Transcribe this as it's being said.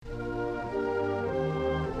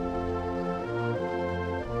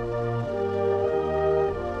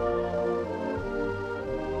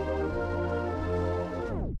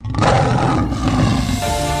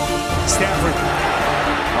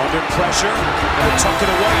They tuck it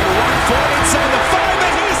away and run for it inside the 5,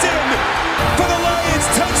 and he's in for the Lions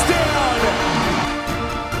touchdown.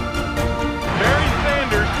 Barry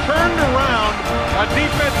Sanders turned around a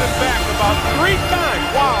defensive back about 3 times.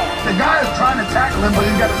 Wow. The guy is trying to tackle him, but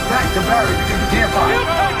he's got his back to Barry because he can't find him.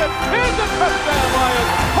 He'll take it. Here's a touchdown, Lions.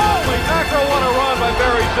 Holy mackerel, what a run by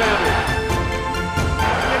Barry Sanders.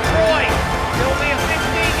 Detroit, there will be a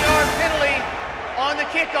 15-yard penalty on the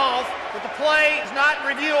kickoff, but the play is not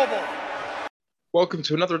reviewable. Welcome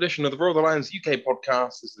to another edition of the Royal Lions UK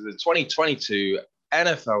podcast. This is the 2022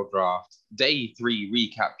 NFL Draft Day 3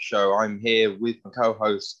 recap show. I'm here with my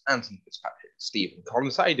co-hosts Anthony Fitzpatrick, Stephen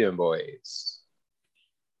Collins. How you doing, boys?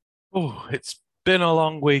 Oh, it's been a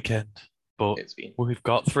long weekend, but we've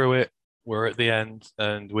got through it. We're at the end,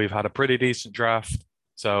 and we've had a pretty decent draft,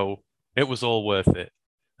 so it was all worth it.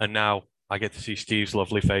 And now I get to see Steve's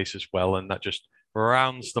lovely face as well, and that just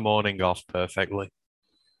rounds the morning off perfectly.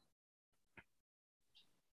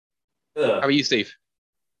 How are you, Steve?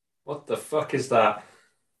 What the fuck is that?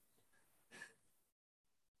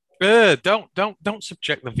 Don't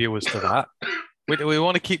subject the viewers to that. We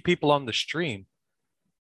want to keep people on the stream.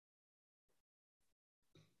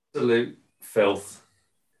 Absolute filth.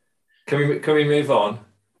 Can we move on?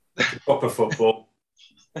 Proper football.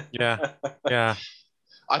 Yeah. I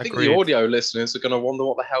think Agreed. the audio listeners are going to wonder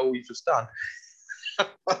what the hell we've just done.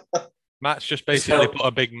 Matt's just basically put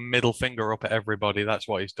a big middle finger up at everybody. That's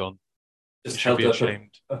what he's done. Just should be held up ashamed.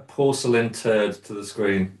 a porcelain turd to the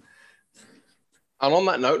screen. And on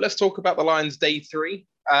that note, let's talk about the Lions Day 3.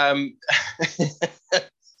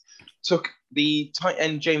 Took the tight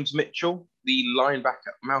end James Mitchell, the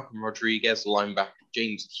linebacker Malcolm Rodriguez, linebacker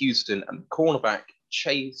James Houston, and cornerback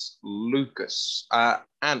Chase Lucas.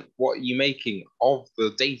 And what are you making of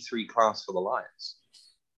the Day 3 class for the Lions?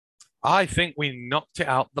 I think we knocked it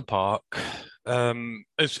out the park.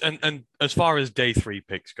 As far as Day 3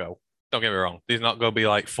 picks go, don't get me wrong, these are not going to be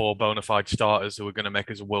like 4 bona fide starters who are going to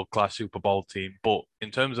make us a world-class Super Bowl team. But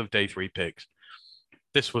in terms of Day 3 picks,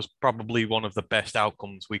 this was probably one of the best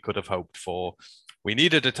outcomes we could have hoped for. We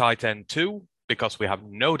needed a tight end too, because we have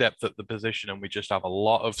no depth at the position and we just have a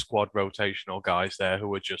lot of squad rotational guys there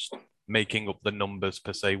who are just making up the numbers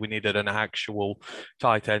per se. We needed an actual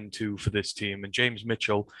tight end too for this team, and James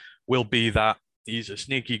Mitchell will be that. He's a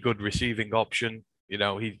sneaky good receiving option. You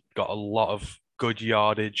know, he got a lot of good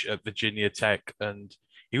yardage at Virginia Tech, and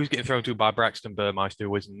he was getting thrown to by Braxton Burmeister,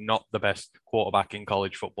 who is not the best quarterback in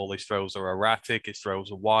college football. His throws are erratic, his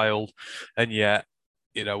throws are wild, and yet,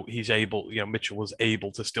 you know, Mitchell was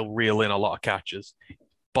able to still reel in a lot of catches.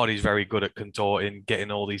 Body's very good at contorting, getting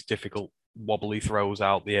all these difficult wobbly throws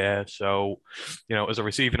out the air. So, you know, as a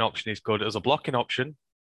receiving option, he's good. As a blocking option,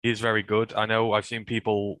 he's very good. I know I've seen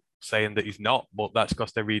people saying that he's not, but that's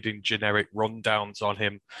because they're reading generic rundowns on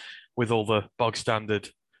him with all the bog standard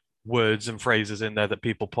words and phrases in there that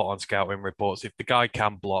people put on scouting reports. If the guy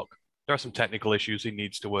can block, there are some technical issues he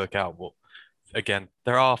needs to work out. But again,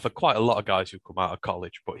 there are for quite a lot of guys who come out of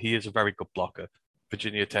college, but he is a very good blocker.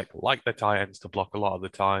 Virginia Tech like their tight ends to block a lot of the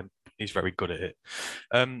time. He's very good at it.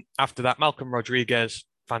 After that, Malcolm Rodriguez,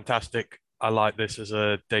 fantastic. I like this as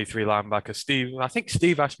a Day 3 linebacker. I think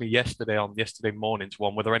Steve asked me yesterday morning's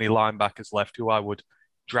one, were there any linebackers left who I would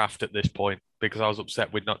draft at this point, because I was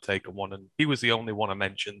upset we'd not taken one, and he was the only one I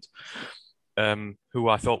mentioned who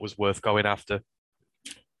I thought was worth going after.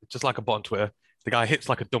 Just like a bot on Twitter, the guy hits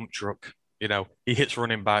like a dump truck. You know, he hits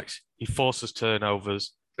running backs, he forces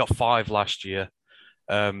turnovers, got 5 last year,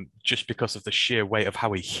 just because of the sheer weight of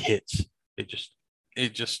how he hits.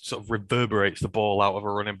 It just sort of reverberates the ball out of a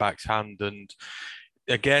running back's hand. And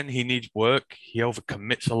again, he needs work. He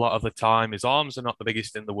overcommits a lot of the time. His arms are not the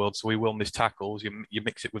biggest in the world, so he will miss tackles. You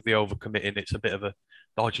mix it with the overcommitting, it's a bit of a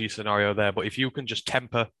dodgy scenario there. But if you can just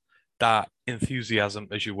temper that enthusiasm,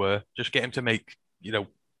 as you were, just get him to make, you know,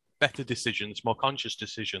 better decisions, more conscious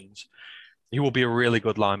decisions, he will be a really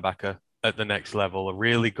good linebacker at the next level, a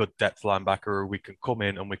really good depth linebacker where we can come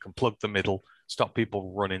in and we can plug the middle, stop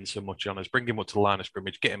people running so much on us, bring him up to the line of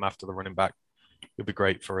scrimmage, get him after the running back. He'll be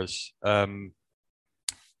great for us.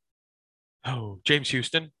 James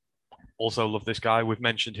Houston, also love this guy. We've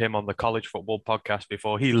mentioned him on the college football podcast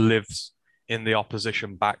before. He lives in the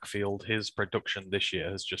opposition backfield. His production this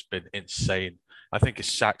year has just been insane. I think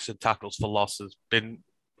his sacks and tackles for loss has been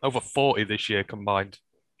over 40 this year combined.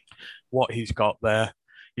 What he's got there.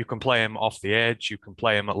 You can play him off the edge. You can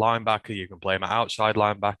play him at linebacker. You can play him at outside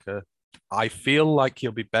linebacker. I feel like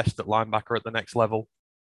he'll be best at linebacker at the next level.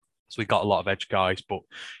 So we got a lot of edge guys, but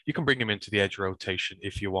you can bring him into the edge rotation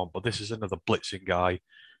if you want. But this is another blitzing guy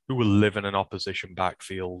who will live in an opposition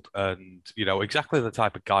backfield, and, you know, exactly the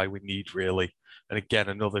type of guy we need, really. And again,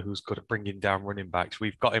 another who's good at bringing down running backs.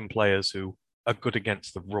 We've got in players who are good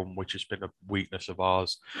against the run, which has been a weakness of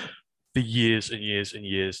ours for years and years and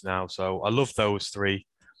years now. So I love those three.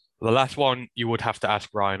 The last one you would have to ask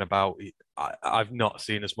Ryan about. I've not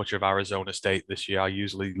seen as much of Arizona State this year. I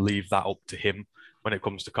usually leave that up to him when it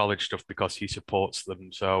comes to college stuff because he supports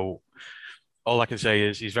them. So all I can say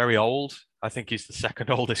is he's very old. I think he's the second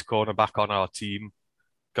oldest cornerback on our team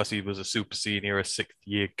because he was a super senior, a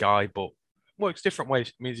sixth-year guy, but works different ways.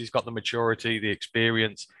 It means he's got the maturity, the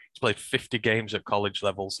experience. He's played 50 games at college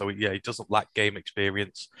level. So, yeah, he doesn't lack game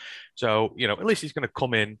experience. So, at least he's going to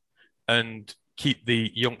come in and keep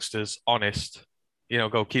the youngsters honest,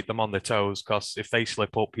 go keep them on their toes, because if they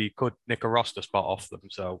slip up, he could nick a roster spot off them.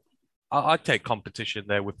 So I'd take competition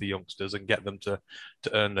there with the youngsters and get them to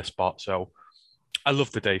earn their spot. So I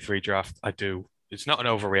love the day 3 draft. I do. It's not an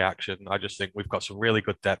overreaction. I just think we've got some really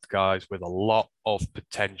good depth guys with a lot of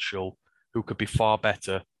potential who could be far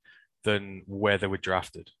better than where they were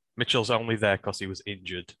drafted. Mitchell's only there because he was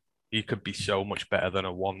injured. He could be so much better than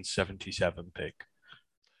a 177 pick.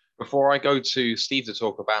 Before I go to Steve to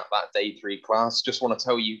talk about that day 3 class, just want to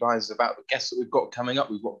tell you guys about the guests that we've got coming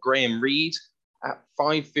up. We've got Graham Reed at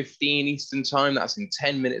 5:15 Eastern time. That's in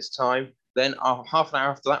 10 minutes time. Then half an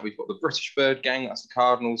hour after that, we've got the British Bird Gang. That's the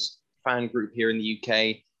Cardinals fan group here in the UK.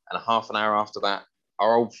 And a half an hour after that,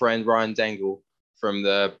 our old friend Ryan Dengel from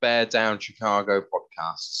the Bear Down Chicago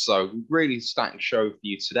podcast. So really stacked show for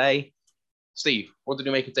you today. Steve, what did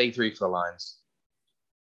you make of day 3 for the Lions?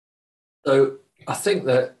 So I think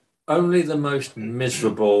that only the most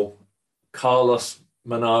miserable Carlos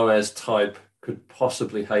Monarez type could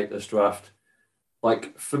possibly hate this draft.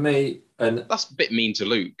 Like, for me, and that's a bit mean to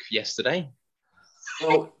Luke yesterday.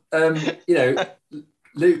 Well,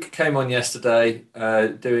 Luke came on yesterday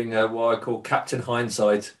doing what I call Captain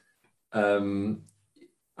Hindsight, and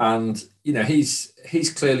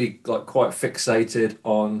he's clearly like quite fixated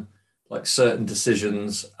on like certain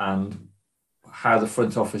decisions and how the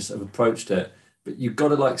front office have approached it. But you've got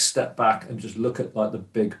to like step back and just look at like the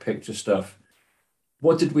big picture stuff.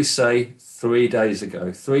 What did we say 3 days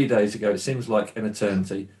ago? 3 days ago, it seems like an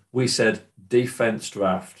eternity. We said defense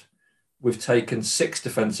draft. We've taken 6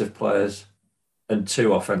 defensive players and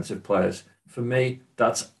 2 offensive players. For me,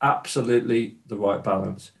 that's absolutely the right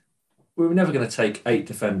balance. We were never going to take 8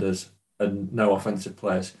 defenders and no offensive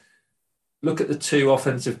players. Look at the 2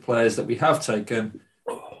 offensive players that we have taken.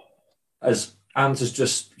 As Ant has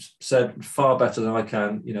just said far better than I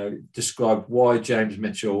can, describe why James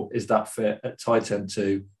Mitchell is that fit at tight end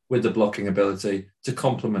 2 with the blocking ability to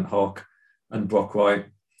complement Hawk and Brock Wright.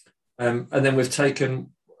 And then we've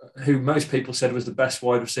taken who most people said was the best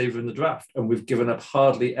wide receiver in the draft, and we've given up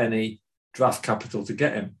hardly any draft capital to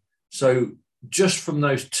get him. So just from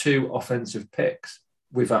those 2 offensive picks,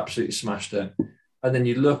 we've absolutely smashed it. And then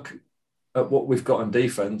you look at what we've got on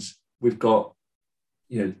defense. We've got,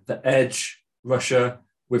 the edge rusher.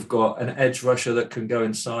 We've got an edge rusher that can go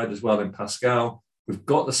inside as well in Pascal. We've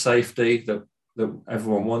got the safety that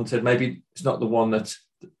everyone wanted. Maybe it's not the one that's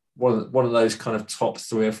one of those kind of top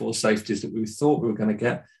 3 or 4 safeties that we thought we were going to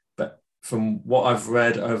get. But from what I've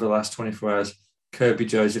read over the last 24 hours, Kirby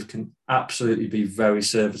Joseph can absolutely be very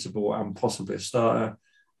serviceable and possibly a starter.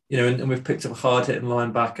 And we've picked up a hard-hitting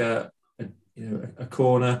linebacker, a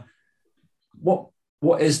corner. What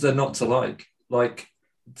is there not to like? Like,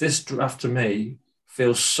 this draft to me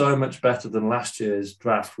feels so much better than last year's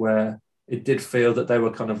draft, where it did feel that they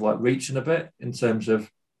were kind of like reaching a bit in terms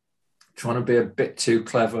of trying to be a bit too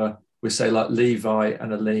clever with, say, like Levi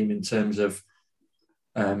and Aleem in terms of,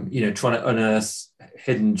 trying to unearth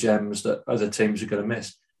hidden gems that other teams are going to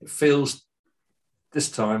miss. It feels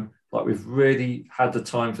this time like we've really had the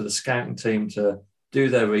time for the scouting team to do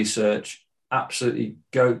their research, absolutely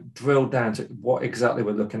go drill down to what exactly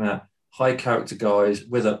we're looking at. High character guys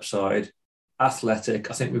with upside,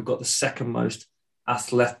 athletic. I think we've got the second most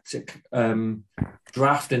athletic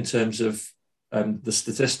draft in terms of the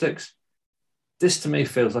statistics. This to me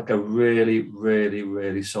feels like a really, really,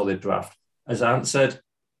 really solid draft. As Ant said,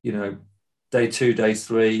 day 2, day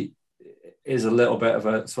 3 is a little bit of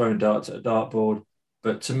a throwing darts at a dartboard.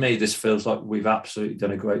 But to me, this feels like we've absolutely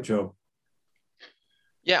done a great job.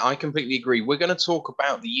 Yeah, I completely agree. We're going to talk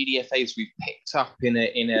about the UDFAs we've picked up in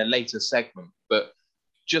a later segment, but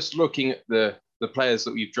just looking at the players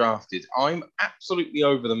that we've drafted, I'm absolutely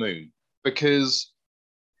over the moon, because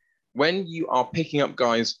when you are picking up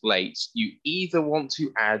guys late, you either want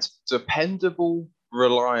to add dependable,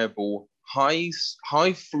 reliable, high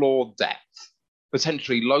floor depth,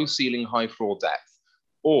 potentially low ceiling, high floor depth,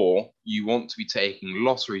 or you want to be taking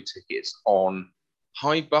lottery tickets on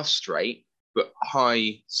high bust rate but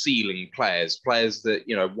high ceiling players that,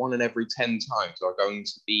 you know, 1 in every 10 times are going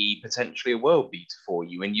to be potentially a world beater for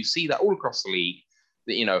you. And you see that all across the league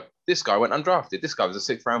that, you know, this guy went undrafted, this guy was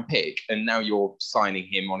a 6th round pick, and now you're signing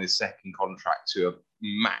him on his second contract to a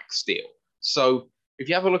max deal. So if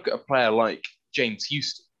you have a look at a player like James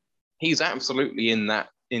Houston, he's absolutely in that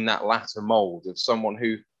latter mold of someone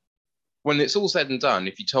who, when it's all said and done,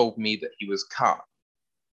 if you told me that he was cut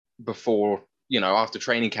before, you know, after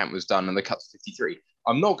training camp was done and the cut's 53,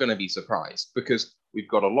 I'm not going to be surprised, because we've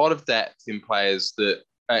got a lot of depth in players that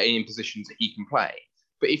are in positions that he can play.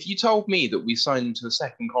 But if you told me that we signed into a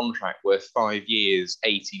second contract worth 5 years,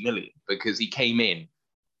 80 million, because he came in,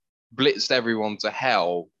 blitzed everyone to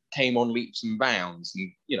hell, came on leaps and bounds,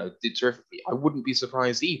 and, you know, did terrifically, I wouldn't be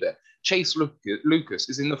surprised either. Chase Lucas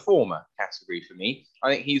is in the former category for me.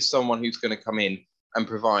 I think he's someone who's going to come in and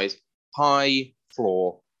provide high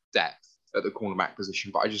floor depth at the cornerback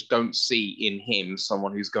position, but I just don't see in him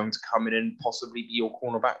someone who's going to come in and possibly be your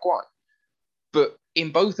cornerback one. But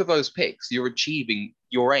in both of those picks, you're achieving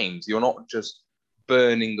your aims. You're not just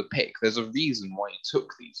burning the pick. There's a reason why you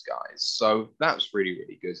took these guys. So that's really,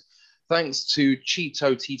 really good. Thanks to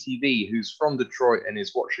Cheeto TTV, who's from Detroit and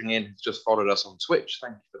is watching in, who's just followed us on Twitch.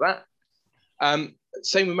 Thank you for that.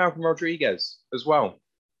 Same with Malcolm Rodriguez as well.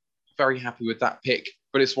 Very happy with that pick,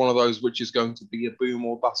 but it's one of those which is going to be a boom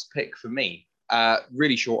or bust pick for me.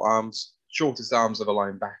 Really short arms, shortest arms of a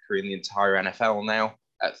linebacker in the entire NFL now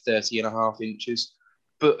at 30.5 inches.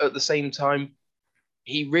 But at the same time,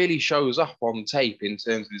 he really shows up on tape in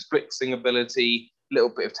terms of his blitzing ability, a little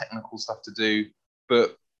bit of technical stuff to do.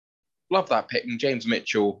 But love that pick. And James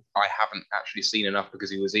Mitchell, I haven't actually seen enough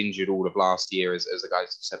because he was injured all of last year, as the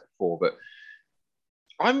guys have said before. But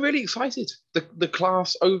I'm really excited. The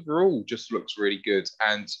class overall just looks really good.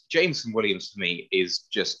 And Jameson Williams, for me, is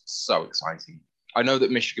just so exciting. I know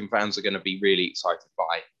that Michigan fans are going to be really excited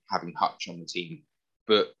by having Hutch on the team,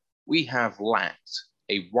 but we have lacked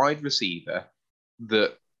a wide receiver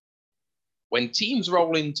that, when teams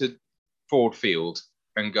roll into Ford Field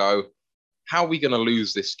and go, how are we going to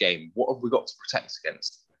lose this game? What have we got to protect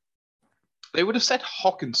against? They would have said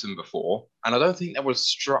Hockenson before, and I don't think that would have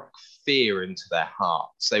struck fear into their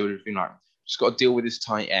hearts. They would have been like, just got to deal with this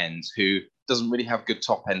tight end who doesn't really have good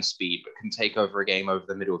top end speed, but can take over a game over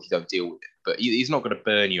the middle if you don't deal with it. But he's not going to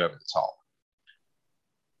burn you over the top.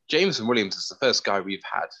 Jameson Williams is the first guy we've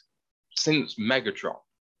had since Megatron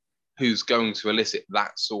who's going to elicit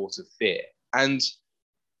that sort of fear. And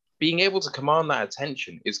being able to command that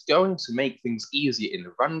attention is going to make things easier in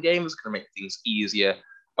the run game. It's going to make things easier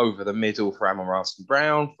over the middle for Amon-Ra St.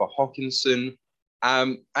 Brown, for Hockenson.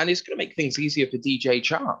 And it's going to make things easier for DJ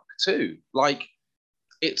Chark too. Like,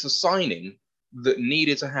 it's a signing that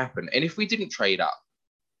needed to happen. And if we didn't trade up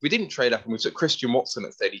and we took Christian Watson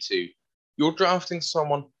at 32, you're drafting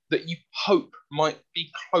someone that you hope might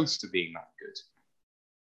be close to being that good.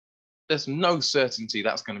 There's no certainty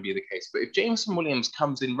that's going to be the case. But if Jameson Williams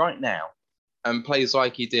comes in right now and plays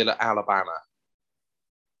like he did at Alabama,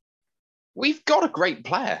 we've got a great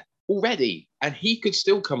player already, and he could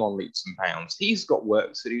still come on leaps and bounds. He's got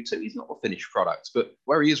work to do too. He's not a finished product, but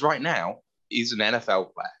where he is right now, he's an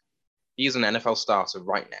NFL player. He is an NFL starter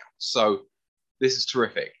right now. So this is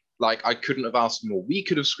terrific. Like, I couldn't have asked more. We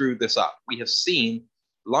could have screwed this up. We have seen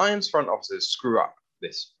Lions front officers screw up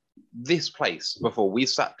this place before. We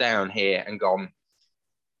sat down here and gone,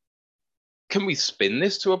 can we spin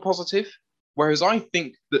this to a positive? Whereas I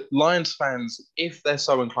think that Lions fans, if they're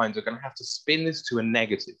so inclined, are going to have to spin this to a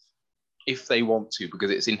negative if they want to,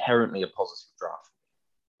 because it's inherently a positive draft.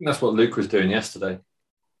 And that's what Luke was doing yesterday.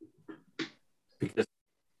 Because,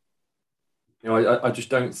 you know, I just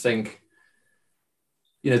don't think,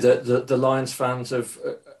 you know, the Lions fans are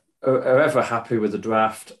ever happy with the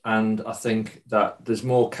draft. And I think that there's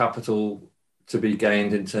more capital to be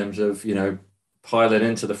gained in terms of, you know, piling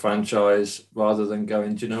into the franchise rather than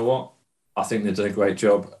going, do you know what? I think they've done a great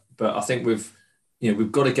job. But I think we've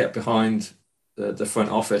got to get behind the front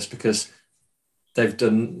office, because they've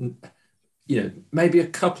done, you know, maybe a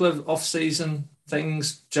couple of off-season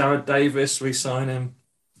things. Jared Davis, re-sign him.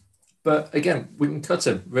 But again, we can cut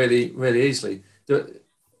him really, really easily. But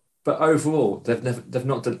overall, they've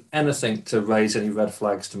not done anything to raise any red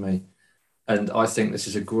flags to me. And I think this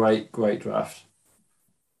is a great, great draft.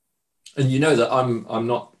 And you know that I'm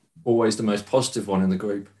not always the most positive one in the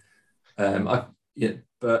group. But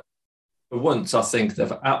for once, I think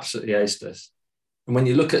they've absolutely aced us. And when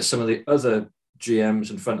you look at some of the other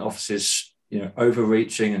GMs and front offices, you know,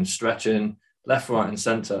 overreaching and stretching left, right, and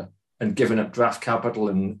centre, and giving up draft capital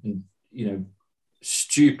and you know,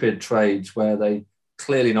 stupid trades where they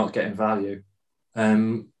clearly not getting value.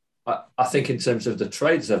 I think in terms of the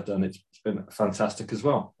trades they've done, it's been fantastic as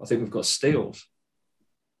well. I think we've got steals.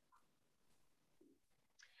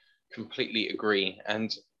 Completely agree.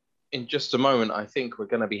 And in just a moment, I think we're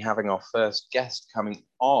going to be having our first guest coming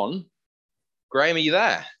on. Graham, are you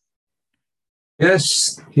there?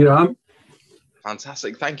 Yes, here I am.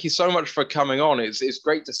 Fantastic. Thank you so much for coming on. It's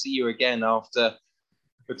great to see you again after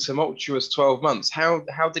a tumultuous 12 months. How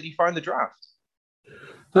did you find the draft?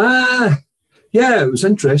 Yeah, it was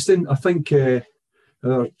interesting. I think our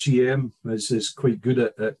GM is quite good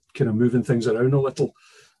at kind of moving things around a little.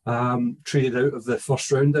 Traded out of the first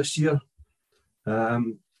round this year.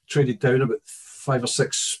 Traded down about 5 or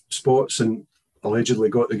 6 spots and allegedly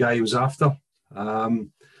got the guy he was after.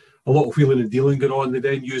 A lot of wheeling and dealing going on. They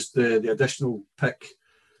then used the additional pick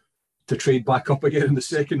to trade back up again in the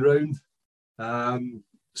second round.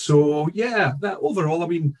 So yeah, that overall, I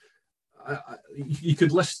mean, you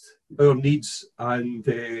could list our needs, and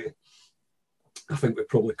I think we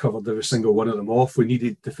probably covered every single one of them off. We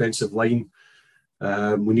needed defensive line.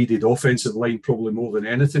 We needed offensive line probably more than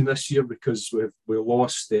anything this year, because we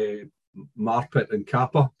lost Marpet and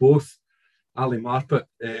Kappa both. Ali Marpet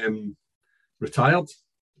retired,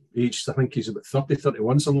 aged, I think he's about 30,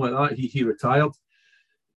 31, something like that. He retired,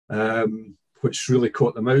 which really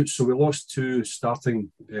caught them out. So we lost 2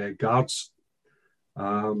 starting guards.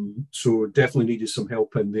 So definitely needed some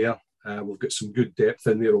help in there. We've got some good depth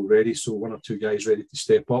in there already, so 1 or 2 guys ready to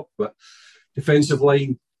step up. But defensive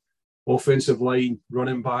line, offensive line,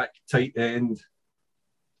 running back, tight end,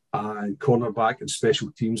 and cornerback and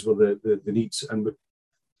special teams were the needs. And we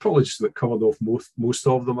probably just about covered off most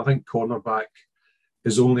of them. I think cornerback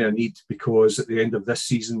is only a need because at the end of this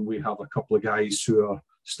season, we have a couple of guys who are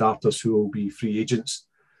starters who will be free agents.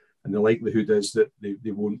 And the likelihood is that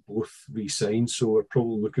they won't both re-sign. So we're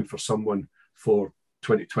probably looking for someone for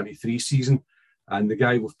 2023 season. And the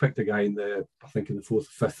guy, we've picked a guy in the 4th or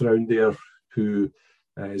 5th round there, who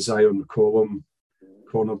Zion McCollum,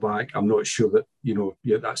 cornerback. I'm not sure that,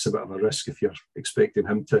 that's a bit of a risk if you're expecting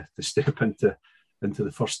him to step into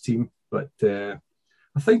the first team. But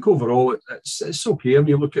I think overall it's okay. I mean,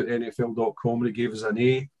 you look at NFL.com, they gave us an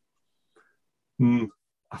A.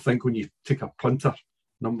 I think when you take a punter,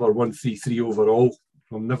 number 133 overall,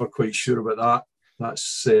 I'm never quite sure about that.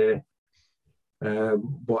 That's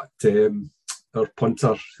our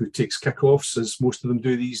punter who takes kickoffs, as most of them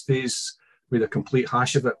do these days, made a complete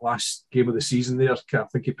hash of it last game of the season there. I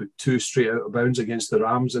think he put 2 straight out of bounds against the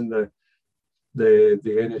Rams in the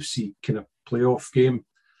NFC kind of playoff game.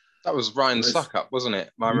 That was Ryan Suckup, wasn't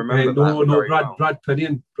it? I remember that. Brad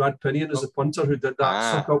Pinion. Brad Pinion is the punter who did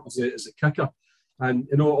that. Suckup as a kicker. And,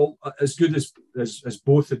 as good as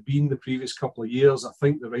both had been the previous couple of years, I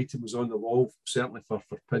think the writing was on the wall, certainly for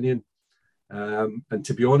Pinion. And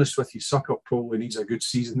to be honest with you, Suckup probably needs a good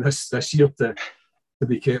season this year to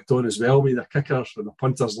be kept on as well. I mean, the kicker and the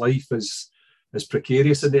punter's life is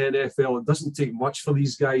precarious in the NFL. It doesn't take much for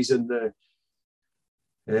these guys in the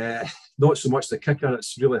not so much the kicker,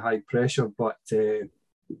 it's really high pressure, but I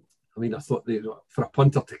mean, I thought for a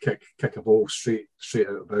punter to kick a ball straight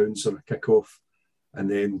out of bounds on a kickoff and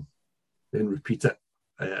then repeat it,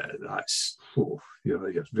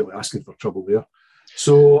 you're really asking for trouble there.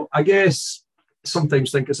 So I guess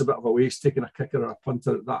sometimes think it's a bit of a waste taking a kicker or a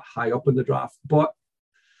punter that high up in the draft, but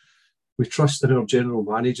we trust in our general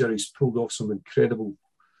manager. He's pulled off some incredible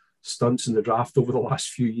stunts in the draft over the last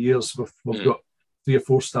few years. We've got 3 or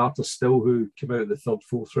 4 starters still who came out of the 3rd,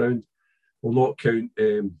 4th round. We'll not count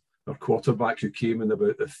our quarterback who came in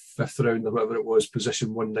about the 5th round or whatever it was,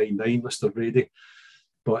 position 199, Mr. Brady.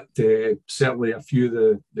 But certainly a few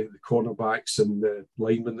of the cornerbacks and the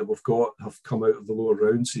linemen that we've got have come out of the lower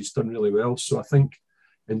rounds. He's done really well. So I think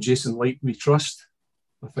in Jason Licht we trust.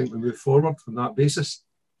 I think we move forward on that basis.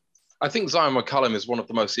 I think Zion McCollum is one of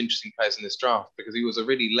the most interesting players in this draft because he was a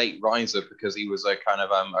really late riser, because he was a kind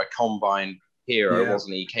of a combine hero,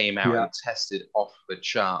 wasn't he? He came out and tested off the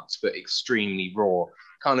charts, but extremely raw.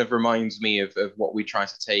 Kind of reminds me of what we tried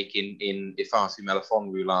to take in Ifeatu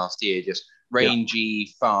Melifonwu last year, just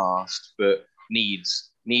rangy, fast, but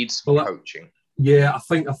needs coaching. Yeah, I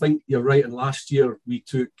think you're right. And last year we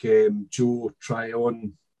took Joe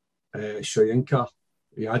Tryon Shoyinka.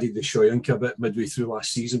 We added the Shoyinka bit midway through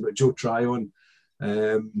last season, but Joe Tryon,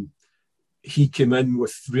 he came in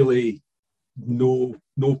with really no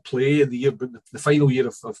play in the year, but the final year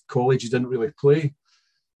of college he didn't really play,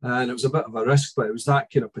 and it was a bit of a risk, but it was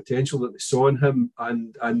that kind of potential that they saw in him,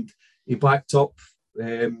 and he backed up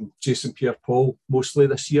Jason Pierre-Paul mostly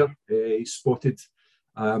this year. He spotted,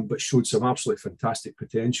 but showed some absolutely fantastic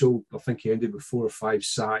potential. I think he ended with 4 or 5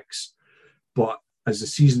 sacks, but as the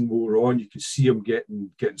season wore on, you could see him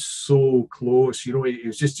getting so close. You know, he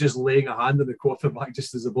was just laying a hand on the quarterback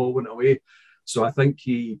just as the ball went away. So I think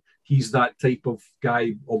he's that type of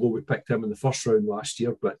guy, although we picked him in the first round last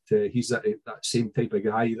year, but he's that same type of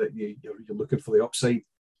guy that you're looking for the upside,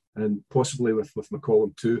 and possibly with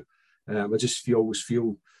McCollum too. I just always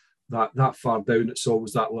feel that far down, it's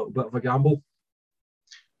always that little bit of a gamble.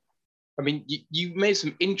 I mean, you made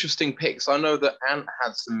some interesting picks. I know that Ant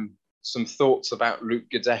had some thoughts about Luke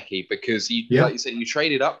Gadecki because like you said, you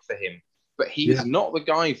traded up for him, but he's not the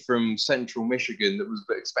guy from Central Michigan that was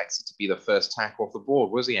expected to be the first tackle off the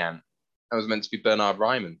board, was he, Ant? That was meant to be Bernard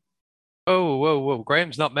Ryman. Oh, whoa!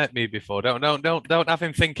 Graham's not met me before. Don't have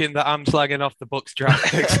him thinking that I'm slagging off the Bucks draft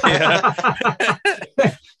picks.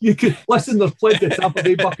 You could listen. There's plenty of Tampa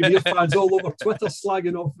Bay Buccaneers fans all over Twitter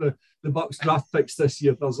slagging off the Bucks draft picks this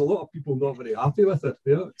year. There's a lot of people not very happy with it.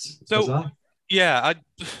 Yeah, it's bizarre. Yeah,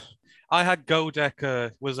 I had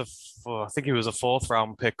Godecker I think he was a 4th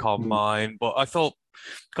round pick on mine, but I thought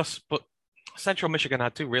but Central Michigan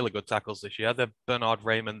had 2 really good tackles this year. The Bernard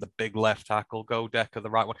Raymond, the big left tackle, Godecker, the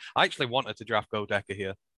right one. I actually wanted to draft Godecker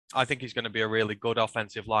here. I think he's going to be a really good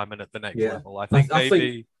offensive lineman at the next level. I think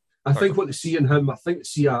what they see in him, I think they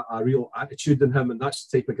see a real attitude in him, and that's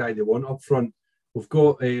the type of guy they want up front. We've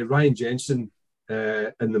got Ryan Jensen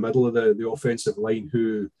in the middle of the offensive line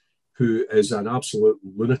who is an absolute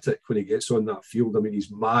lunatic when he gets on that field. I mean,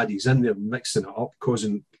 he's mad. He's in there mixing it up,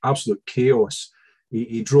 causing absolute chaos.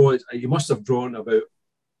 He must have drawn about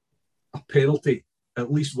a penalty,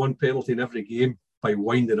 at least one penalty in every game, by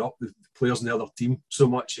winding up the players in the other team so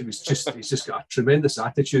much. He's just got a tremendous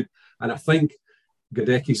attitude. And I think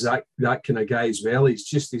Gadecki's that kind of guy as well.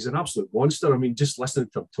 He's an absolute monster. I mean, just listening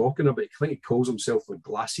to him talking about it, I think he calls himself a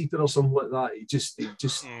glass eater or something like that. He just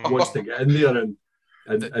wants to get in there and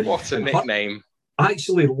what a nickname.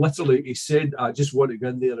 Actually, literally, he said, I just want to go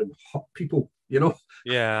in there and hurt people, you know?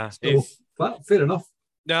 Yeah. So, fair enough.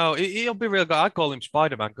 No, he'll be real good. I call him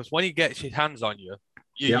Spider-Man because when he gets his hands on you,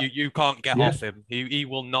 you can't get off him. He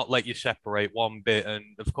will not let you separate one bit. And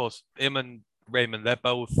of course, him and Raymond, they're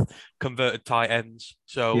both converted tight ends.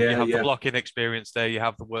 So you have the blocking experience there. You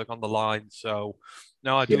have the work on the line. So,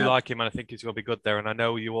 no, I do like him, and I think he's going to be good there. And I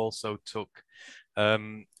know you also took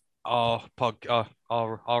our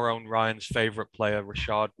own Ryan's favourite player,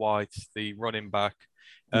 Rashad White, the running back.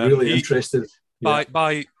 Really interested.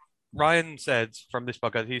 By Ryan said from this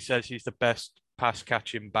podcast, he says he's the best pass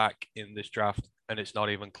catching back in this draft, and it's not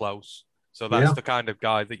even close. So that's the kind of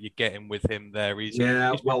guy that you're getting with him there. He's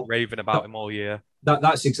been raving about him all year.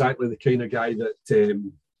 That's exactly the kind of guy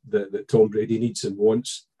that Tom Brady needs and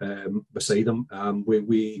wants beside him.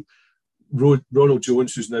 Ronald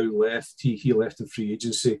Jones, who's now left, he left in free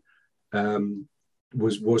agency,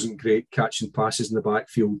 wasn't great catching passes in the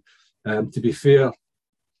backfield. To be fair,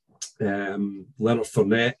 Leonard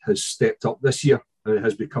Fournette has stepped up this year and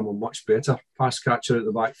has become a much better pass catcher at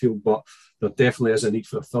the backfield, but there definitely is a need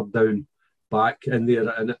for a third down back in there.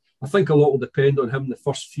 And I think a lot will depend on him the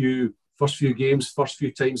first few games, first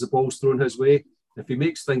few times the ball's thrown his way. If he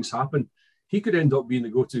makes things happen, he could end up being the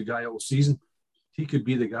go-to guy all season. He could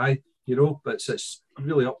be the guy, you know, but it's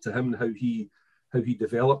really up to him how he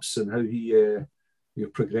develops and how he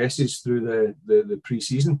progresses through the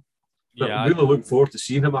pre-season. But I'm really looking forward to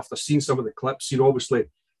seeing him after seeing some of the clips. You know, obviously,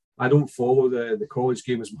 I don't follow the college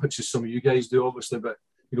game as much as some of you guys do, obviously, but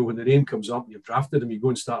you know, when the name comes up and you've drafted him, you go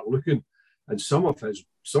and start looking, and some of his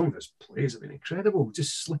plays have been incredible,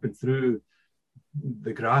 just slipping through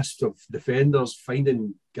the grasp of defenders,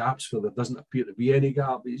 finding gaps where there doesn't appear to be any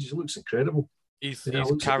gap. He just looks incredible.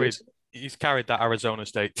 He's carried that Arizona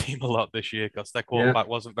State team a lot this year because their quarterback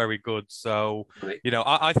wasn't very good. So, you know,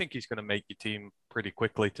 I think he's going to make your team pretty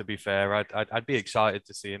quickly, to be fair. I'd be excited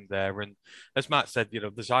to see him there. And as Matt said, you know,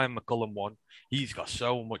 the Zion McCullum one, he's got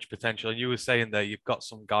so much potential. And you were saying there, you've got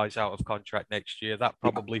some guys out of contract next year. That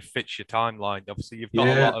probably fits your timeline. Obviously, you've got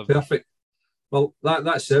a lot of... perfect. Well,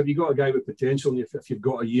 that's it. You've got a guy with potential, and if you've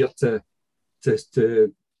got a year to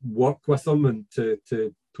work with him and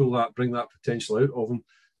to bring that potential out of him,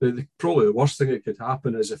 probably the worst thing that could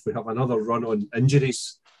happen is if we have another run on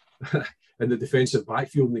injuries in the defensive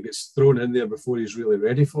backfield and he gets thrown in there before he's really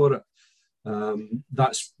ready for it.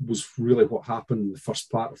 That was really what happened in the first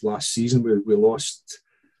part of last season. We lost.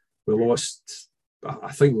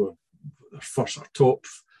 I think our top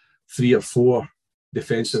 3 or 4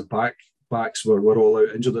 defensive backs were all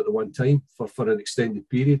out injured at the one time for an extended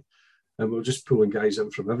period, and we were just pulling guys in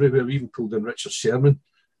from everywhere. We even pulled in Richard Sherman.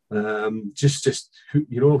 Just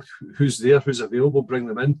who's there, who's available, bring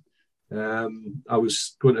them in. I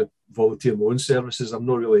was going to volunteer my own services. I'm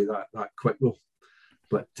not really that quick though,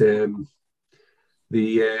 but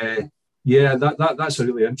That's a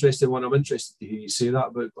really interesting one. I'm interested to hear you say that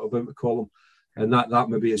about McCollum, and that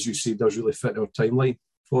maybe, as you say, does really fit our timeline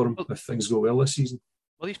for him if things go well this season.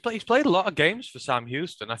 Well, he's played a lot of games for Sam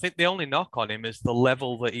Houston. I think the only knock on him is the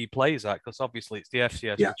level that he plays at, because obviously it's the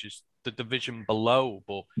FCS, which is the division below,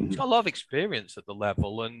 but he's got a lot of experience at the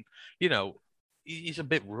level, and he's a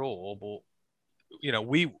bit raw, but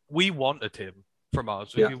we wanted him from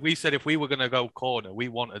us. Yeah. We said if we were going to go corner, we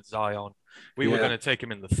wanted Zion. We were going to take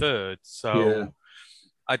him in the third. So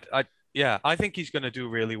I think he's going to do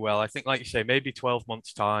really well. I think, like you say, maybe 12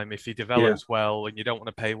 months' time, if he develops well and you don't want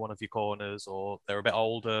to pay one of your corners or they're a bit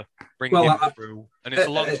older, bring him through. And it's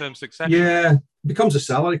a long-term succession. Yeah, it becomes a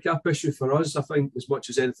salary cap issue for us, I think, as much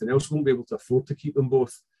as anything else. We won't be able to afford to keep them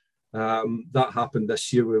both. That happened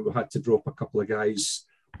this year where we had to drop a couple of guys.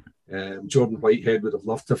 Jordan Whitehead would have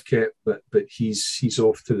loved to have kept, but he's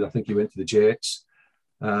off to, I think he went to the Jets.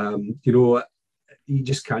 You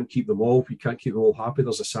just can't keep them all. You can't keep them all happy.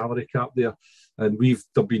 There's a salary cap there, and we've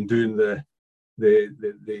been doing the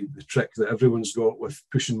trick that everyone's got with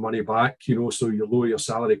pushing money back. So you lower your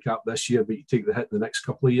salary cap this year, but you take the hit in the next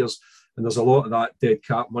couple of years, and there's a lot of that dead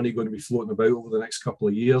cap money going to be floating about over the next couple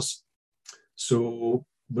of years. So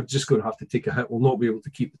we're just going to have to take a hit. We'll not be able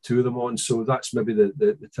to keep the two of them on. So that's maybe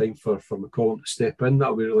the time for McCollum to step in.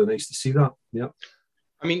 That would be really nice to see that. Yeah.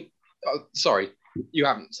 I mean, sorry, you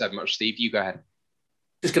haven't said much, Steve. You go ahead.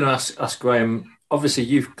 Just going to ask Graham, obviously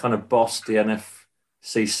you've kind of bossed the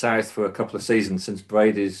NFC South for a couple of seasons since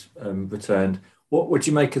Brady's returned. What would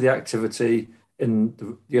you make of the activity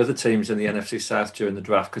in the other teams in the NFC South during the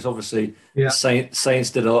draft? Because obviously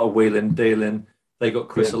Saints did a lot of wheeling, dealing. They got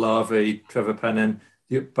Chris Olave, Trevor Penning.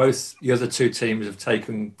 Both the other two teams have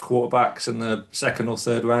taken quarterbacks in the second or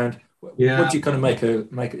third round. Yeah. What do you kind of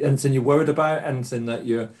make anything you're worried about? Anything that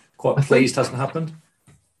you're quite pleased hasn't happened?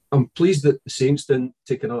 I'm pleased that the Saints didn't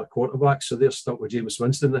take another quarterback, so they're stuck with Jameis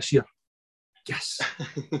Winston this year. Yes.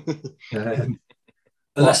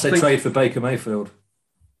 Unless they trade for Baker Mayfield.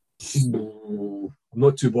 I'm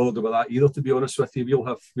not too bothered about that either, to be honest with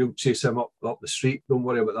you. We'll chase him up the street. Don't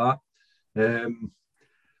worry about that.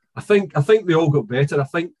 I think they all got better. I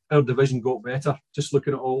think our division got better. Just looked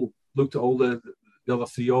at all the other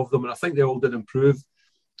three of them, and I think they all did improve.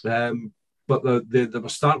 But they were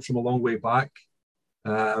starting from a long way back.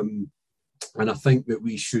 And I think that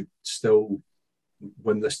we should still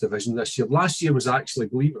win this division this year. Last year was actually,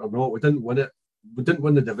 believe it or not, we didn't win it. We didn't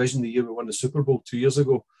win the division the year we won the Super Bowl 2 years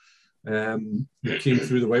ago. We came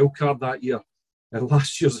through the wild card that year. And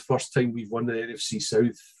last year's the first time we've won the NFC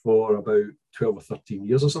South for about 12 or 13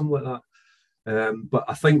 years or something like that. But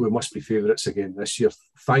I think we must be favourites again this year.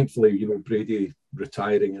 Thankfully, Brady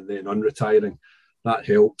retiring and then unretiring, that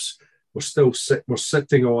helps. We're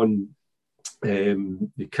sitting on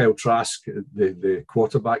Kyle Trask, the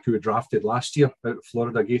quarterback who we drafted last year out of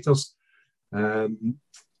Florida Gators, and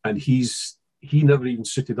he never even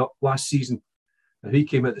suited up last season, and he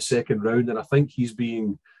came out the second round, and I think he's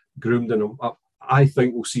being groomed, and I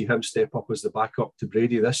think we'll see him step up as the backup to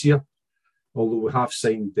Brady this year, although we have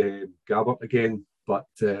signed Gabbert again, but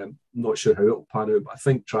not sure how it'll pan out. But I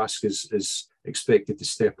think Trask is expected to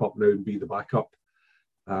step up now and be the backup.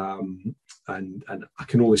 And I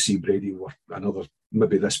can only see Brady work another,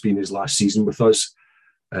 maybe this being his last season with us,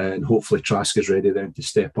 and hopefully Trask is ready then to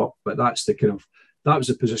step up. But that was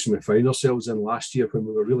the position we found ourselves in last year when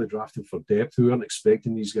we were really drafting for depth. We weren't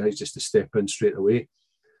expecting these guys just to step in straight away,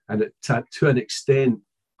 and to an extent,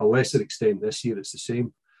 a lesser extent this year, it's the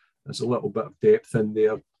same. There's a little bit of depth in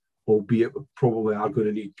there, albeit we probably are going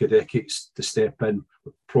to need Gadecki to step in.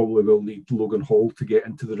 We probably will need Logan Hall to get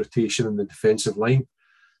into the rotation in the defensive line.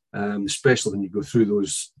 Especially when you go through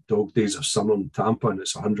those dog days of summer in Tampa and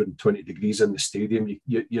it's 120 degrees in the stadium,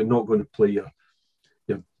 you're not going to play your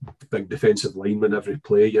big defensive lineman every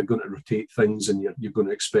play. You're going to rotate things, and you're going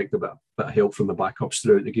to expect a bit of help from the backups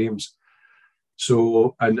throughout the games.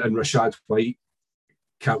 So, and Rashad White,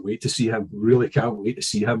 can't wait to see him. Really can't wait to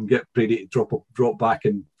see him get Brady to drop back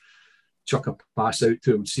and chuck a pass out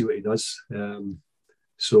to him and see what he does.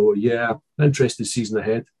 So yeah, interesting season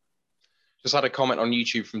ahead. Just had a comment on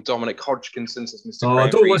YouTube from Dominic Hodgkinson. Says Mr. Oh, Graham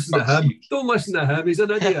don't Reed, listen to Bucks him. Don't listen to him. He's an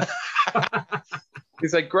idiot. He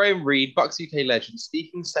said, Graham Reed, Bucks UK legend,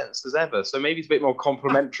 speaking sense as ever. So maybe it's a bit more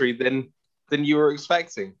complimentary than you were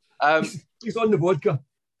expecting. He's on the vodka.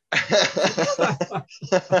 I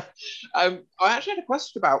actually had a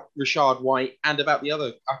question about Rashad White and about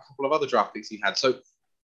a couple of other draft picks he had. So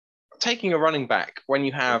taking a running back when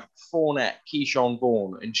you have Fournette, Keyshawn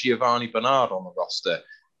Vaughn, and Giovanni Bernard on the roster,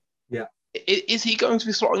 yeah. Is he going to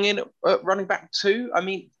be slotting in at running back too? I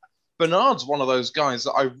mean, Bernard's one of those guys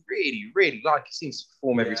that I really, really like. He seems to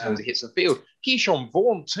perform every time he hits the field. Keyshawn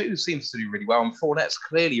Vaughn, too, seems to do really well. And Fournette's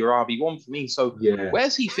clearly your RB1 for me. So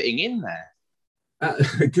where's he fitting in there?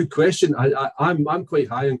 Good question. I'm quite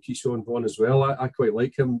high on Keyshawn Vaughn as well. I quite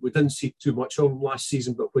like him. We didn't see too much of him last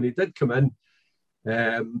season, but when he did come in,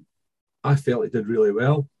 I felt he did really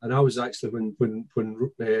well. And I was actually, when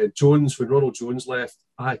Ronald Jones left,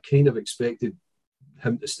 I kind of expected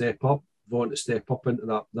him to step up, Vaughn to step up into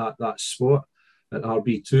that spot at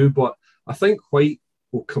RB2. But I think White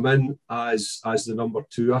will come in as the number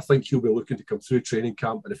 2. I think he'll be looking to come through training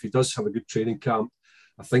camp. And if he does have a good training camp,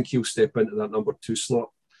 I think he'll step into that number 2 slot.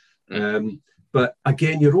 But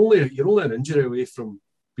again, you're only an injury away from,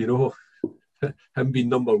 him being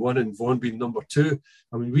number 1 and Vaughn being number 2.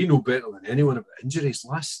 I mean, we know better than anyone about injuries.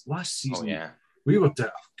 Last season, we were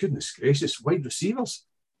down, goodness gracious, wide receivers.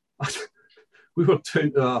 We were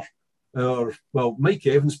down to our Mike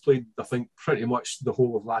Evans played, I think, pretty much the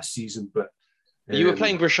whole of last season. But you were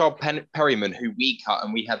playing Rashad Perryman, who we cut,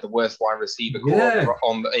 and we had the worst wide receiver core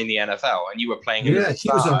in the NFL, and you were playing him. Yeah, he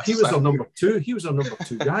was our number 2. He was our number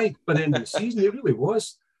 2 guy by the end of the season. He really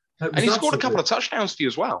was. And he scored a couple of touchdowns for you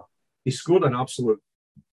as well. He scored an absolute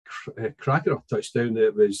cracker of touchdown.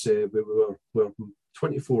 It was we were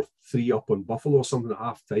 24-3 up on Buffalo or something at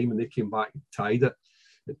half time, and they came back and tied it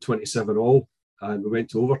at 27-all. And we went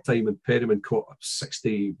to overtime, and Perryman caught a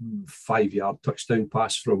 65-yard touchdown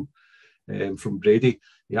pass from Brady.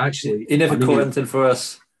 He never caught anything for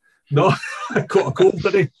us. No, caught a cold,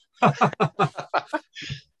 did he?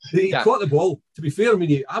 He caught the ball. To be fair, I mean,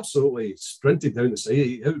 he absolutely sprinted down the side.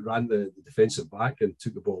 He outran the defensive back and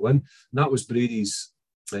took the ball in. And that was Brady's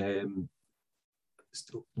 700th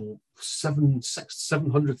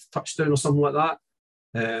touchdown or something like that,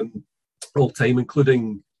 all time,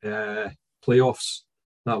 including playoffs.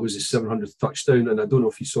 That was his 700th touchdown. And I don't know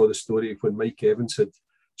if you saw the story when Mike Evans had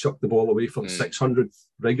chucked the ball away for the 600th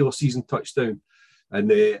regular season touchdown.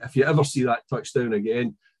 And if you ever see that touchdown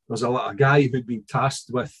again, there's a guy who'd been tasked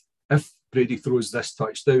with, if Brady throws this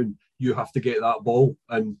touchdown, you have to get that ball.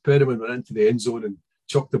 And Perryman went into the end zone and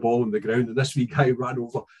chucked the ball on the ground. And this wee guy ran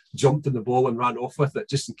over, jumped on the ball and ran off with it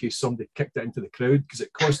just in case somebody kicked it into the crowd, because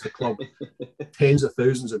it cost the club tens of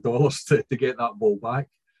thousands of dollars to get that ball back.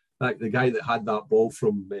 Like the guy that had that ball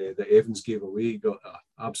from that Evans gave away got an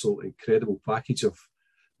absolutely incredible package of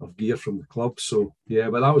gear from the club. So,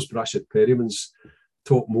 but that was Rashad Perryman's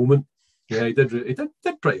top moment. Yeah, he did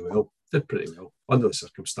pretty well. Did pretty well under the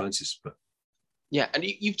circumstances. But yeah, and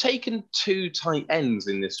you've taken 2 tight ends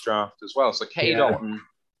in this draft as well. So Cade Otton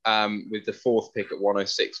with the 4th pick at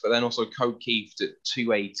 106, but then also Cole Keith at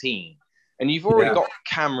 218. And you've already got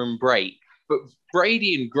Cameron Brate, but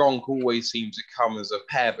Brady and Gronk always seem to come as a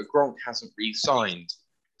pair, but Gronk hasn't re-signed.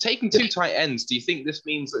 Taking 2 tight ends, do you think this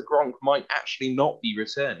means that Gronk might actually not be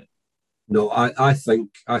returning? No, I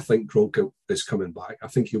think Gronk is coming back. I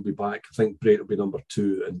think he'll be back. I think Brate will be number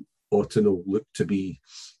 2 and Otton will look to be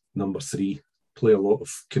number 3. Play a lot of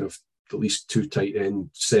kind of at least 2 tight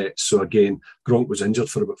end sets. So again, Gronk was injured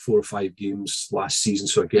for about 4 or 5 games last season.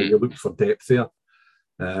 So again, you're looking for depth there.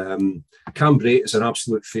 Cam Brate is an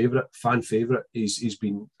absolute fan favourite. He's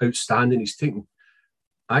been outstanding. He's taken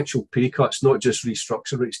actual pay cuts, not just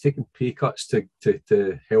restructure, but he's taken pay cuts to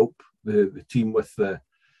help the team with the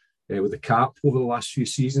cap over the last few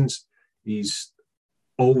seasons. He's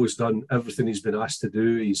always done everything he's been asked to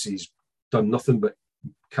do. He's done nothing but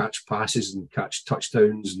catch passes and catch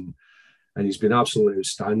touchdowns, and he's been absolutely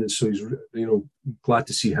outstanding. So he's glad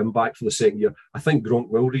to see him back for the second year. I think Gronk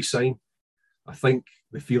will resign. I think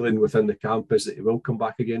the feeling within the camp is that he will come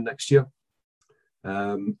back again next year.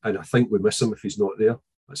 And I think we miss him if he's not there.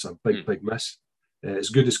 That's a big miss. As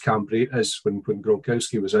good as Cam Brate is, when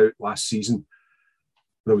Gronkowski was out last season,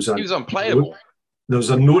 he was unplayable. There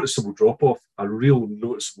was a noticeable drop-off, a real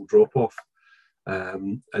noticeable drop-off.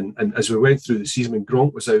 And as we went through the season, when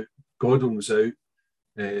Gronk was out, Godwin was out,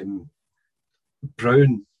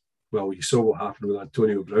 Brown, well, you saw what happened with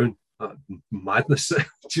Antonio Brown, that madness.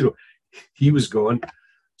 He was gone.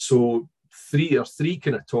 So three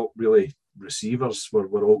kind of top really receivers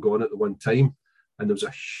were all gone at the one time, and there was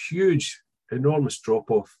a huge, enormous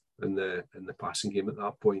drop-off in the passing game at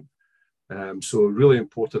that point. So really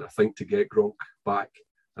important, I think, to get Gronk back,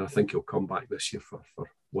 and I think he'll come back this year for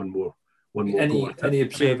one more. Any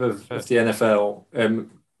observer of the NFL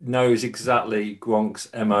knows exactly Gronk's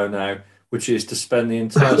MO now, which is to spend the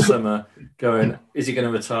entire summer going, is he going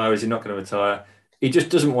to retire? Is he not going to retire? He just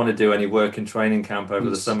doesn't want to do any work in training camp over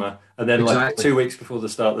the summer. And then like 2 weeks before the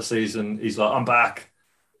start of the season, he's like, I'm back.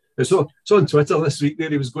 So on Twitter this week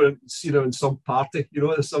there, he was going, in some party,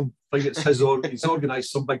 some I think it's he's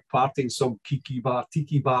organised some big party in some tiki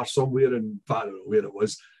bar somewhere, and I don't know where it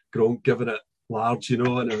was. Gronk giving it large, you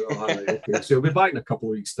know, and all right, okay. So he'll be back in a couple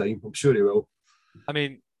of weeks' time. I'm sure he will. I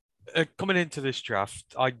mean, coming into this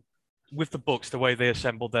draft, with the Bucks, the way they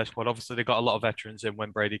assembled their squad, obviously they got a lot of veterans in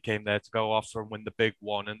when Brady came there to go off and win the big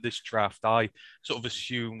one. And this draft, I sort of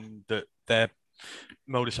assumed that their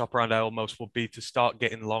modus operandi almost would be to start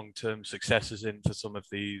getting long-term successes in for some of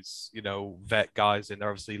these, you know, vet guys in there.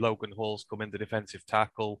 Obviously, Logan Hall's come in, the defensive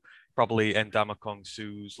tackle, probably Ndamukong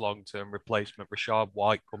Suh's long-term replacement, Rashad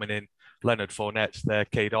White coming in, Leonard Fournette's there,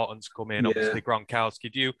 Cade Otton's come in, obviously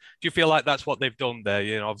Gronkowski. Do you feel like that's what they've done there?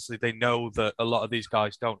 You know, obviously they know that a lot of these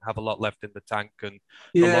guys don't have a lot left in the tank, and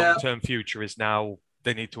the long-term future is now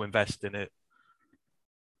they need to invest in it.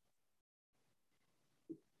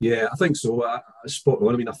 Yeah, I think so. Spot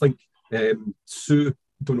on. I mean, I think Sue,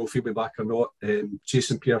 don't know if he'll be back or not.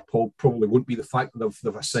 Jason Pierre-Paul probably won't be. The fact that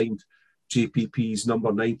they've assigned JPP's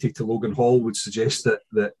number 90 to Logan Hall would suggest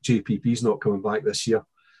that JPP's not coming back this year.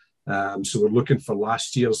 So we're looking for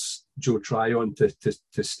last year's Joe Tryon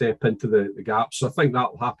to step into the gap. So I think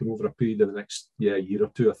that will happen over a period of the next year or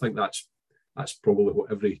two. I think that's probably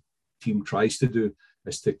what every team tries to do,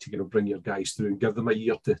 is to bring your guys through and give them a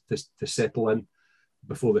year to settle in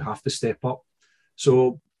before they have to step up.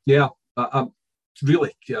 So yeah, I'm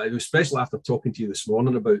really, especially after talking to you this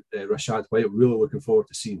morning about Rashad White, I'm really looking forward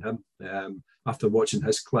to seeing him. After watching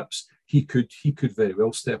his clips, he could very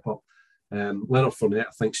well step up. Leonard Fournette,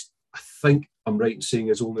 I think I'm right in saying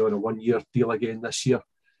is only on a 1-year deal again this year,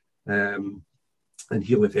 and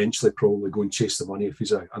he'll eventually probably go and chase the money if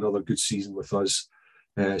he's another good season with us.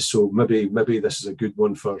 So maybe this is a good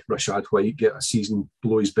one for Rashad White, get a season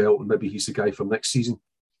below his belt, and maybe he's the guy for next season.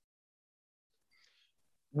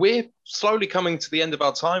 We're slowly coming to the end of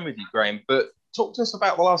our time with you, Graham, but talk to us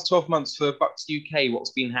about the last 12 months for Bucks UK.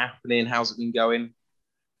 What's been happening? How's it been going?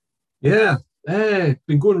 Yeah,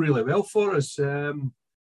 been going really well for us.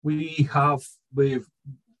 We've kind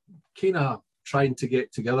of trying to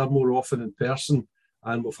get together more often in person,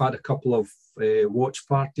 and we've had a couple of watch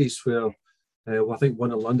parties where I think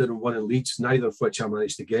one in London and one in Leeds, neither of which I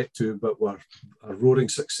managed to get to, but were a roaring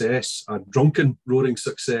success, a drunken roaring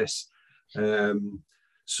success.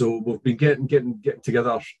 So we've been getting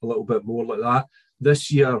together a little bit more like that.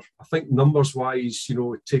 This year, I think numbers-wise, you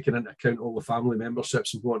know, taking into account all the family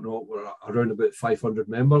memberships and whatnot, we're around about 500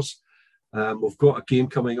 members. We've got a game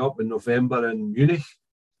coming up in November in Munich,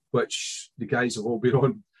 which the guys have all been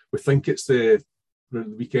on. We think it's the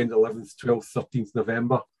weekend 11th, 12th, 13th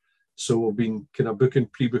November. So we've been kind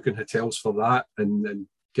of pre-booking hotels for that and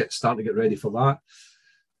starting to get ready for that.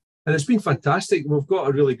 And it's been fantastic. We've got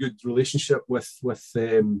a really good relationship with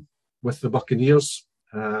the Buccaneers.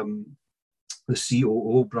 The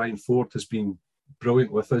COO, Brian Ford, has been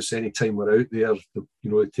brilliant with us. Anytime we're out there,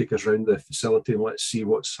 they take us around the facility and let us see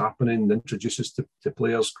what's happening, and introduce us to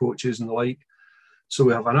players, coaches and the like. So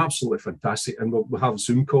we have an absolutely fantastic, and we'll have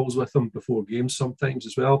Zoom calls with them before games sometimes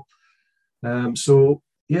as well. So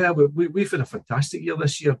yeah, we've had a fantastic year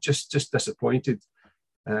this year, just disappointed.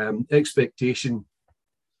 Expectation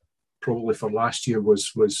probably for last year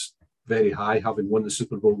was very high, having won the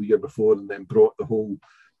Super Bowl the year before and then brought the whole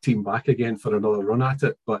team back again for another run at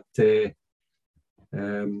it. But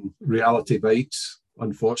reality bites.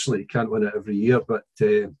 Unfortunately, you can't win it every year. But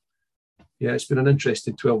yeah, it's been an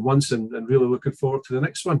interesting 12 months and really looking forward to the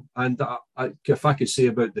next one. And if I could say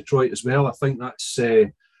about Detroit as well, I think that's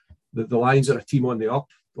the Lions are a team on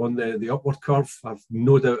the upward curve. I've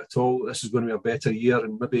no doubt at all this is going to be a better year,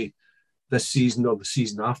 and maybe this season or the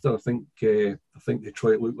season after, I think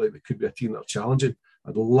Detroit look like they could be a team that are challenging.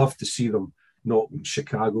 I'd love to see them knocking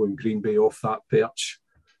Chicago and Green Bay off that perch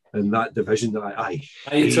in that division. Are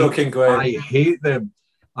you talking, Graham? I hate them.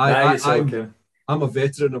 I'm a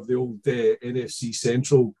veteran of the old NFC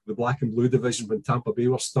Central, the black and blue division when Tampa Bay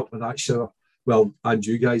were stuck with that shit. Well, and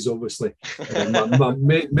you guys, obviously.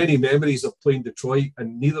 Many memories of playing Detroit,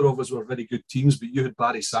 and neither of us were very good teams, but you had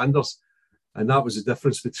Barry Sanders, and that was the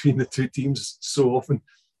difference between the two teams so often.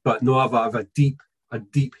 But no, I have a deep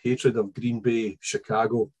hatred of Green Bay,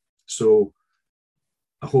 Chicago. So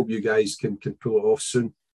I hope you guys can pull it off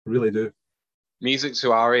soon. I really do. Music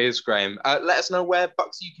to our ears, Graham. Let us know where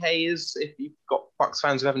Bucks UK is if you've got Bucks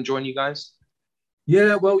fans who haven't joined you guys.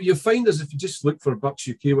 Yeah, well, you'll find us if you just look for Bucks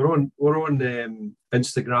UK. We're on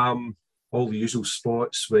Instagram, all the usual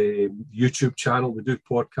spots. YouTube channel. We do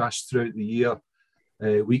podcasts throughout the year,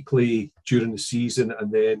 weekly during the season,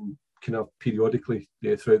 and then kind of periodically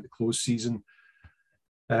throughout the close season.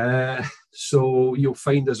 So you'll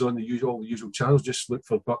find us on all the usual channels. Just look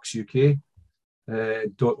for Bucks UK.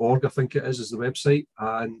 .org, I think it is the website.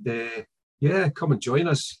 And yeah, come and join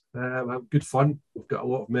us. We have good fun. We've got a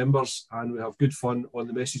lot of members, and we have good fun on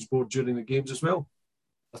the message board during the games as well.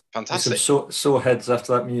 Fantastic. Some sore heads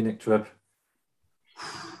after that Munich trip.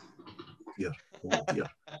 Dear. Oh dear.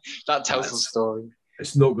 That tells the story.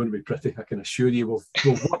 It's not going to be pretty, I can assure you.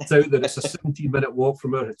 We've worked out that it's a 17-minute walk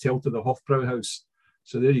from our hotel to the Hofbrauhaus.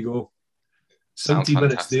 So there you go. 70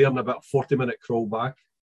 minutes there and about a 40-minute crawl back.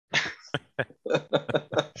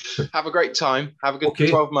 Have a great time. Have a good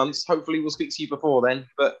 12 months. Hopefully we'll speak to you before then.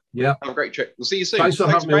 But yeah, have a great trip. We'll see you soon. Thanks for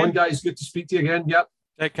having me on, guys. Good to speak to you again. Yep.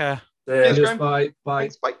 Take care. Cheers, bye.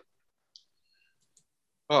 Thanks, bye.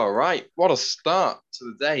 All right, what a start to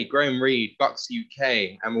the day. Graham Reed, Bucks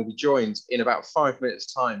UK, and we'll be joined in about 5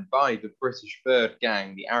 minutes' time by the British Bird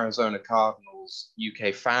Gang, the Arizona Cardinals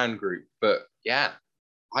UK fan group. But yeah,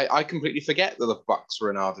 I completely forget that the Bucks were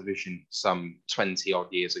in our division some 20 odd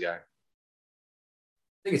years ago. I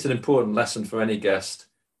think it's an important lesson for any guest.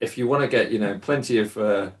 If you want to get, plenty of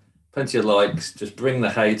likes, just bring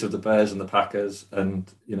the hate of the Bears and the Packers, and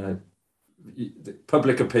the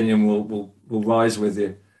public opinion will rise with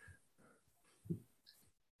you.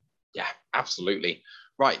 Yeah, absolutely.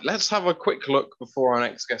 Right, let's have a quick look before our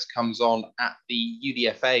next guest comes on at the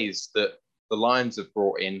UDFAs that the Lions have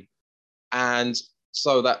brought in. And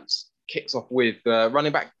so that kicks off with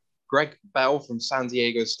running back Greg Bell from San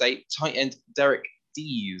Diego State, tight end Derek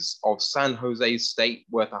Dees of San Jose State,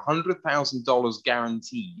 worth $100,000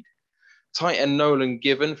 guaranteed. Tight end Nolan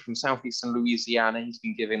Given from Southeastern Louisiana, he's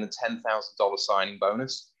been given a $10,000 signing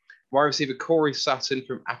bonus. Wide receiver Corey Sutton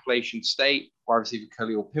from Appalachian State, wide receiver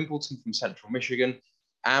Khalil Pimpleton from Central Michigan,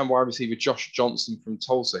 and wide receiver Josh Johnson from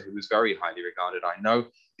Tulsa, who was very highly regarded, I know.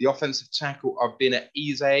 The offensive tackle Arbina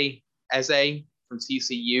Eze from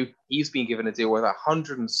TCU, he's been given a deal with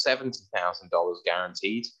 $170,000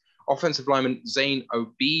 guaranteed. Offensive lineman Zane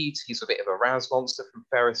Obeid, he's a bit of a Raz monster from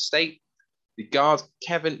Ferris State. The guard,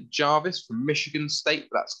 Kevin Jarvis from Michigan State,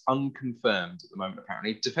 but that's unconfirmed at the moment,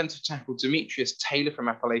 apparently. Defensive tackle, Demetrius Taylor from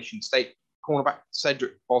Appalachian State. Cornerback,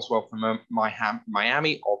 Cedric Boswell from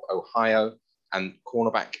Miami of Ohio. And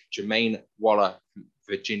cornerback, Jermaine Waller from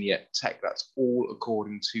Virginia Tech. That's all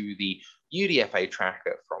according to the UDFA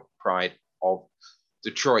tracker from Pride of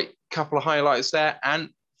Detroit. Couple of highlights there. And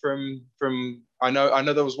from I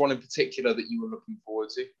know there was one in particular that you were looking forward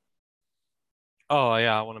to. Oh,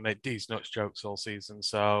 yeah, I want to make Dees nuts jokes all season.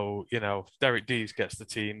 So, if Derek Dees gets the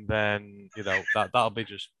team, then, that'll be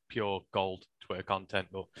just pure gold Twitter content.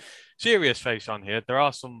 But serious face on here. There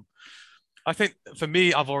are some, I think, for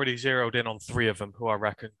me, I've already zeroed in on 3 of them who I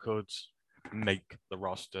reckon could make the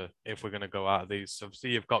roster if we're going to go out of these. So,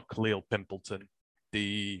 you've got Khalil Pimpleton,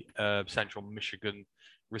 the Central Michigan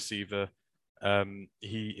receiver.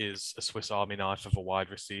 He is a Swiss Army knife of a wide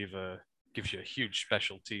receiver, gives you a huge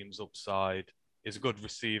special teams upside. Is a good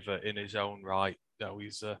receiver in his own right.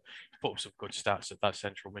 He's put up some good stats at that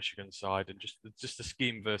Central Michigan side, and just the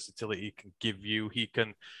scheme versatility he can give you. He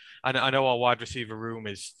can, and I know our wide receiver room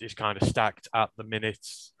is kind of stacked at the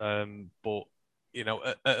minutes, but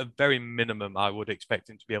at a very minimum, I would expect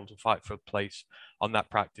him to be able to fight for a place on that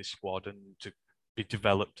practice squad and to be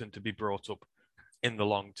developed and to be brought up in the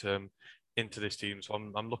long term into this team. So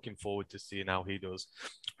I'm looking forward to seeing how he does.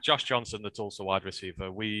 Josh Johnson, the Tulsa wide receiver,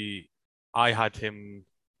 I had him.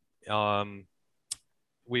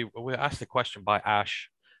 We were asked a question by Ash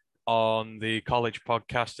on the college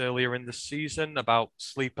podcast earlier in the season about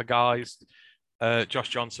sleeper guys. Josh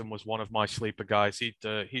Johnson was one of my sleeper guys.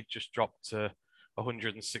 He'd just dropped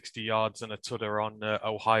 160 yards and a tudder on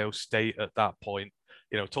Ohio State at that point.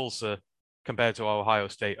 Tulsa, compared to Ohio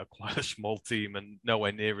State, are quite a small team and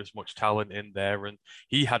nowhere near as much talent in there. And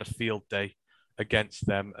he had a field day against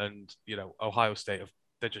them. And Ohio State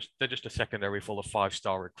they're just a secondary full of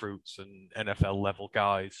 5-star recruits and NFL level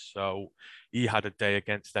guys. So he had a day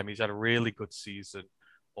against them. He's had a really good season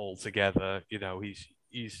altogether.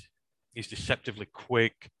 He's deceptively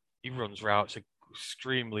quick. He runs routes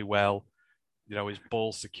extremely well. His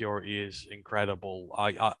ball security is incredible.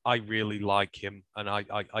 I really like him, and I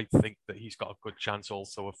think that he's got a good chance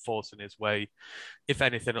also of forcing his way, if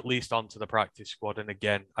anything, at least onto the practice squad. And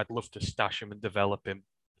again, I'd love to stash him and develop him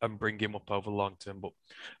and bring him up over long term. But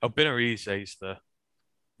Obinarize is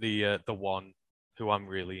the one who I'm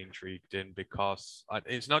really intrigued in, because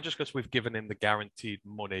it's not just because we've given him the guaranteed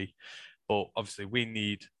money, but obviously we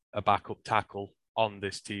need a backup tackle on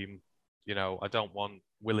this team. I don't want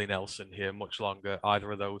Willie Nelson here much longer,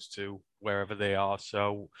 either of those two, wherever they are.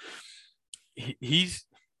 So he's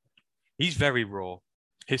very raw.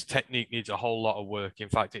 His technique needs a whole lot of work. In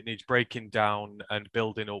fact, it needs breaking down and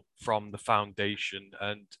building up from the foundation.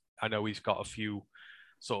 And I know he's got a few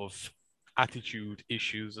sort of attitude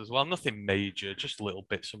issues as well. Nothing major, just little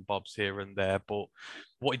bits and bobs here and there. But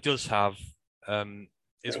what he does have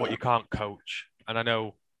is what you can't coach. And I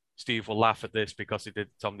know Steve will laugh at this because he did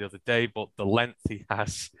Tom the other day, but the length he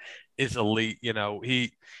has is elite. You know,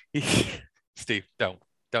 he Steve, don't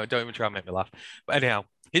even try and make me laugh. But anyhow,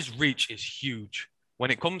 his reach is huge.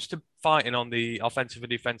 When it comes to fighting on the offensive and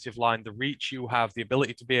defensive line, the reach you have, the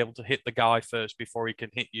ability to be able to hit the guy first before he can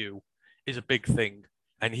hit you is a big thing.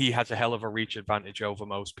 And he has a hell of a reach advantage over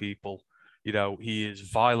most people. You know, he is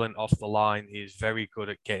violent off the line. He is very good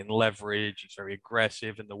at getting leverage. He's very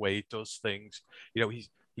aggressive in the way he does things. You know,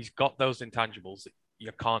 he's got those intangibles that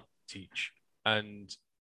you can't teach. And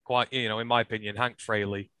quite, you know, in my opinion, Hank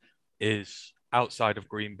Fraley is, outside of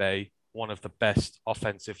Green Bay, one of the best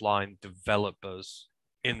offensive line developers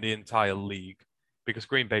in the entire league, because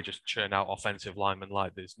Green Bay just churn out offensive linemen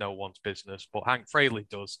like there's no one's business. But Hank Fraley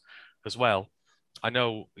does as well. I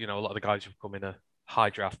know, you know, a lot of the guys who've come in are high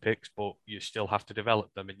draft picks, but you still have to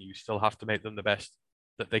develop them and you still have to make them the best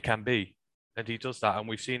that they can be. And he does that. And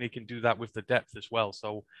we've seen he can do that with the depth as well.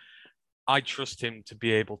 So I trust him to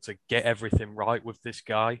be able to get everything right with this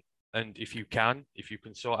guy. And if you can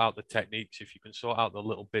sort out the techniques, if you can sort out the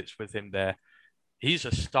little bits with him there, he's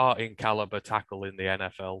a starting caliber tackle in the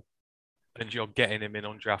NFL. And you're getting him in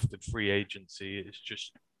undrafted free agency. It's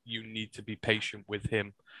just, you need to be patient with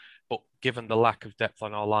him. But given the lack of depth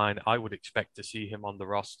on our line, I would expect to see him on the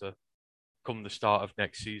roster come the start of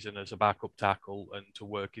next season as a backup tackle and to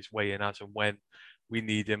work his way in as and when we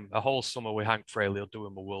need him. A whole summer with Hank Fraley will do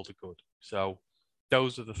him a world of good. So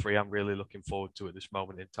those are the three I'm really looking forward to at this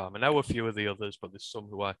moment in time. I know a few of the others, but there's some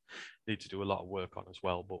who I need to do a lot of work on as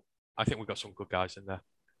well. But I think we've got some good guys in there.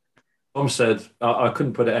 Tom said, I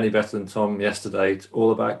couldn't put it any better than Tom yesterday. It's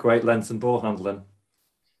all about great length and ball handling.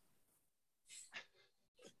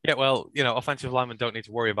 Yeah, well, you know, offensive linemen don't need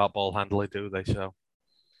to worry about ball handling, do they? So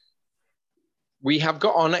we have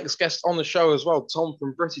got our next guest on the show as well. Tom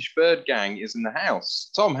from British Bird Gang is in the house.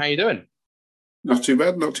 Tom, how you doing? Not too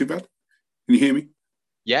bad, not too bad. Can you hear me?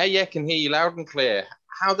 Yeah, can hear you loud and clear.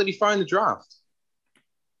 How did he find the draft?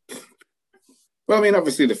 Well, I mean,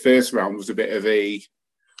 obviously the first round was a bit of a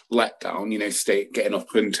letdown, you know, getting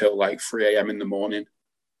up until like 3 a.m. in the morning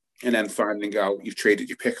and then finding out you've traded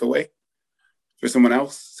your pick away for someone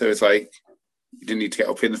else. So it's like, you didn't need to get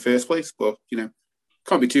up in the first place, but, you know,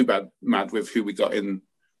 can't be too mad with who we got in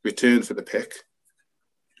return for the pick.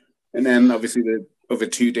 And then obviously the other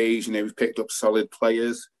 2 days, you know, we've picked up solid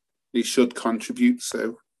players. They should contribute.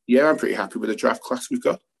 So, yeah, I'm pretty happy with the draft class we've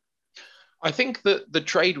got. I think that the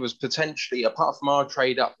trade was potentially, apart from our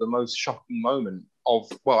trade up, the most shocking moment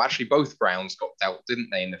of, well, actually both Browns got dealt, didn't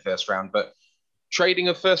they, in the first round? But trading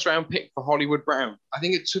a first round pick for Hollywood Brown, I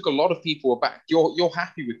think it took a lot of people aback. You're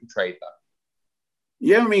happy with the trade, though?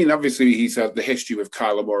 Yeah, I mean, obviously he's had the history with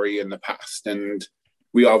Kyler Murray in the past, and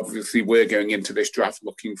we obviously were going into this draft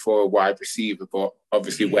looking for a wide receiver, but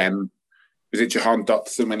obviously when, was it Jahan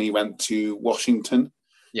Dotson when he went to Washington?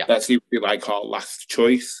 Yeah. That seemed to be like our last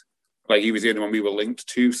choice. Like he was the only one we were linked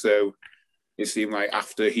to, so it seemed like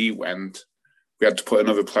after he went, we had to put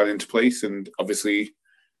another plan into place, and obviously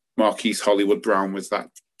Marquise Hollywood Brown was that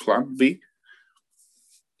plan B.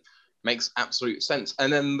 Makes absolute sense.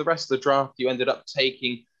 And then the rest of the draft, you ended up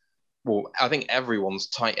taking, well, I think everyone's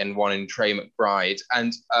tight end one in Trey McBride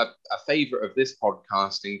and a favourite of this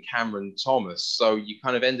podcast in Cameron Thomas. So you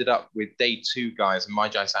kind of ended up with day two guys and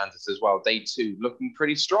Myjai Sanders as well. Day two looking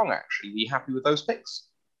pretty strong, actually. Are you happy with those picks?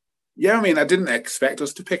 Yeah, I mean, I didn't expect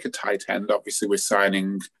us to pick a tight end. Obviously, we're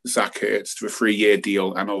signing Zach Ertz to a 3-year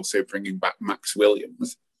deal and also bringing back Max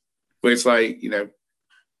Williams. But it's like, you know,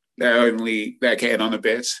 they're getting on a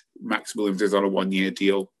bit. Max Williams is on a 1-year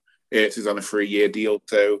deal. Ertz is on a 3-year deal.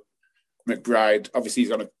 So McBride, obviously,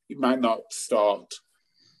 he might not start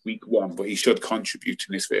week one, but he should contribute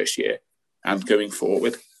in his first year and going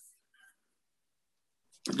forward.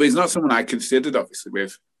 But he's not someone I considered, obviously,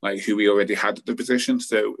 with like who we already had at the position.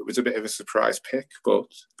 So it was a bit of a surprise pick, but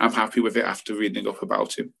I'm happy with it after reading up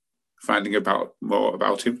about him, finding more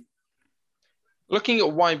about him. Looking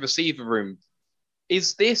at wide receiver room,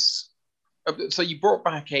 is this, so you brought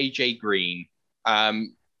back AJ Green.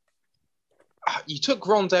 You took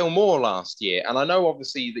Rondale Moore last year, and I know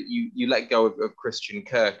obviously that you let go of Christian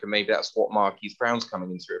Kirk, and maybe that's what Marquise Brown's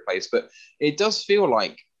coming in to replace, but it does feel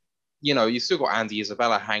like, you know, you've still got Andy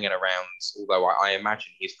Isabella hanging around, although I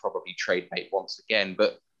imagine he's probably trade bait once again.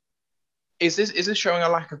 But is this showing a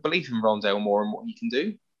lack of belief in Rondale Moore and what he can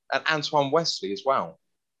do? And Antoine Wesley as well?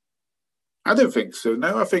 I don't think so.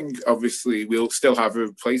 No, I think obviously we'll still have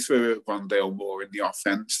a place for Rondale Moore in the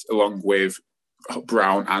offense, along with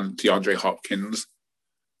Brown and DeAndre Hopkins.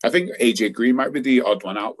 I think AJ Green might be the odd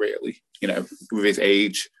one out, really. You know, with his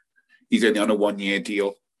age, he's only on a 1-year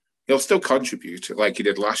deal. He'll still contribute like he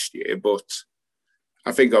did last year, but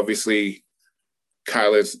I think obviously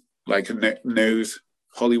Kyler's like knows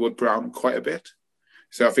Hollywood Brown quite a bit.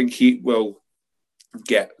 So I think he will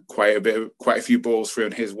get quite a few balls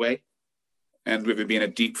thrown his way. And with him being a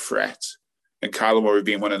deep threat and Kyler Murray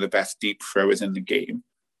being one of the best deep throwers in the game,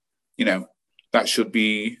 you know, that should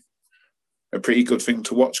be a pretty good thing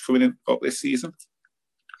to watch coming in up this season.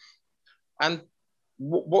 And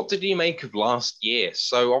what did you make of last year?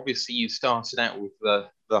 So obviously you started out with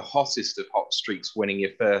the hottest of hot streaks, winning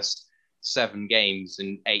your first 7 games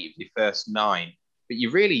and 8 of your first 9. But you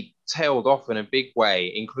really tailed off in a big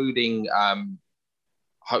way, including,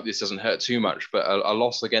 hope this doesn't hurt too much, but a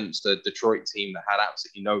loss against a Detroit team that had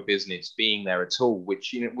absolutely no business being there at all,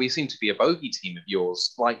 which, you know, we seem to be a bogey team of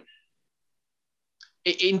yours. Like,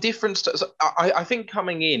 in different, I think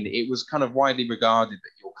coming in, it was kind of widely regarded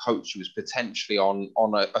that your coach was potentially on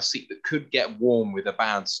a seat that could get warm with a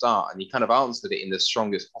bad start, and he kind of answered it in the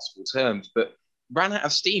strongest possible terms, but ran out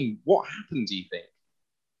of steam. What happened, do you think?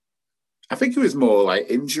 I think it was more like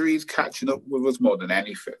injuries catching up with us more than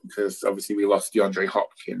anything, because obviously we lost DeAndre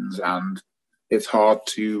Hopkins, and it's hard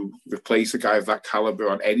to replace a guy of that caliber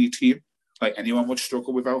on any team. Like, anyone would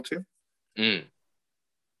struggle without him. Mm.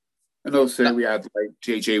 And also we had like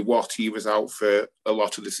JJ Watt, he was out for a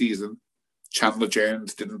lot of the season. Chandler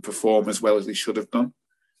Jones didn't perform as well as he should have done.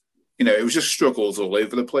 You know, it was just struggles all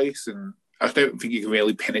over the place. And I don't think you can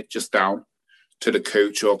really pin it just down to the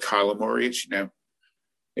coach or Kyler Murray. It's, you know,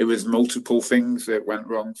 it was multiple things that went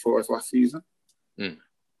wrong for us last season. Mm.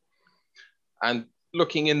 And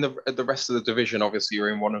looking in at the rest of the division, obviously you're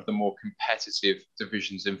in one of the more competitive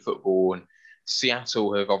divisions in football, and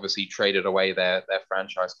Seattle have obviously traded away their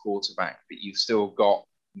franchise quarterback, but you've still got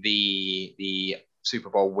the Super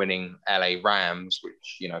Bowl winning LA Rams,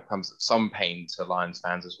 which, you know, comes at some pain to Lions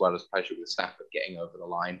fans as well as pleasure with Stafford getting over the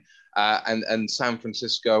line. And San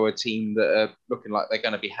Francisco, a team that are looking like they're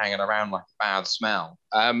going to be hanging around like a bad smell.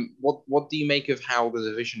 What do you make of how the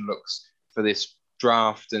division looks for this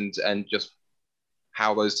draft, and just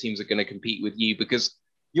how those teams are going to compete with you? Because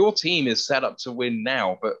your team is set up to win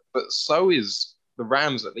now, but so is the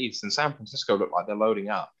Rams, at least, and San Francisco look like they're loading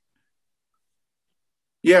up.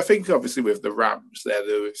 Yeah, I think obviously with the Rams, they're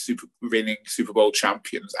the reigning Super Bowl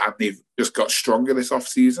champions, and they've just got stronger this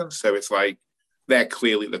offseason. So it's like they're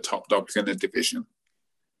clearly the top dogs in the division.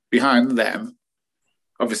 Behind them,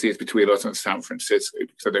 obviously it's between us and San Francisco,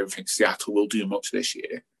 because I don't think Seattle will do much this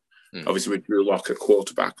year. Obviously with Drew Lock at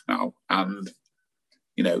quarterback now, and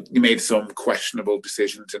you know, he made some questionable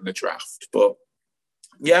decisions in the draft. But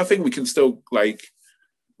yeah, I think we can still, like,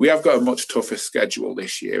 we have got a much tougher schedule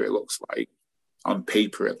this year, it looks like, on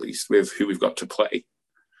paper at least, with who we've got to play.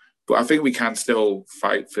 But I think we can still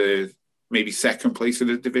fight for maybe second place in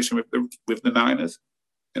the division with the Niners,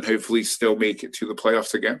 and hopefully still make it to the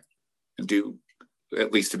playoffs again and do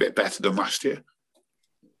at least a bit better than last year.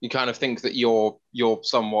 You kind of think that you're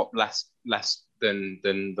somewhat less than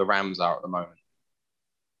the Rams are at the moment.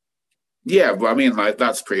 Yeah, but I mean, like,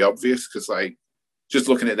 that's pretty obvious, because, like, just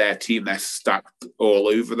looking at their team, they're stacked all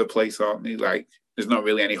over the place, aren't they? Like, there's not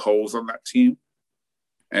really any holes on that team.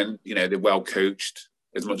 And, you know, they're well coached,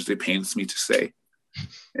 as much as it pains me to say.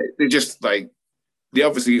 They're just, like, they're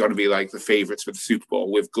obviously going to be, like, the favourites for the Super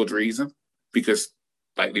Bowl with good reason, because,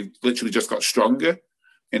 like, they've literally just got stronger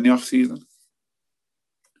in the off-season.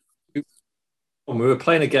 We were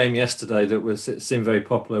playing a game yesterday it seemed very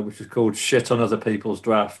popular, which was called Shit on Other People's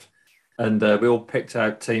Draft. And we all picked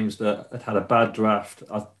out teams that had a bad draft.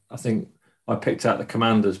 I think I picked out the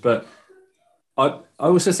Commanders. But I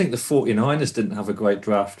also think the 49ers didn't have a great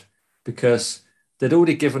draft, because they'd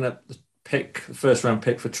already given up the first-round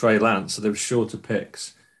pick for Trey Lance, so they were short of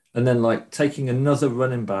picks. And then, like, taking another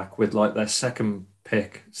running back with, like, their second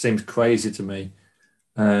pick seems crazy to me.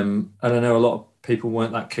 And I know a lot of people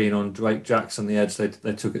weren't that keen on Drake Jackson, the edge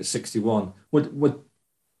they took at 61.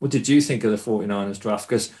 What did you think of the 49ers draft?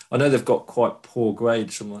 Because I know they've got quite poor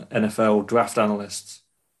grades from, like, NFL draft analysts.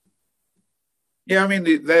 Yeah, I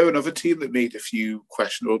mean, they're another team that made a few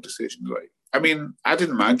questionable decisions. Like, I mean, I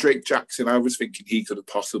didn't mind Drake Jackson. I was thinking he could have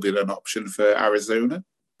possibly been an option for Arizona,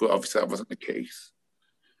 but obviously that wasn't the case.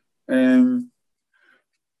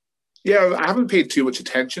 Yeah, I haven't paid too much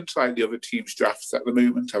attention to, like, the other teams' drafts at the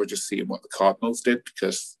moment. I was just seeing what the Cardinals did,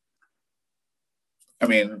 because, I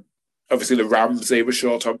mean, obviously the Rams, they were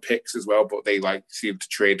short on picks as well, but they, like, seem to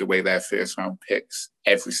trade away their first-round picks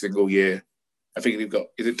every single year. I think they've got,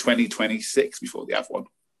 is it 2026 before they have one?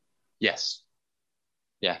 Yes.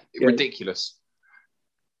 Yeah, ridiculous.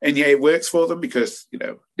 And yeah, it works for them because,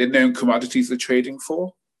 they're known commodities they're trading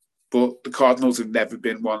for. But the Cardinals have never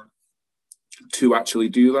been one to actually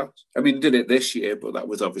do that. I mean, they did it this year, but that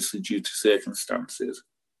was obviously due to circumstances.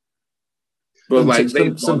 But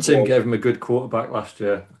some team gave him a good quarterback last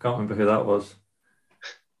year. I can't remember who that was.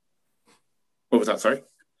 What was that, sorry?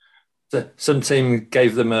 Some team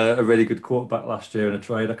gave them a really good quarterback last year in a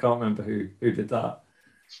trade. I can't remember who did that.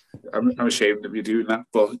 I'm ashamed of you doing that,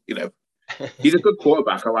 but, he's a good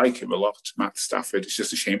quarterback. I like him a lot, Matt Stafford. It's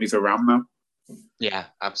just a shame he's around now. Yeah,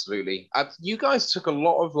 absolutely. You guys took a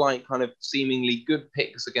lot of kind of seemingly good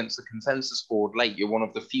picks against the consensus board late. You're one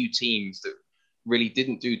of the few teams that really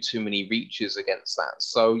didn't do too many reaches against that.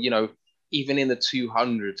 So, even in the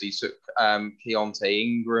 200s, he took Keontae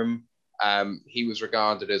Ingram. He was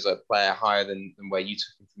regarded as a player higher than where you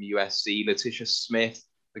took him from USC. Letitia Smith,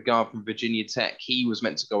 the guard from Virginia Tech, he was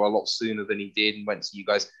meant to go a lot sooner than he did and went to you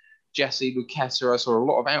guys. Jesse Luketa, I saw a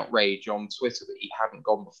lot of outrage on Twitter that he hadn't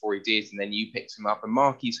gone before he did, and then you picked him up. And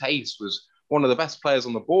Marquise Hayes was one of the best players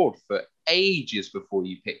on the board for ages before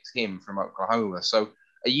you picked him from Oklahoma. So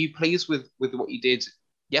are you pleased with what you did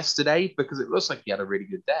yesterday? Because it looks like you had a really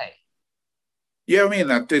good day. Yeah, I mean,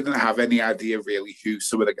 I didn't have any idea really who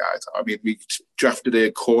some of the guys are. I mean, we drafted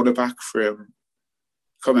a cornerback from,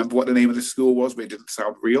 I can't remember what the name of the school was, but it didn't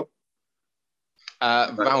sound real.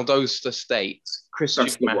 Valdosta State, Christian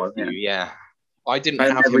Matthew, one, yeah. I didn't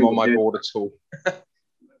have him on my board at all.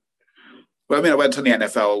 Well, I mean, I went on the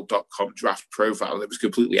NFL.com draft profile and it was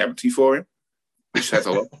completely empty for him, which says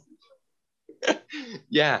a lot.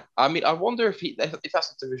 Yeah, I mean, I wonder if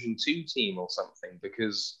that's a Division 2 team or something,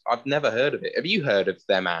 because I've never heard of it. Have you heard of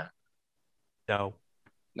them, Anne? No.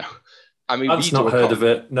 I mean, I've not heard of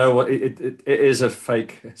it. No, it is a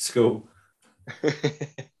fake school.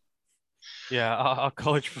 Yeah, our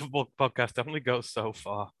college football podcast only goes so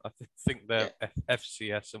far. I think they're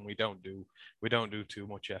FCS, and we don't do too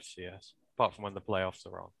much FCS apart from when the playoffs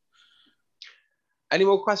are on. Any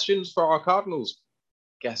more questions for our Cardinals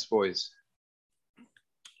guest boys?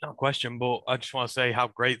 Not a question, but I just want to say how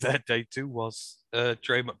great their day 2 was.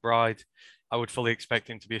 Trey McBride, I would fully expect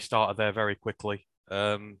him to be a starter there very quickly.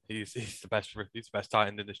 He's the best tight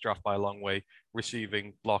end in this draft by a long way.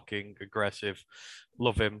 Receiving, blocking, aggressive.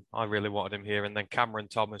 Love him. I really wanted him here. And then Cameron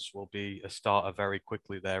Thomas will be a starter very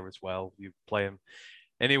quickly there as well. You play him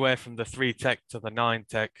anywhere from the 3 tech to the 9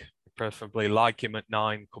 tech. Preferably like him at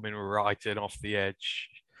 9, coming right in off the edge.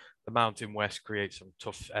 The Mountain West creates some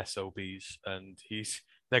tough SOBs, and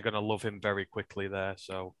they're going to love him very quickly there.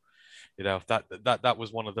 So, that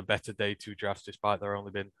was one of the better day 2 drafts, despite there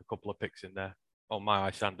only been a couple of picks in there. Oh,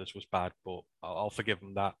 my Sanders was bad, but I'll forgive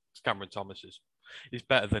him that. Cameron Thomas he's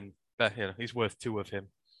better than, he's worth 2 of him.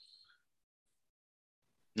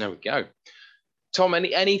 There we go. Tom,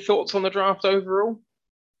 any thoughts on the draft overall?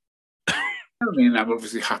 I mean, I'm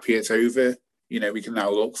obviously happy it's over. We can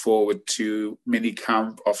now look forward to mini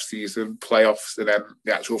camp, off-season, playoffs, and then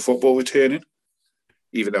the actual football returning,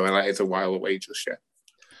 even though it's a while away just yet.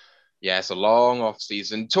 Yeah, it's a long off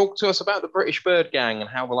season. Talk to us about the British Bird Gang and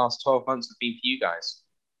how the last 12 months have been for you guys.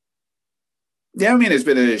 Yeah, I mean, it's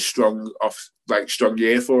been a strong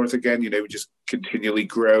year for us again. We just continually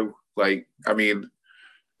grow.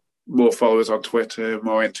 More followers on Twitter,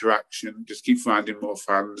 more interaction. Just keep finding more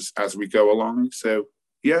fans as we go along. So,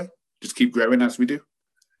 yeah, just keep growing as we do.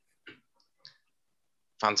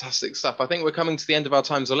 Fantastic stuff. I think we're coming to the end of our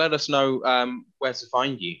time, so let us know where to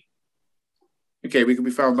find you. Okay, we can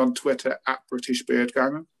be found on Twitter at British Bird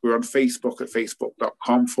Gang. We're on Facebook at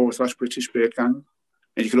facebook.com/British Bird Gang.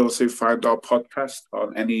 And you can also find our podcast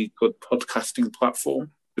on any good podcasting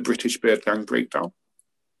platform, the British Bird Gang Breakdown.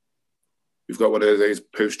 We've got one of those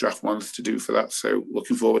post-draft ones to do for that, so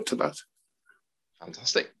looking forward to that.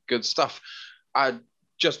 Fantastic. Good stuff.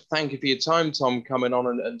 Just thank you for your time, Tom, coming on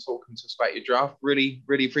and talking to us about your draft. Really,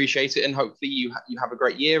 really appreciate it. And hopefully you have a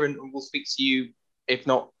great year, and we'll speak to you, if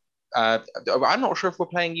not, I'm not sure if we're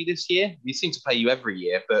playing you this year. We seem to play you every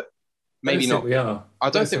year, but maybe not. We are. I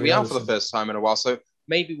don't think we are for the first time in a while. So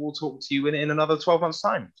maybe we'll talk to you in another 12 months'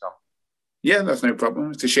 time, Tom. Yeah, that's no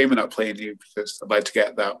problem. It's a shame we're not playing you because I'd like to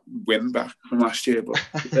get that win back from last year, but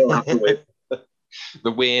we'll have to win.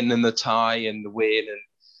 The win and the tie and the win and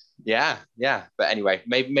yeah. But anyway,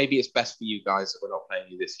 maybe it's best for you guys that we're not playing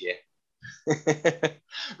you this year.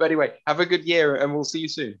 But anyway, have a good year and we'll see you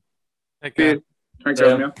soon. Take care. Thanks,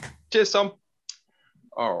 Romeo. Cheers, Tom.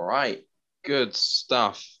 All right, good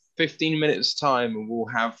stuff. 15 minutes time and we'll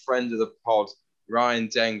have friend of the pod, Ryan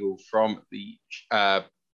Dengle from the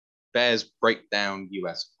Bears Breakdown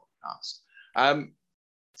US podcast.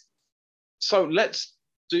 So let's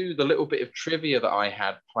do the little bit of trivia that I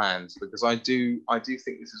had planned, because I do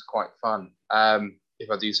think this is quite fun, if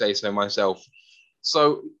I do say so myself.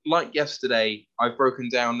 So, like yesterday, I've broken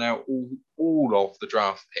down now all of the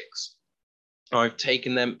draft picks. I've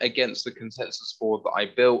taken them against the consensus board that I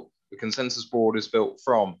built. The consensus board is built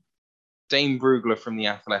from Dane Brugler from The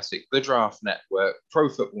Athletic, The Draft Network, Pro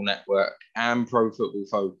Football Network, and Pro Football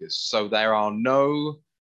Focus. So there are no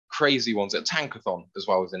crazy ones. Tankathon as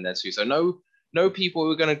well as in there too. So no people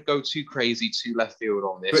who are going to go too crazy, too left field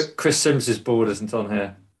on this. Chris Sims's board isn't on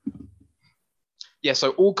here. Yeah,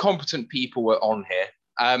 so all competent people were on here.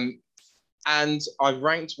 And I've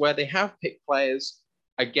ranked where they have picked players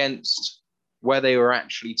against where they were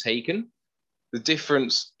actually taken. The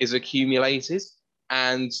difference is accumulated.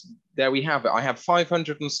 And there we have it. I have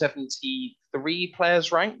 573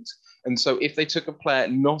 players ranked. And so if they took a player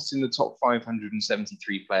not in the top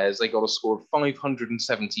 573 players, they got a score of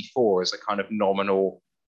 574 as a kind of nominal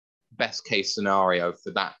best case scenario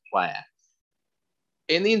for that player.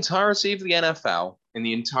 In the entirety of the NFL, in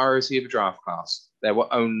the entirety of a draft class, there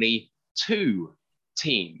were only 2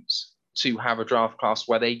 teams to have a draft class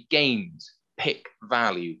where they gained pick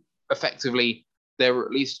value. Effectively, there were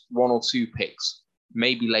at least 1 or 2 picks,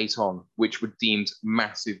 maybe late on, which were deemed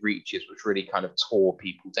massive reaches, which really kind of tore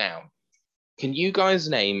people down. Can you guys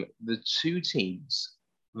name the 2 teams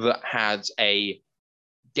that had a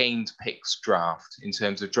gained picks draft in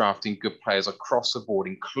terms of drafting good players across the board,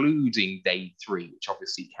 including day 3, which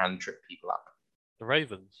obviously can trip people up? The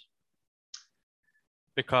Ravens.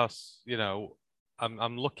 Because, you know,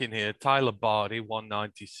 I'm looking here. Tyler Barty,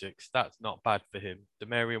 196. That's not bad for him.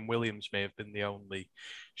 Demarion Williams may have been the only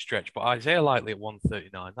stretch, but Isaiah Likely at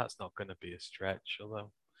 139, that's not going to be a stretch,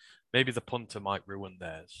 although maybe the punter might ruin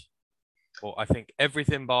theirs. But I think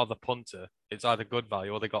everything bar the punter, it's either good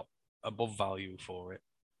value or they got above value for it.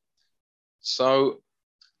 So,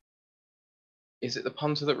 is it the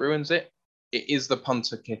punter that ruins it? It is the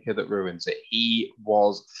punter kicker that ruins it. He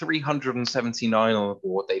was 379 on the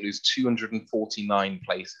board. They lose 249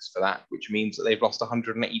 places for that, which means that they've lost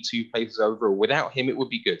 182 places overall. Without him, it would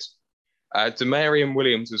be good. Demarion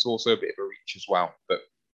Williams is also a bit of a reach as well, but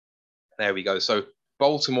there we go. So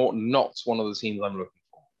Baltimore, not one of the teams I'm looking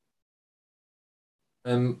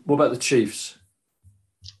for. What about the Chiefs?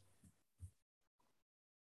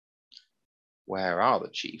 Where are the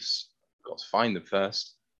Chiefs? Got to find them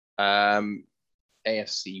first.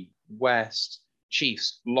 AFC West,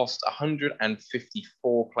 Chiefs lost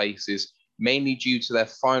 154 places, mainly due to their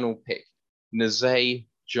final pick, Najee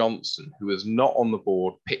Johnson, who was not on the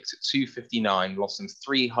board, picked at 259, lost in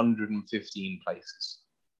 315 places.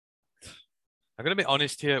 I'm going to be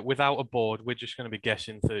honest here. Without a board, we're just going to be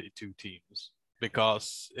guessing 32 teams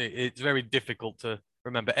because it's very difficult to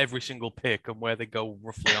remember every single pick and where they go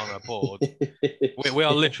roughly on our board. we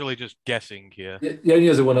are literally just guessing here. The only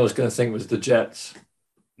other one I was going to think was the Jets.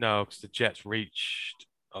 No, because the Jets reached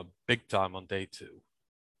a big time on day 2.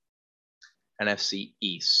 NFC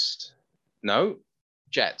East. No,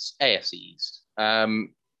 Jets, AFC East.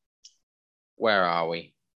 Where are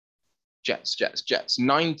we? Jets.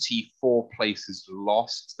 94 places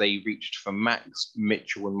lost. They reached for Max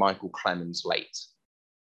Mitchell and Michael Clemens late.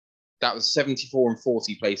 That was 74 and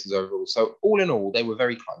 40 places overall. So all in all, they were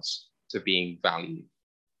very close to being valued.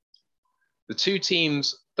 The 2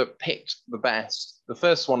 teams that picked the best, the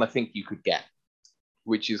first one I think you could get,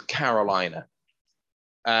 which is Carolina.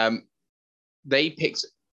 They picked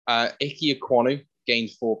Ike Ekwonu, gained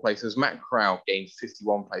 4 places. Matt Corral gained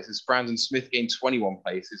 51 places. Brandon Smith gained 21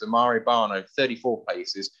 places. Amari Barno, 34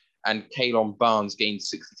 places. And Kalon Barnes gained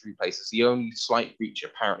 63 places. The only slight reach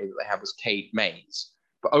apparently that they have was Cade Mays.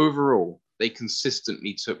 But overall, they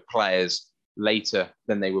consistently took players later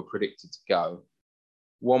than they were predicted to go.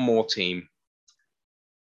 One more team,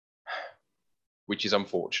 which is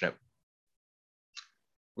unfortunate,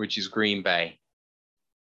 which is Green Bay.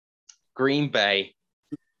 Green Bay,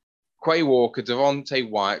 Quay Walker, Devontae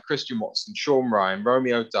Wyatt, Christian Watson, Sean Ryan,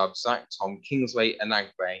 Romeo Doubs, Zach Tom, Kingsley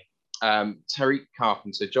Enagbe, Tariq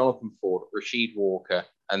Carpenter, Jonathan Ford, Rashid Walker,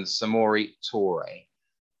 and Samori Toure.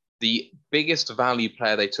 The biggest value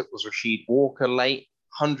player they took was Rashid Walker late,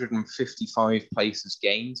 155 places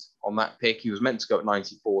gained on that pick. He was meant to go at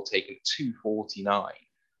 94, taken at 249.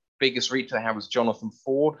 Biggest reach they had was Jonathan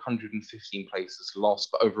Ford, 115 places lost,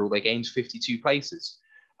 but overall they gained 52 places.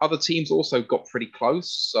 Other teams also got pretty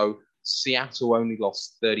close. So Seattle only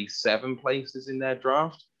lost 37 places in their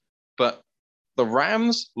draft, but the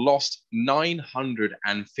Rams lost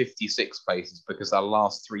 956 places because their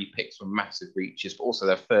last 3 picks were massive reaches, but also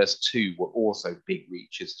their first 2 were also big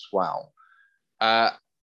reaches as well.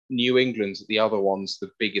 New England, the other ones,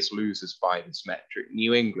 the biggest losers by this metric.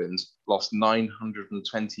 New England lost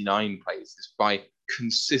 929 places by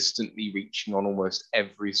consistently reaching on almost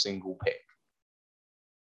every single pick.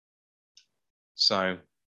 So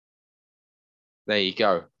there you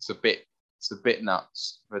go. It's a bit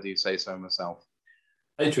nuts, if I do say so myself.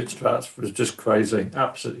 Patriots drafts was just crazy,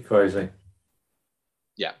 absolutely crazy.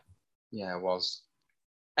 Yeah, it was.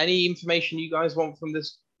 Any information you guys want from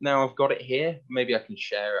this? Now I've got it here. Maybe I can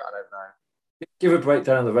share it. I don't know. Give a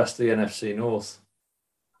breakdown of the rest of the NFC North.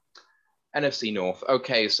 NFC North.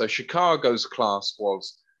 Okay, so Chicago's class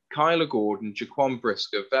was Kyler Gordon, Jaquan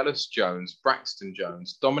Brisker, Velus Jones, Braxton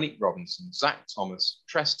Jones, Dominic Robinson, Zach Thomas,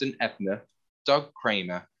 Treston Ebner, Doug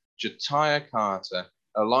Kramer, Jatiah Carter,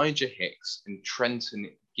 Elijah Hicks, and Trenton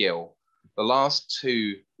Gill. The last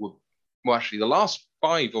two were, well, actually, the last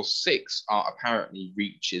 5 or 6 are apparently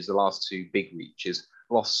reaches, the last 2 big reaches,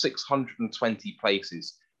 lost 620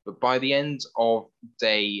 places. But by the end of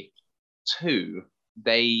day 2,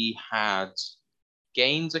 they had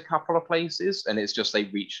gained a couple of places, and it's just they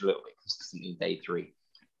reached a little bit consistently in day 3.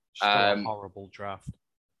 Still a horrible draft.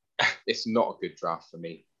 It's not a good draft for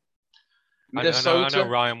me. I know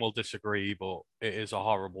Ryan will disagree, but it is a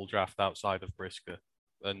horrible draft outside of Brisker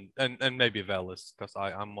and maybe Velus, because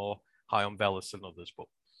I'm more high on Velus than others. But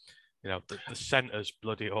you know, the center's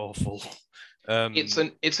bloody awful. It's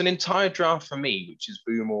an entire draft for me, which is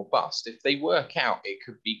boom or bust. If they work out, it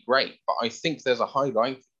could be great, but I think there's a high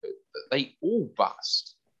likelihood that they all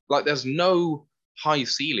bust. Like there's no high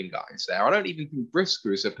ceiling guys there. I don't even think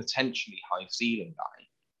Brisker is a potentially high ceiling guy.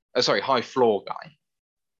 High floor guy.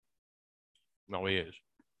 No, he is.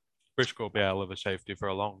 Brisker will be out of a safety for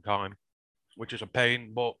a long time, which is a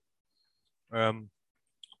pain, but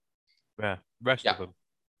rest of them,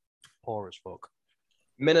 poor as fuck.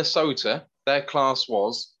 Minnesota, their class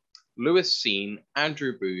was Lewis Seen,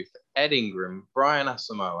 Andrew Booth, Ed Ingram, Brian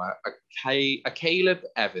Asamoah, a Caleb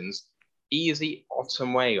Evans, Easy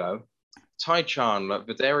Otomuelo, Ty Chandler,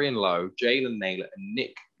 Vidarian Lowe, Jalen Naylor, and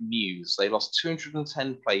Nick Muse. They lost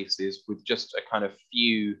 210 places with just a kind of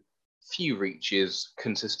few reaches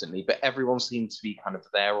consistently, but everyone seemed to be kind of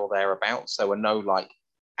there or thereabouts. There were no like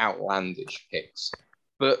outlandish picks.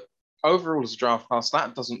 But overall, as a draft class,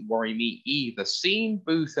 that doesn't worry me either. Seen,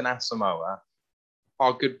 Booth, and Asamoah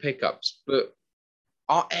are good pickups, but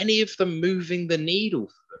are any of them moving the needle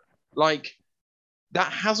for them? Like,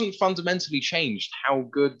 that hasn't fundamentally changed how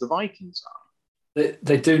good the Vikings are.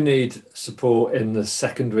 They do need support in the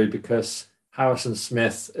secondary because Harrison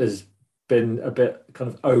Smith has been a bit kind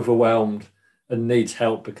of overwhelmed and needs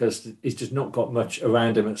help because he's just not got much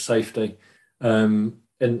around him at safety in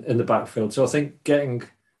the backfield. So I think getting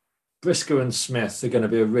Brisker and Smith are going to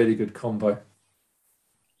be a really good combo.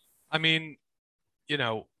 I mean, you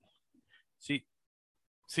know,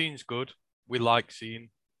 Seen's good. We like Seen,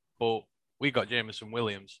 but we got Jameson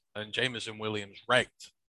Williams, and Jameson Williams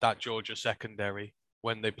wrecked that Georgia secondary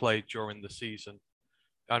when they played during the season.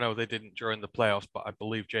 I know they didn't during the playoffs, but I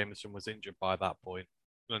believe Jameson was injured by that point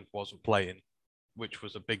and wasn't playing, which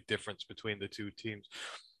was a big difference between the two teams.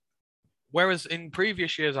 Whereas in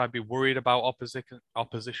previous years, I'd be worried about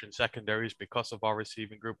opposition secondaries because of our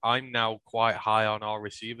receiving group. I'm now quite high on our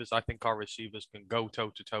receivers. I think our receivers can go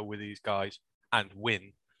toe-to-toe with these guys and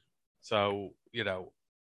win. So, you know,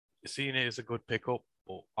 Cena is a good pickup,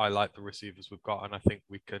 but I like the receivers we've got, and I think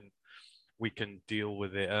we can deal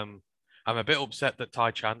with it. I'm a bit upset that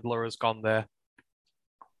Ty Chandler has gone there.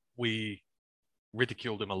 We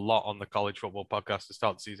ridiculed him a lot on the college football podcast to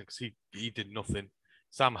start the season because he did nothing.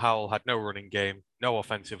 Sam Howell had no running game, no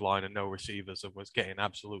offensive line, and no receivers, and was getting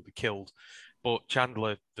absolutely killed. But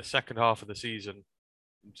Chandler, the second half of the season,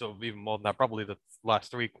 sort of even more than that, probably the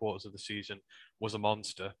last 3 quarters of the season, was a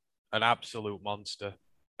monster, an absolute monster.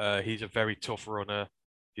 He's a very tough runner.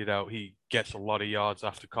 You know, he gets a lot of yards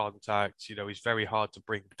after contact. You know, he's very hard to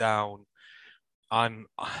bring down.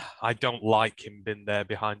 I don't like him being there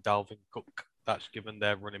behind Dalvin Cook. That's given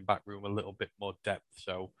their running back room a little bit more depth.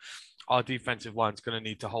 So our defensive line's going to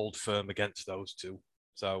need to hold firm against those two.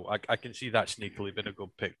 So I can see that sneakily been a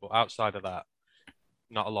good pick. But outside of that,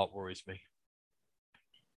 not a lot worries me.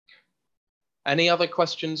 Any other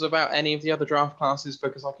questions about any of the other draft classes?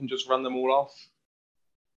 Because I can just run them all off.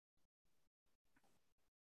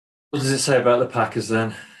 What does it say about the Packers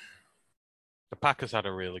then? The Packers had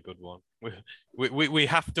a really good one. We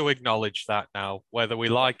have to acknowledge that now, whether we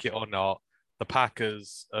like it or not. The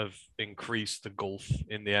Packers have increased the gulf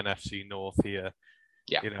in the NFC North here.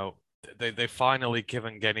 Yeah. You know, they finally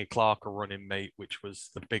given Kenny Clark a running mate, which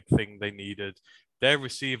was the big thing they needed. Their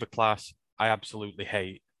receiver class, I absolutely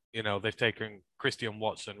hate. You know, they've taken Christian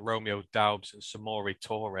Watson, Romeo Doubs, and Samori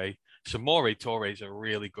Toure. Samori Toure is a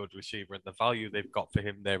really good receiver, and the value they've got for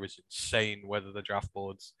him there is insane, whether the draft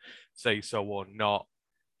boards say so or not.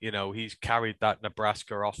 You know, he's carried that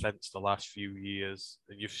Nebraska offense the last few years,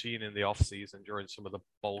 and you've seen in the offseason during some of the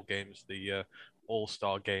bowl games, the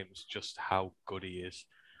all-star games, just how good he is.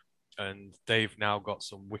 And they've now got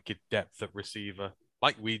some wicked depth at receiver,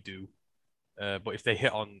 like we do. But if they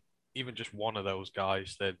hit on even just one of those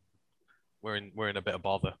guys, then we're in a bit of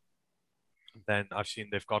bother. Then I've seen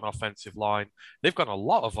they've gone offensive line. They've got a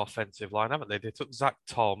lot of offensive line, haven't they? They took Zach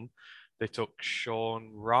Tom. They took Sean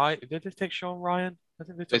Ryan. Did they take Sean Ryan? I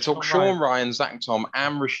think they took Sean Ryan, Zach Tom,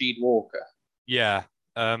 and Rashid Walker. Yeah.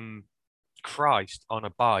 Christ on a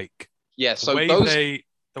bike. Yeah. So the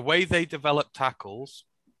way they develop tackles,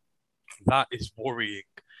 that is worrying.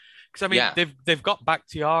 Because, I mean, they've got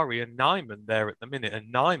Bakhtiari and Nyman there at the minute,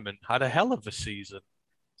 and Nyman had a hell of a season.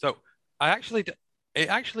 So it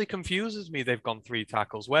actually confuses me they've gone 3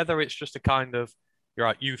 tackles, whether it's just a kind of, you're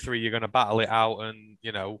right, you 3, you're going to battle it out, and,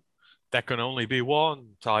 you know, there can only be one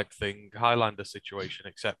type thing, Highlander situation,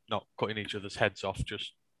 except not cutting each other's heads off,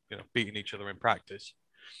 just, you know, beating each other in practice.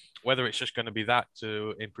 Whether it's just going to be that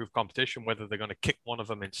to improve competition, whether they're going to kick one of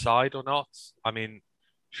them inside or not. I mean,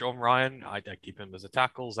 Sean Ryan, I'd keep him as a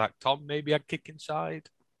tackle. Zach Tom, maybe I'd kick inside.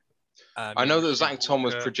 I know that Zach Tom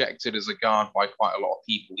was projected as a guard by quite a lot of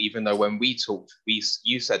people, even though when we talked,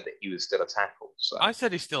 you said that he was still a tackle. So I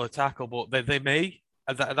said he's still a tackle, but they may.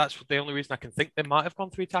 That's the only reason I can think they might have gone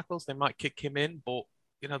 3 tackles. They might kick him in, but,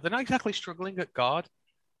 you know, they're not exactly struggling at guard.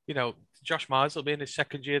 You know, Josh Myers will be in his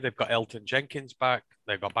second year. They've got Elton Jenkins back.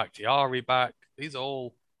 They've got Bakhtiari back. These are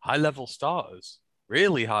all high-level starters,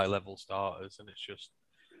 really high-level starters, and it's just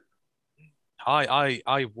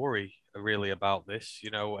I worry really about this.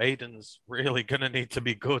 You know, Aiden's really going to need to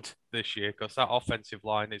be good this year because that offensive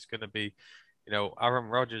line is going to be, you know, Aaron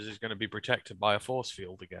Rodgers is going to be protected by a force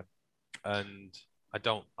field again. And I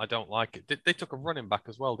don't like it. They took a running back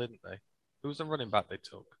as well, didn't they? Who was the running back they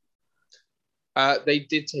took? They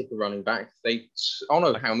did take a running back.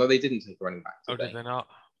 No, they didn't take a running back. Did they not?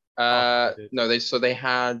 No, they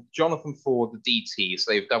had Jonathan Ford, the DT,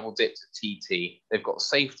 so they've double dipped at TT. They've got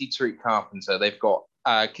safety Tariq Carpenter. They've got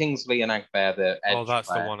Kingsley and Agbear, the edge. Oh, that's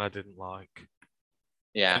player. The one I didn't like.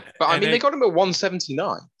 Yeah, but I mean, they got him at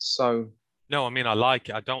 179, so. No, I mean, I like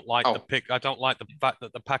it. I don't like the pick. I don't like the fact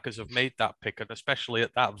that the Packers have made that pick, and especially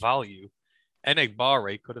at that value.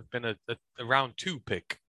 Enagbare could have been a round 2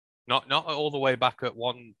 pick, not all the way back at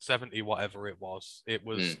 170, whatever it was. It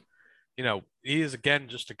was, you know, he is again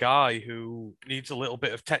just a guy who needs a little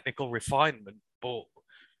bit of technical refinement, but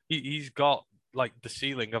he's got like the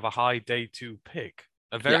ceiling of a high day 2 pick,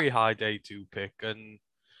 a very high day 2 pick, and.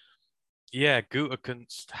 Yeah,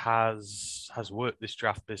 Gutekunst has worked this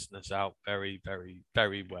draft business out very, very,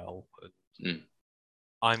 very well.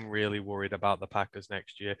 I'm really worried about the Packers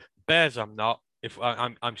next year. Bears, I'm not.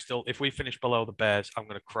 If we finish below the Bears, I'm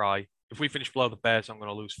going to cry. If we finish below the Bears, I'm going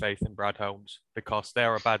to lose faith in Brad Holmes because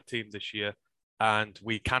they're a bad team this year, and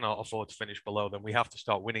we cannot afford to finish below them. We have to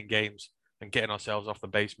start winning games and getting ourselves off the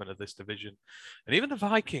basement of this division. And even the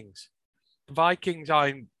Vikings.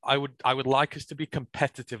 I would like us to be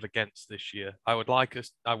competitive against this year. I would like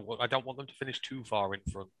us. I don't want them to finish too far in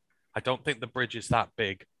front. I don't think the bridge is that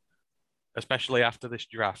big, especially after this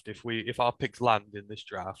draft. If our picks land in this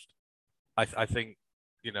draft, I think,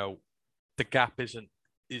 you know, the gap isn't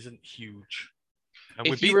huge, and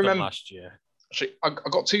we beat them last year. Actually,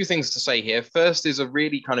 I've got 2 things to say here. First is a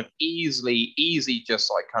really kind of easy,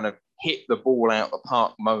 just like kind of hit the ball out the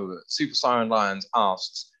park moment. Super Siren Lions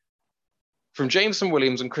asks. From Jameson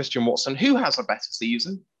Williams and Christian Watson, who has a better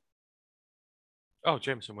season? Oh,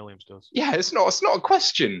 Jameson Williams does. Yeah, it's not a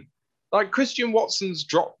question. Like Christian Watson's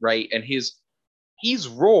drop rate and he's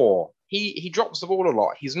raw. He drops the ball a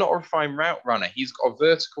lot. He's not a refined route runner. He's got a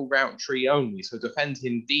vertical route tree only, so defend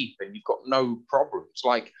him deep and you've got no problems.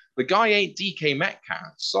 Like the guy ain't DK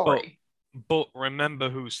Metcalf. Sorry. But remember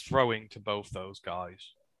who's throwing to both those guys.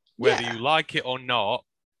 Whether you like it or not,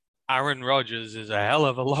 Aaron Rodgers is a hell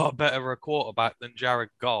of a lot better a quarterback than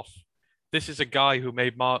Jared Goff. This is a guy who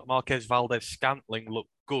made Marquez Valdez-Scantling look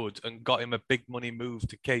good and got him a big money move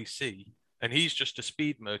to KC. And he's just a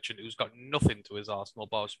speed merchant who's got nothing to his arsenal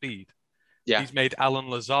bar speed. Yeah. He's made Alan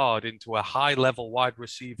Lazard into a high-level wide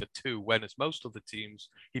receiver too, when as most of the teams,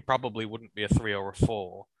 he probably wouldn't be a 3 or a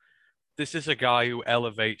 4. This is a guy who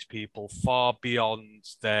elevates people far beyond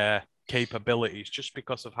their capabilities just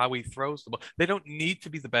because of how he throws the ball. They don't need to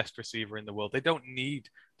be the best receiver in the world. They don't need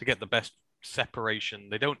to get the best separation.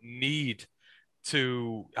 They don't need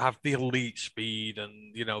to have the elite speed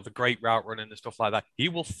and, the great route running and stuff like that. He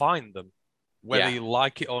will find them, whether you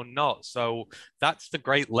like it or not. So that's the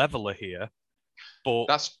great leveler here. But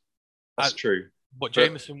that's true. But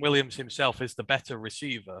Jameson Williams himself is the better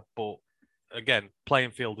receiver. But again,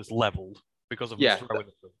 playing field is leveled because of the throwing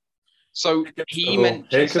of them. So he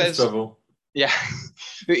says,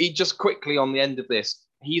 he just quickly on the end of this,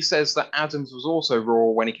 he says that Adams was also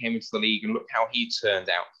raw when he came into the league, and look how he turned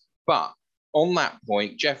out. But on that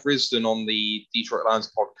point, Jeff Risdon on the Detroit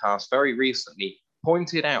Lions podcast very recently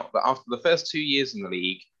pointed out that after the first 2 years in the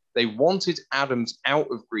league, they wanted Adams out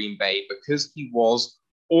of Green Bay because he was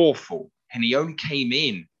awful. And he only came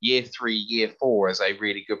in year 3, year 4 as a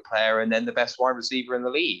really good player and then the best wide receiver in the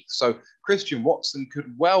league. So Christian Watson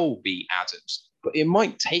could well be Adams, but it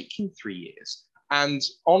might take him 3 years. And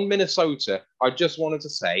on Minnesota, I just wanted to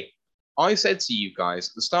say, I said to you guys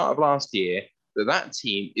at the start of last year that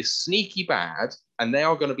team is sneaky bad and they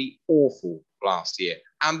are going to be awful last year.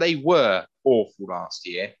 And they were awful last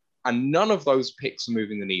year. And none of those picks are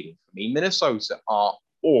moving the needle for me. Minnesota are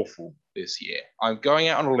awful this year. I'm going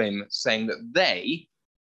out on a limb saying that they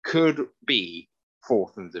could be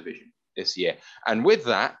 4th in the division this year. And with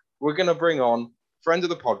that, we're going to bring on friend of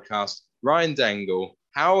the podcast, Ryan Dangle.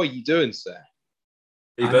 How are you doing, sir?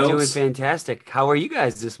 I'm doing fantastic. How are you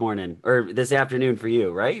guys this morning or this afternoon for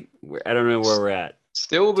you, right? I don't know where we're at.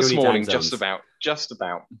 Still this morning, just about.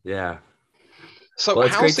 Yeah. So well,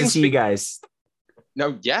 it's great to see you guys.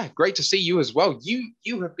 No, yeah, great to see you as well.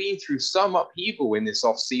 You have been through some upheaval in this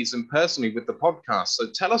off season personally with the podcast.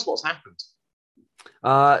 So tell us what's happened.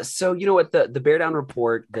 So you know what, the Bear Down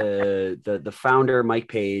Report, the founder Mike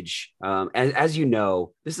Page, as you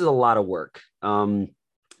know, this is a lot of work.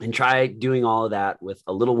 And try doing all of that with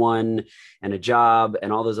a little one and a job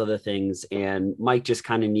and all those other things. And Mike just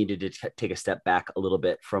kind of needed to take a step back a little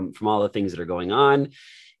bit from all the things that are going on.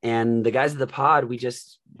 And the guys at the pod, we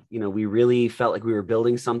just, we really felt like we were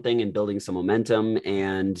building something and building some momentum.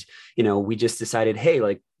 And, we just decided, hey,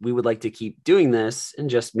 like we would like to keep doing this and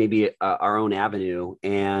just maybe our own avenue.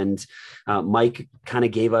 And Mike kind of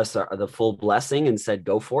gave us the full blessing and said,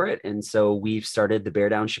 go for it. And so we've started the Bear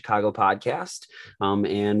Down Chicago podcast.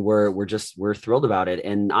 And we're thrilled about it.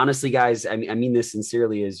 And honestly, guys, I mean this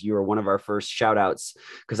sincerely, as you are one of our first shout outs,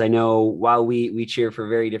 because I know while we cheer for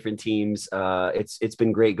very different teams, it's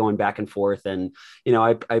been great going back and forth. And,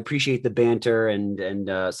 I appreciate the banter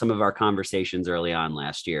and some of our conversations early on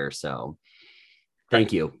last year. So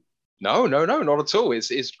thank you. No, not at all.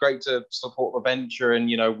 It's great to support the venture, and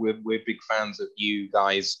we're big fans of you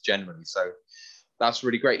guys generally. So that's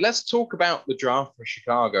really great. Let's talk about the draft for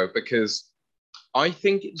Chicago, because I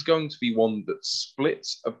think it's going to be one that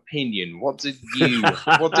splits opinion. What did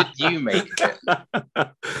you make of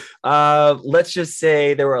it? Let's just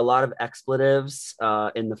say there were a lot of expletives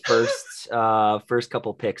in the first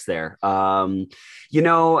couple picks there. The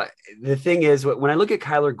thing is, when I look at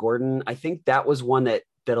Kyler Gordon, I think that was one that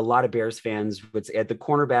a lot of Bears fans would say at the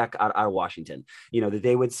cornerback out of Washington, that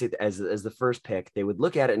they would sit as the first pick. They would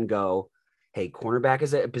look at it and go, hey, cornerback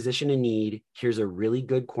is a position in need. Here's a really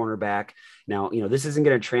good cornerback. Now, this isn't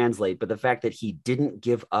going to translate, but the fact that he didn't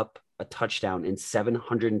give up a touchdown in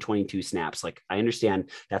 722 snaps, like I understand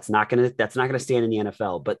that's not going to stand in the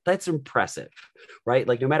NFL, but that's impressive, right?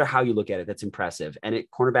 Like no matter how you look at it, that's impressive. And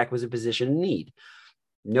cornerback was a position in need.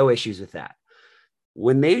 No issues with that.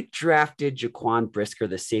 When they drafted Jaquan Brisker,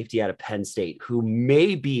 the safety out of Penn State, who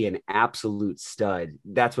may be an absolute stud,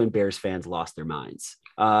 that's when Bears fans lost their minds.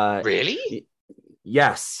 Really?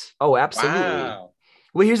 Yes. Oh, absolutely. Wow.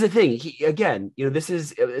 Well, here's the thing.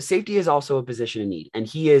 Safety is also a position in need, and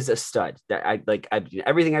he is a stud. That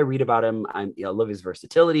everything I read about him. I love his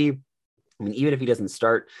versatility. I mean, even if he doesn't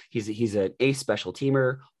start, he's an ace special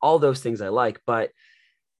teamer. All those things I like, but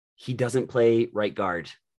he doesn't play right guard.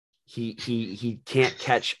 He can't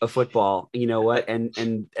catch a football, you know what?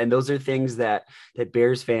 And those are things that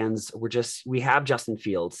Bears fans we have Justin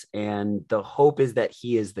Fields, and the hope is that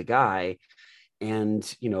he is the guy.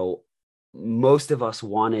 And, most of us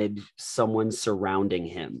wanted someone surrounding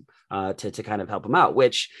him to kind of help him out,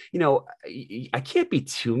 which, I can't be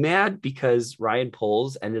too mad because Ryan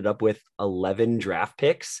Poles ended up with 11 draft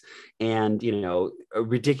picks and, a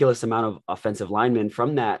ridiculous amount of offensive linemen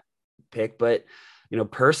from that pick. But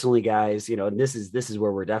personally, guys, and this is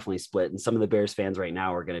where we're definitely split. And some of the Bears fans right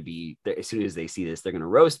now are going to be, as soon as they see this, they're going to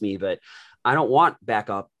roast me, but I don't want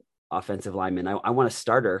backup offensive linemen. I want a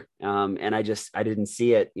starter. And I didn't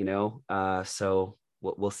see it, so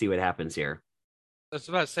we'll see what happens here. I was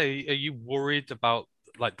about to say, are you worried about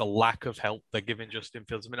like the lack of help they're giving Justin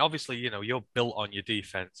Fields. I mean, obviously, you're built on your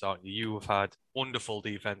defense, aren't you? You have had wonderful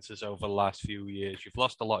defenses over the last few years. You've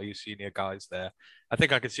lost a lot of your senior guys there. I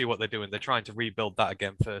think I can see what they're doing. They're trying to rebuild that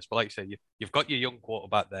again first. But like you said, you've got your young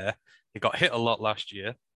quarterback there. He got hit a lot last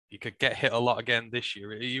year. You could get hit a lot again this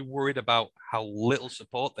year. Are you worried about how little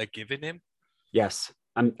support they're giving him? Yes.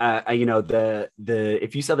 I'm,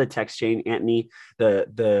 if you saw the text chain, Anthony,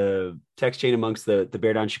 the text chain amongst the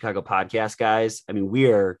Bear Down Chicago podcast guys, I mean,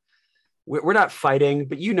 we're not fighting,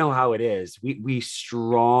 but you know how it is. We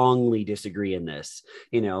strongly disagree in this.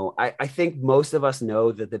 I think most of us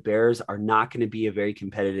know that the Bears are not going to be a very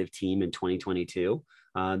competitive team in 2022.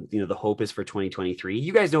 The hope is for 2023.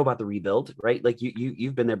 You guys know about the rebuild, right? Like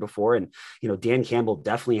you've been there before, and Dan Campbell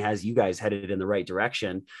definitely has you guys headed in the right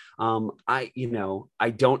direction. I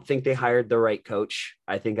don't think they hired the right coach.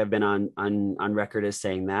 I think I've been on record as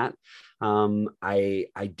saying that.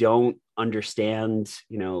 I don't understand,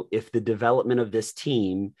 if the development of this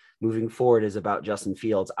team moving forward is about Justin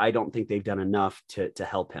Fields. I don't think they've done enough to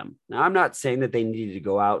help him. Now, I'm not saying that they needed to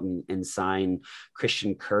go out and sign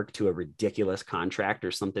Christian Kirk to a ridiculous contract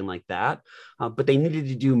or something like that, but they needed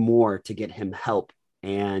to do more to get him help,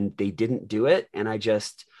 and they didn't do it. And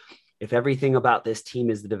if everything about this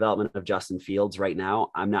team is the development of Justin Fields right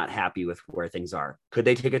now, I'm not happy with where things are. Could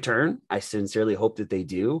they take a turn? I sincerely hope that they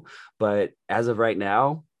do. But as of right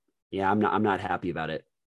now, yeah, I'm not happy about it.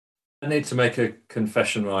 I need to make a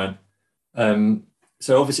confession, Ryan.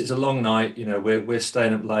 So obviously it's a long night. We're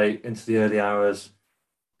staying up late into the early hours.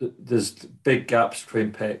 There's big gaps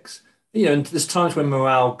between picks. And there's times when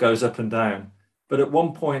morale goes up and down. But at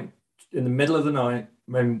one point in the middle of the night,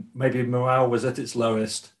 when maybe morale was at its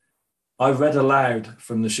lowest, I read aloud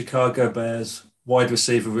from the Chicago Bears wide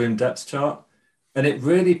receiver room depth chart, and it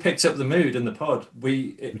really picked up the mood in the pod.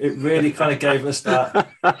 It really kind of gave us that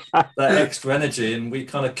extra energy, and we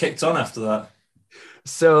kind of kicked on after that.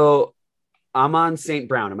 So I'm on St.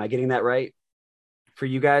 Brown. Am I getting that right for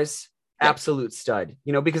you guys? Yep. Absolute stud,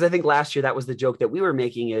 because I think last year that was the joke that we were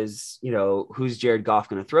making is, who's Jared Goff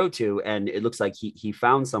going to throw to? And it looks like he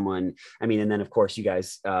found someone. I mean, and then of course you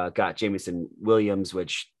guys got Jameson Williams,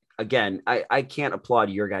 which, again, I can't applaud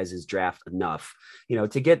your guys' draft enough,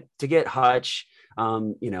 to get Hutch,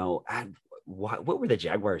 what were the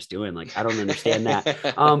Jaguars doing? Like, I don't understand that.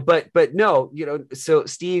 But no, so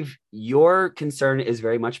Steve, your concern is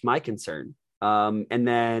very much my concern. And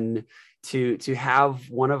then to have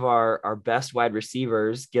one of our best wide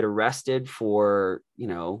receivers get arrested for,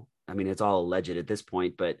 I mean, it's all alleged at this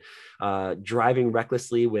point, but driving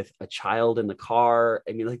recklessly with a child in the car.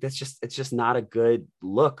 I mean, like, it's just not a good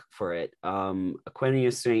look for it.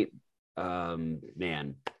 Equanimeous Saint,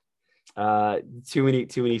 man, too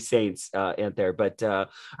many Saints out there. But our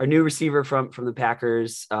new receiver from the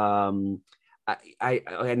Packers, I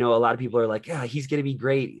know a lot of people are like, yeah, he's going to be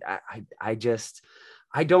great. I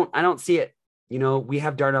don't see it. We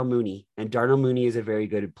have Darnell Mooney, and Darnell Mooney is a very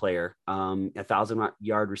good player,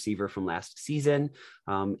 1,000-yard receiver from last season.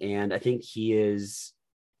 And I think he is,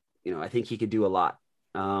 I think he could do a lot,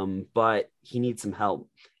 but he needs some help,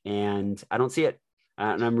 and I don't see it.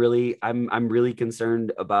 And I'm really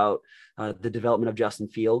concerned about the development of Justin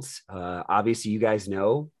Fields. Obviously, you guys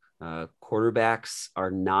know quarterbacks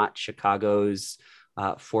are not Chicago's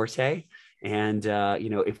forte. And,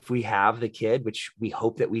 if we have the kid, which we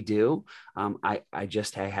hope that we do, I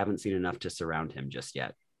haven't seen enough to surround him just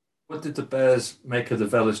yet. What did the Bears make of the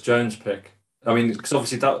Velus Jones pick? I mean, because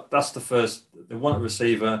obviously that's the first, they want a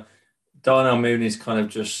receiver. Darnell Mooney's kind of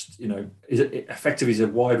just, effectively he's a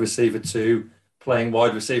wide receiver 2, playing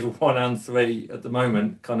wide receiver 1 and 3 at the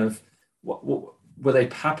moment. Kind of, what were they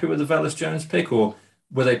happy with the Velus Jones pick, or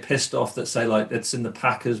were they pissed off that, say, like, it's in the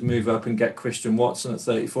Packers move up and get Christian Watson at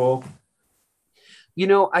 34?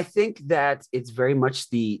 I think that it's very much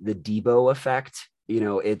the Debo effect.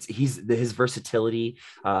 His versatility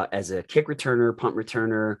as a kick returner, punt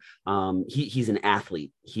returner. He's an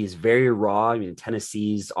athlete. He's very raw. I mean,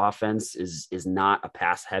 Tennessee's offense is not a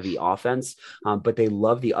pass heavy offense, but they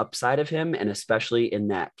love the upside of him. And especially in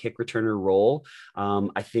that kick returner role,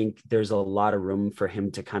 I think there's a lot of room for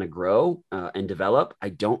him to kind of grow and develop. I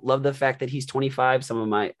don't love the fact that he's 25. I'm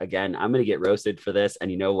going to get roasted for this. And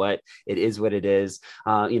you know what? It is what it is.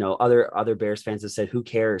 Other Bears fans have said, who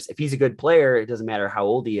cares? If he's a good player, it doesn't matter how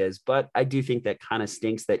old he is. But I do think that kind of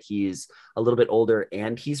stinks that he's a little bit older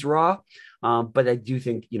and he's raw. But I do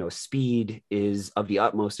think, speed is of the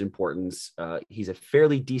utmost importance. He's a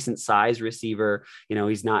fairly decent size receiver.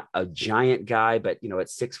 He's not a giant guy, but, at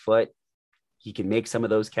 6 foot, he can make some of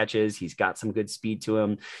those catches. He's got some good speed to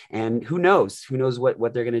him, and who knows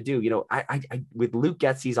what they're going to do. You know, I with Luke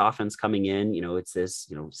Getsy's offense coming in, you know, it's this,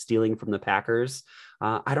 you know, stealing from the Packers.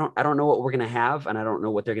 I don't know what we're going to have, and I don't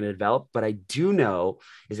know what they're going to develop, but I do know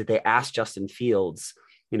is that they asked Justin Fields,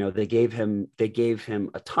 you know, they gave him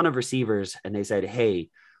a ton of receivers, and they said, hey,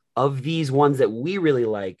 of these ones that we really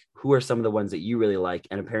like, who are some of the ones that you really like?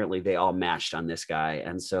 And apparently they all matched on this guy.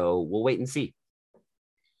 And so we'll wait and see.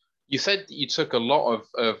 You said you took a lot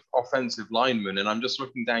of offensive linemen, and I'm just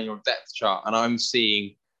looking down your depth chart, and I'm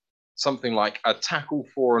seeing something like a tackle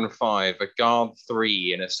 4 and 5, a guard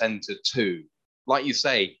 3, and a center 2. Like you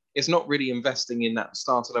say, it's not really investing in that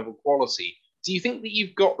starter level quality. Do you think that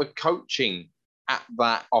you've got the coaching at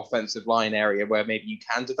that offensive line area where maybe you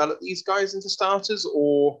can develop these guys into starters,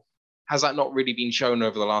 or has that not really been shown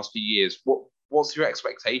over the last few years? What's your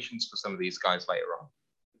expectations for some of these guys later on?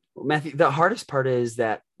 Well, Matthew, the hardest part is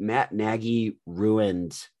that Matt Nagy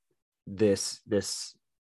ruined this,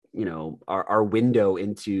 you know, our window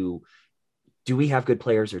into, do we have good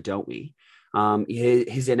players or don't we?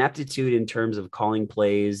 His ineptitude in terms of calling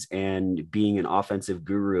plays and being an offensive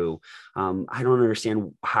guru. I don't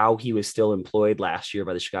understand how he was still employed last year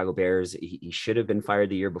by the Chicago Bears. He should have been fired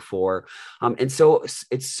the year before. And so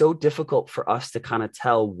it's so difficult for us to kind of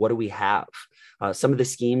tell, what do we have? Some of the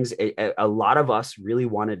schemes, a lot of us really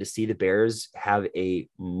wanted to see the Bears have a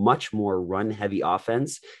much more run-heavy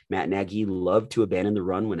offense. Matt Nagy loved to abandon the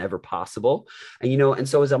run whenever possible. And, you know, and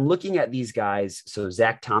so as I'm looking at these guys, so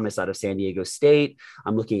Zach Thomas out of San Diego State,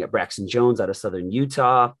 I'm looking at Braxton Jones out of Southern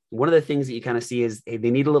Utah. One of the things that you kind of see is, hey, they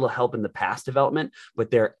need a little help in the pass development, but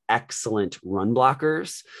they're excellent run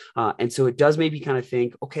blockers. And so it does maybe kind of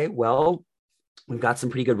think, okay, well, we've got some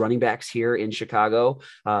pretty good running backs here in Chicago.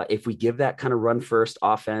 If we give that kind of run first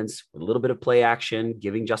offense with a little bit of play action,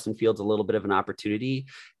 giving Justin Fields a little bit of an opportunity,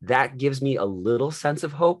 that gives me a little sense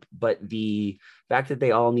of hope. But the fact that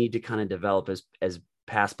they all need to kind of develop as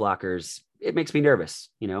pass blockers, it makes me nervous.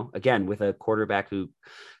 You know, again, with a quarterback who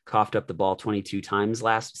coughed up the ball 22 times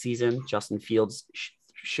last season, Justin Fields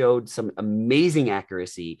showed some amazing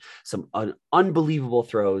accuracy, some unbelievable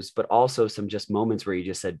throws, but also some just moments where you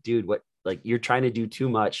just said, dude, what, like, you're trying to do too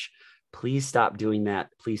much. Please stop doing that.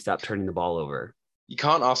 Please stop turning the ball over. You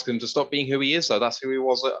can't ask him to stop being who he is, though. That's who he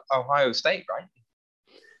was at Ohio State,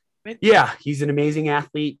 right? Yeah, he's an amazing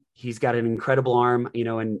athlete. He's got an incredible arm, you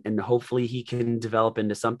know, and hopefully he can develop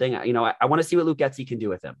into something. You know, I want to see what Luke Getsy can do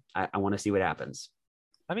with him. I want to see what happens.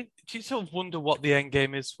 I mean, do you sort of wonder what the end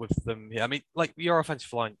game is with them? Yeah, I mean, like your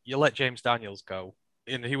offensive line, you let James Daniels go,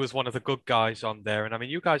 and he was one of the good guys on there. And I mean,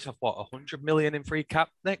 you guys have what, 100 million in free cap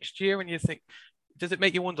next year, and you think, does it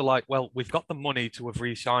make you wonder, like, well, we've got the money to have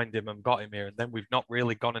re-signed him and got him here, and then we've not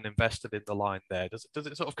really gone and invested in the line there? Does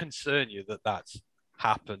it sort of concern you that that's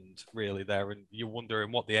happened really there, and you're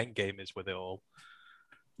wondering what the end game is with it all?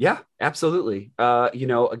 Yeah, absolutely. You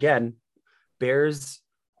know, again, the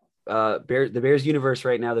Bears universe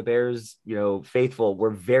right now, the Bears, you know, faithful, we're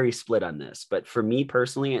very split on this. But for me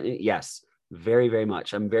personally, yes, very, very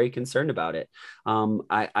much. I'm very concerned about it.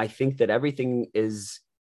 I think that everything is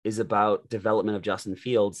about development of Justin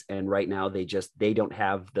Fields. And right now they don't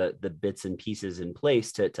have the bits and pieces in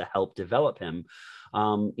place to help develop him.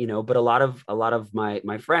 You know, but a lot of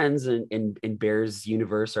my friends in Bears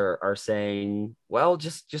universe are saying, well,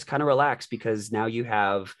 just kind of relax, because now you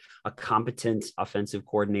have a competent offensive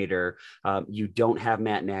coordinator. You don't have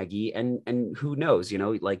Matt Nagy, and who knows, you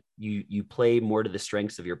know, like you play more to the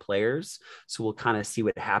strengths of your players. So we'll kind of see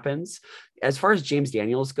what happens. As far as James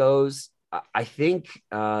Daniels goes, I think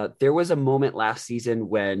there was a moment last season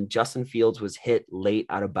when Justin Fields was hit late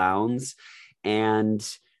out of bounds, and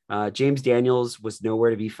James Daniels was nowhere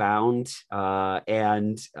to be found.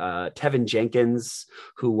 And Tevin Jenkins,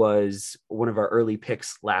 who was one of our early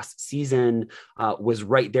picks last season, was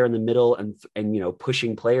right there in the middle and, you know,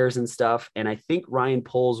 pushing players and stuff. And I think Ryan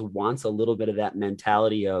Poles wants a little bit of that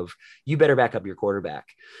mentality of, you better back up your quarterback.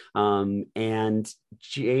 And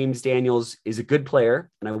James Daniels is a good player,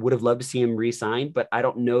 and I would have loved to see him re-signed, but I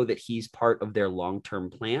don't know that he's part of their long-term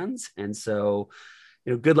plans. And so,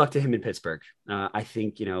 you know, good luck to him in Pittsburgh. I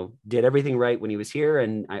think, you know, did everything right when he was here,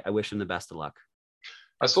 and I wish him the best of luck.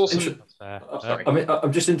 I saw some. I mean,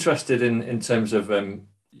 I'm just interested in terms of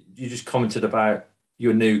you just commented about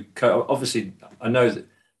your new coach. Obviously, I know that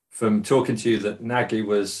from talking to you that Nagy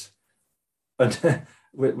was a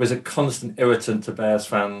constant irritant to Bears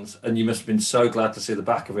fans, and you must have been so glad to see the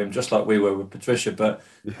back of him, just like we were with Patricia. But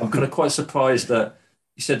I'm kind of quite surprised that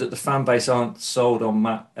you said that the fan base aren't sold on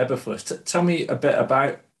Matt Eberflus. Tell me a bit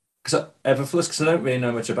about Eberflus, because I don't really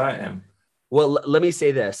know much about him. Well, let me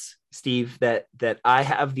say this. Steve, that I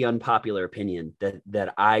have the unpopular opinion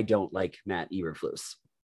that I don't like Matt Eberflus.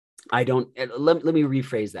 I don't. Let me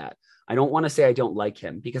rephrase that. I don't want to say I don't like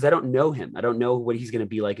him because I don't know him. I don't know what he's going to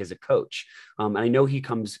be like as a coach. And I know he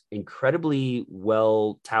comes incredibly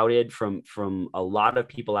well touted from a lot of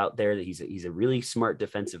people out there that he's a really smart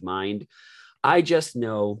defensive mind. I just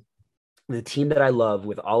know the team that I love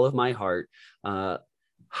with all of my heart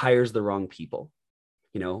hires the wrong people.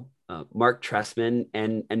 Mark Trestman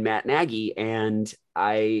and Matt Nagy. And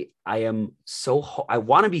I am I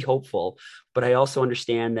want to be hopeful, but I also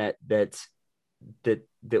understand that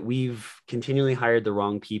we've continually hired the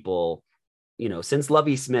wrong people, since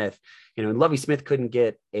Lovie Smith, and Lovie Smith couldn't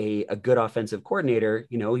get a good offensive coordinator.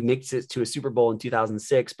 He makes it to a Super Bowl in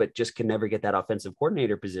 2006, but just can never get that offensive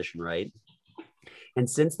coordinator position right. And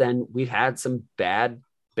since then, we've had some bad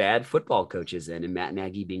football coaches and Matt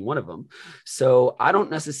Nagy being one of them. So I don't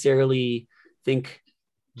necessarily think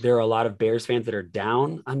there are a lot of Bears fans that are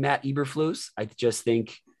down on Matt Eberflus. I just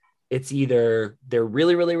think it's either they're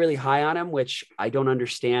really, really, really high on him, which I don't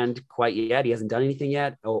understand quite yet. He hasn't done anything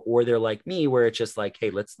yet. Or they're like me, where it's just like, hey,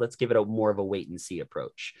 let's give it a more of a wait and see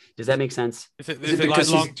approach. Does that make sense? Is it like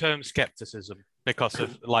long-term skepticism because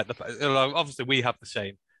of obviously we have the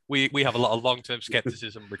same. We have a lot of long-term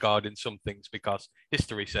skepticism regarding some things because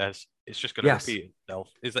history says it's just going to repeat itself.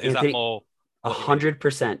 Is that more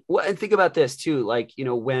 100%? Well, and think about this too. Like,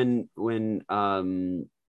 when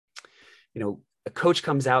a coach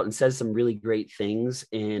comes out and says some really great things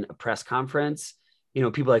in a press conference,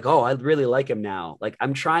 people are like, oh, I really like him now. Like,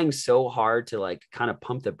 I'm trying so hard to like kind of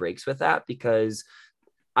pump the brakes with that because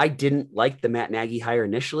I didn't like the Matt Nagy hire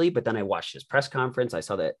initially, but then I watched his press conference. I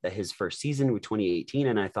saw that his first season with 2018,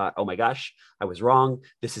 and I thought, oh my gosh, I was wrong.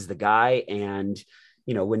 This is the guy. And,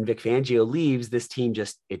 when Vic Fangio leaves, this team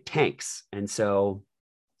it tanks. And so,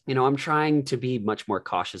 I'm trying to be much more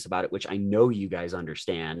cautious about it, which I know you guys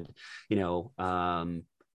understand. I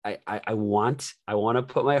want to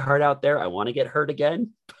put my heart out there. I want to get hurt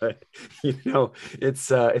again, but it's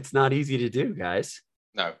not easy to do, guys.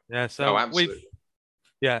 No. Yeah. So no, absolutely.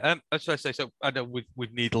 As I say, so I know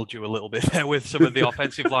we've needled you a little bit there with some of the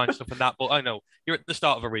offensive line stuff and that, but I know you're at the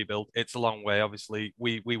start of a rebuild. It's a long way. Obviously,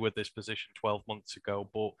 we were this position 12 months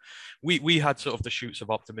ago, but we had sort of the shoots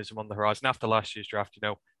of optimism on the horizon. After last year's draft,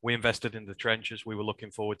 we invested in the trenches. We were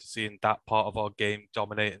looking forward to seeing that part of our game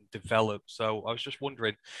dominate and develop. So I was just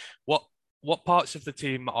wondering, what parts of the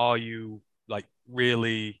team are you like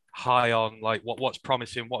really high on? Like what's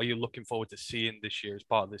promising? What are you looking forward to seeing this year as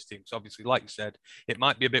part of this team? So obviously, like you said, it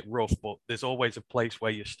might be a bit rough, but there's always a place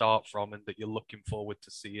where you start from and that you're looking forward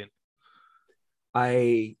to seeing.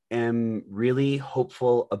 I am really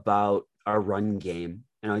hopeful about our run game.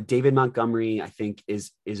 David Montgomery, I think,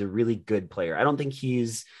 is a really good player. I don't think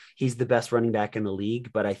he's the best running back in the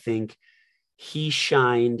league, but I think he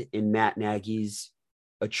shined in Matt Nagy's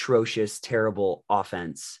atrocious, terrible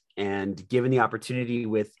offense. And given the opportunity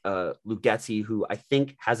with Luke Getsy, who I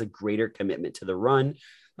think has a greater commitment to the run,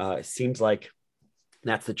 it seems like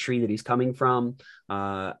that's the tree that he's coming from.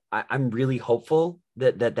 I'm really hopeful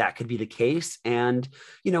that could be the case. And,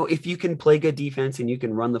 if you can play good defense and you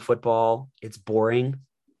can run the football, it's boring.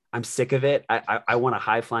 I'm sick of it. I want a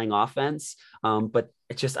high flying offense. But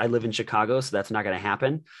it's just, I live in Chicago, so that's not going to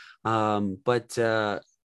happen.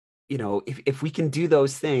 If we can do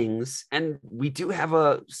those things, and we do have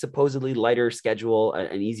a supposedly lighter schedule,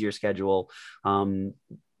 an easier schedule,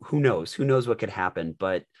 who knows what could happen.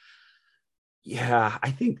 But yeah,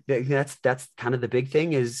 I think that's kind of the big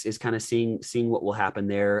thing is kind of seeing what will happen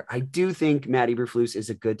there. I do think Matt Eberflus is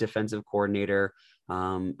a good defensive coordinator.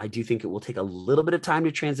 I do think it will take a little bit of time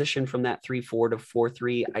to transition from that 3-4 to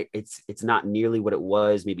 4-3. It's not nearly what it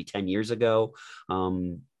was maybe 10 years ago.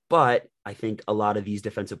 But I think a lot of these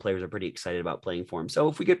defensive players are pretty excited about playing for him. So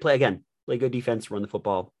if we could play good defense, run the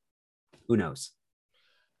football, who knows?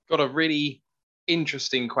 Got a really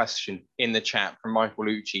interesting question in the chat from Michael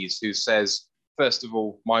Lucchis, who says, first of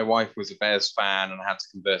all, my wife was a Bears fan and I had to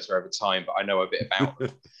convert her over time, but I know a bit about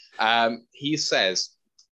them. He says,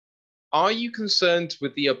 are you concerned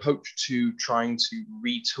with the approach to trying to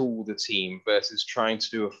retool the team versus trying to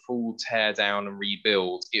do a full tear down and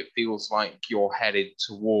rebuild? It feels like you're headed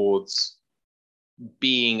towards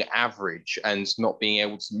being average and not being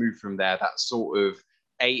able to move from there. That sort of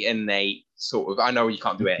 8-8 sort of, I know you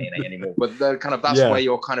can't do 8-8 anymore, but that's where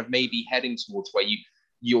you're kind of maybe heading towards, where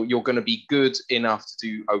you're going to be good enough to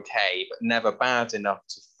do okay, but never bad enough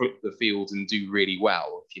to flip the field and do really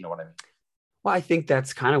well, if you know what I mean. Well, I think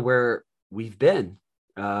that's kind of where we've been.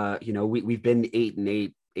 We've been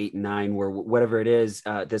 8-8, 8-9, where whatever it is.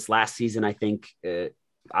 This last season, I think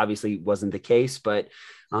obviously wasn't the case, but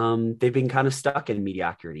they've been kind of stuck in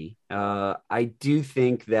mediocrity. I do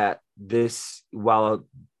think that while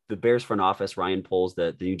the Bears front office, Ryan Poles,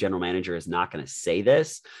 the new general manager, is not going to say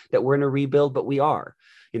this, that we're in a rebuild, but we are.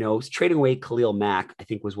 Trading away Khalil Mack, I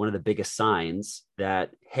think, was one of the biggest signs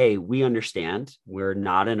that, hey, we understand we're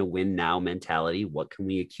not in a win now mentality. What can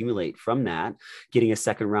we accumulate from that? Getting a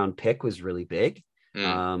second round pick was really big.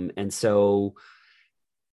 And so,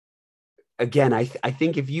 again, I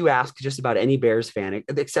think if you ask just about any Bears fan,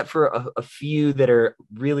 except for a few that are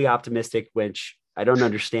really optimistic, which I don't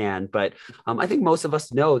understand, but I think most of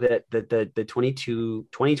us know that the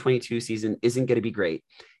 2022 season isn't going to be great.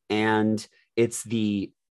 And it's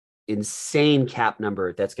the insane cap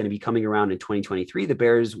number that's going to be coming around in 2023. The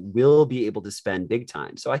Bears will be able to spend big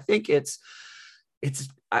time. So I think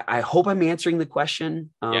I hope I'm answering the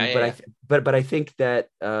question. But I think that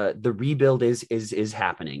the rebuild is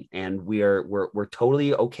happening, and we're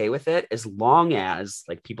totally okay with it, as long as,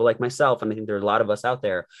 like, people like myself, and I think there are a lot of us out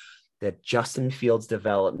there, that Justin Fields'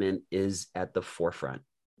 development is at the forefront,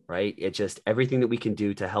 right? It's just everything that we can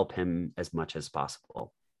do to help him as much as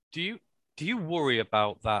possible. Do you worry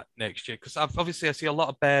about that next year? Because obviously I see a lot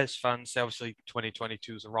of Bears fans say obviously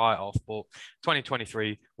 2022 is a write-off, but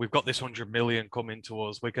 2023, we've got this 100 million coming to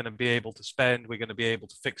us. We're going to be able to spend. We're going to be able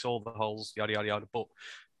to fix all the holes, yada, yada, yada. But,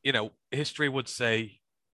 history would say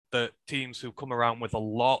that teams who come around with a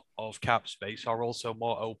lot of cap space are also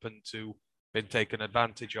more open to being taken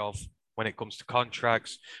advantage of when it comes to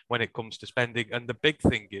contracts, when it comes to spending. And the big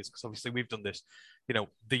thing is, because obviously we've done this,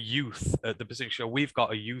 the youth at the position. We've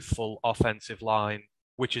got a youthful offensive line,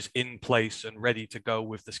 which is in place and ready to go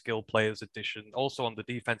with the skill players addition. Also on the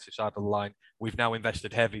defensive side of the line, we've now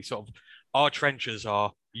invested heavy. Sort of our trenches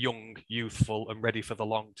are young, youthful, and ready for the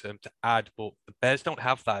long term to add, but the Bears don't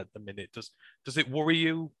have that at the minute. Does it worry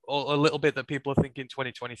you a little bit that people are thinking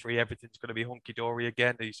 2023, everything's going to be hunky-dory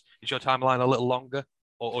again? Is your timeline a little longer?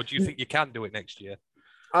 Or do you think you can do it next year?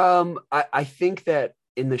 I think that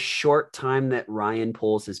in the short time that Ryan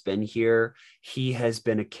Poles has been here, he has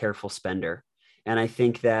been a careful spender. And I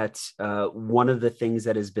think that one of the things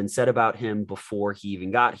that has been said about him before he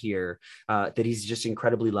even got here, that he's just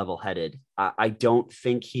incredibly level-headed. I don't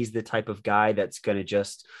think he's the type of guy that's going to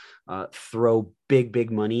just throw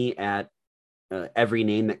big money at every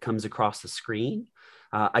name that comes across the screen.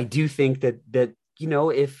 I do think that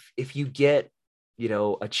if you get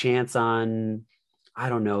a chance on, I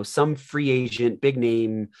don't know, some free agent, big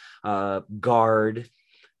name guard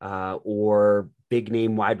or big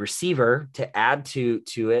name wide receiver to add to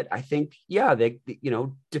it, I think, they,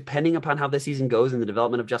 depending upon how the season goes and the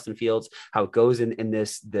development of Justin Fields, how it goes in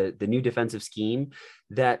the new defensive scheme,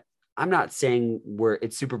 that I'm not saying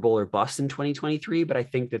it's Super Bowl or bust in 2023, but I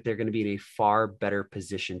think that they're going to be in a far better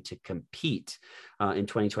position to compete in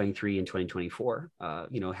 2023 and 2024.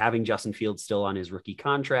 Having Justin Fields still on his rookie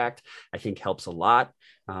contract, I think helps a lot.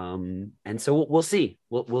 And so we'll see.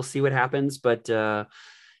 We'll see what happens. But I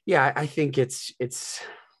think it's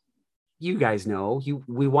you guys know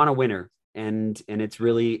we want a winner. And it's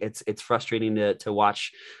really it's frustrating to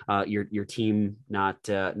watch your team not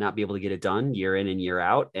be able to get it done year in and year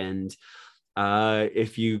out. And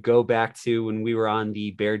if you go back to when we were on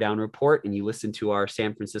the Bear Down Report and you listen to our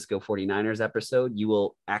San Francisco 49ers episode, you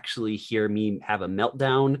will actually hear me have a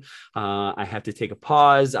meltdown. I have to take a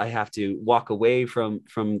pause. I have to walk away from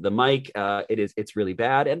the mic. It's really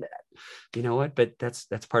bad. And you know what? But that's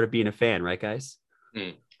part of being a fan, right, guys?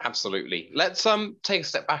 Absolutely. Let's take a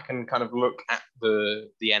step back and kind of look at the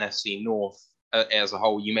NFC North as a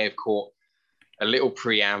whole. You may have caught a little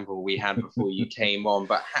preamble we had before you came on,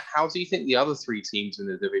 but how do you think the other three teams in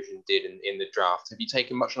the division did in the draft? Have you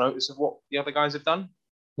taken much notice of what the other guys have done?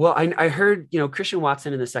 Well, I heard, Christian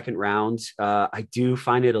Watson in the second round. I do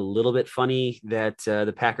find it a little bit funny that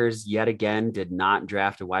the Packers yet again did not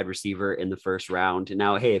draft a wide receiver in the first round.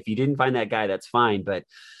 Now, hey, if you didn't find that guy, that's fine. But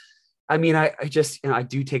I mean, I just, I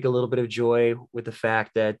do take a little bit of joy with the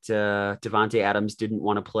fact that Devontae Adams didn't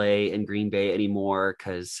want to play in Green Bay anymore,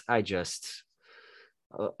 because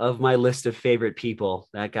of my list of favorite people,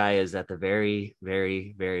 that guy is at the very,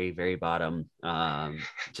 very, very, very bottom.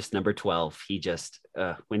 Just number 12. He just,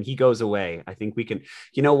 when he goes away, I think we can,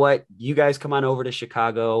 you know what? You guys come on over to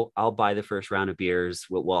Chicago. I'll buy the first round of beers.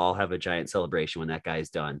 We'll all have a giant celebration when that guy's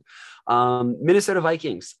done. Minnesota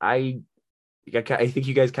Vikings. I think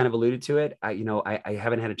you guys kind of alluded to it. I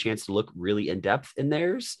haven't had a chance to look really in depth in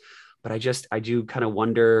theirs, but I do kind of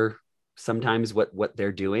wonder sometimes what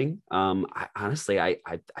they're doing. Honestly, I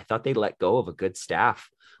thought they let go of a good staff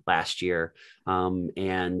last year.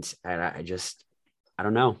 And I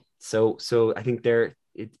don't know. So I think they're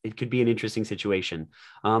it could be an interesting situation.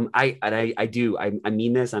 I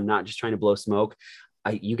mean this. I'm not just trying to blow smoke.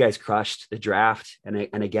 You guys crushed the draft,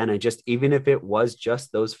 and again, I just, even if it was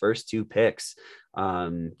just those first 2 picks,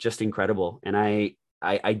 just incredible. And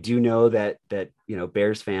I do know that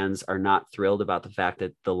Bears fans are not thrilled about the fact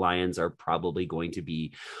that the Lions are probably going to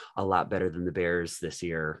be a lot better than the Bears this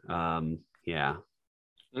year. Yeah.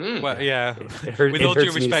 Well, yeah. With all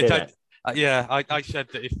due respect, I said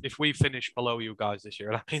that if we finish below you guys this year,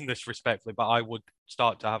 and I mean this respectfully, but I would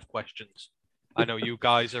start to have questions. I know you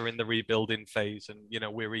guys are in the rebuilding phase, and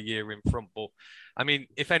we're a year in front. But I mean,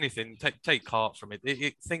 if anything, take heart from it.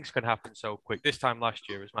 Things can happen so quick. This time last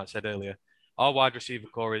year, as Matt said earlier, our wide receiver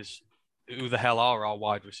core is who the hell are our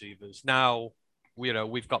wide receivers now?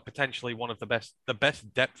 We've got potentially one of the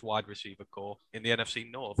best depth wide receiver core in the NFC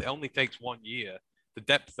North. It only takes 1 year. The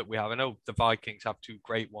depth that we have, I know the Vikings have 2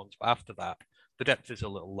 great ones, but after that, the depth is a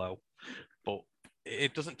little low. But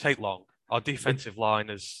it doesn't take long. Our defensive line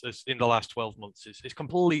is in the last 12 months is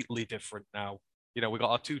completely different now. We got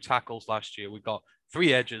our 2 tackles last year. We've got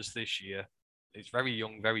 3 edges this year. It's very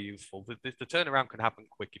young, very youthful. The turnaround can happen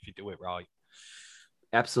quick if you do it right.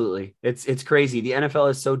 Absolutely. It's crazy. The NFL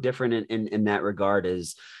is so different in that regard.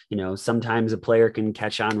 Is sometimes a player can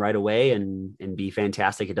catch on right away and be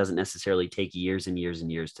fantastic. It doesn't necessarily take years and years and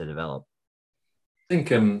years to develop. I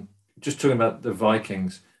think just talking about the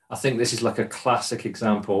Vikings, I think this is like a classic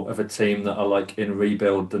example of a team that are like in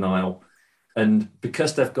rebuild denial. And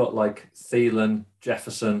because they've got like Thielen,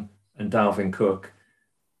 Jefferson, and Dalvin Cook,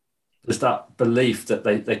 there's that belief that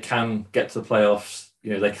they can get to the playoffs,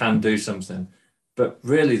 they can do something. But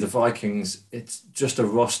really, the Vikings, it's just a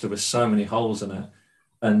roster with so many holes in it.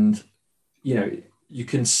 And, you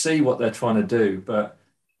can see what they're trying to do, but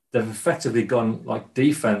they've effectively gone like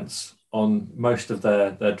defense on most of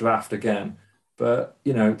their draft again. But,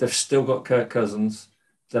 they've still got Kirk Cousins.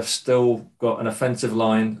 They've still got an offensive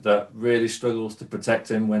line that really struggles to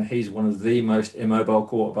protect him when he's one of the most immobile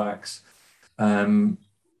quarterbacks. And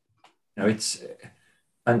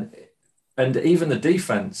even the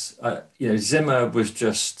defense, Zimmer was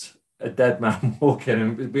just a dead man walking,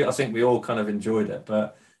 and I think we all kind of enjoyed it.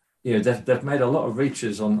 But they've made a lot of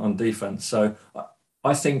reaches on defense. So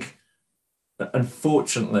I think,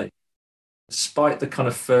 unfortunately, despite the kind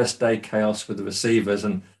of first day chaos with the receivers,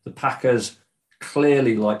 and the Packers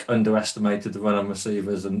clearly like underestimated the run on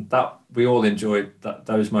receivers, and that we all enjoyed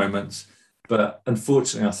those moments. But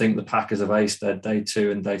unfortunately, I think the Packers have aced their day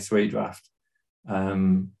 2 and day 3 draft.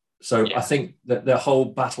 I think that the whole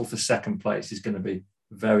battle for second place is going to be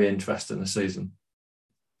very interesting this season.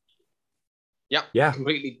 Yeah,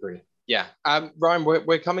 completely agree. Yeah, Ryan,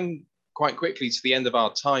 we're coming quite quickly to the end of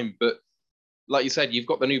our time, but like you said, you've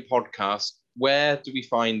got the new podcast. Where do we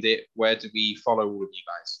find it? Where do we follow all of you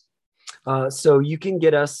guys? So you can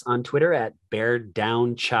get us on Twitter at Bear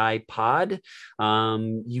Down Chai Pod.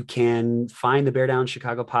 You can find the Bear Down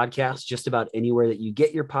Chicago podcast just about anywhere that you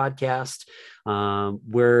get your podcast.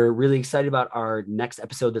 We're really excited about our next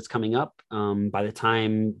episode that's coming up. By the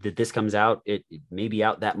time that this comes out, it may be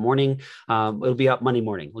out that morning. It'll be out Monday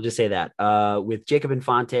morning. We'll just say that, with Jacob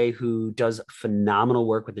Infante, who does phenomenal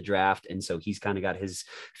work with the draft. And so he's kind of got his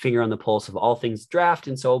finger on the pulse of all things draft.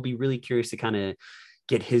 And so I'll be really curious to kind of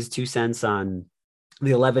get his 2 cents on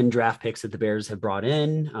the 11 draft picks that the Bears have brought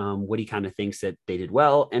in, what he kind of thinks that they did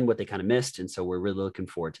well and what they kind of missed. And so we're really looking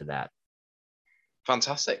forward to that.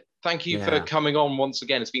 Fantastic. Thank you for coming on once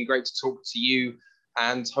again. It's been great to talk to you,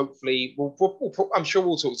 and hopefully I'm sure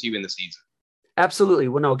we'll talk to you in the season. Absolutely.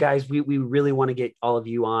 Well, no, guys, we really want to get all of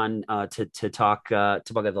you on to talk about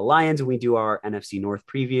the Lions when we do our NFC North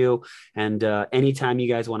preview. And anytime you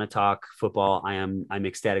guys want to talk football, I'm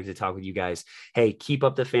ecstatic to talk with you guys. Hey, keep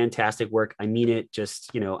up the fantastic work. I mean it.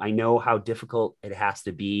 Just, I know how difficult it has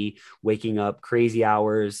to be waking up crazy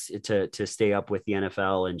hours to stay up with the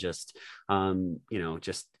NFL, and just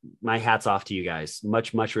just my hat's off to you guys.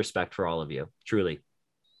 Much respect for all of you, truly.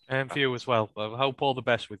 And for you as well. I hope all the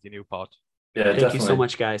best with your new pod. Yeah, thank definitely. you so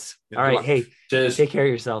much, guys. All right. Hey, cheers. Take care of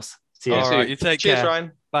yourselves. See you. All right, you take care. Cheers,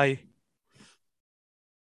 Ryan. Bye.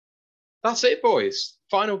 That's it, boys.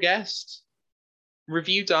 Final guest.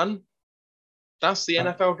 Review done. That's the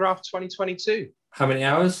NFL Draft 2022. How many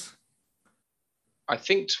hours? I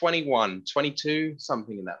think 21, 22,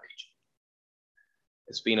 something in that region.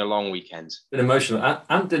 It's been a long weekend. Been emotional.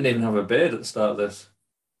 Ant didn't even have a beard at the start of this.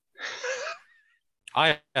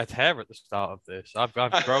 I had hair at the start of this. I've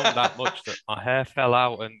grown that much that my hair fell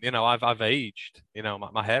out, and I've aged.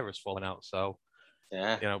 My hair has fallen out. So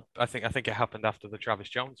yeah, I think it happened after the Travis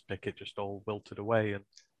Jones pick. It just all wilted away, and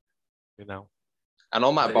And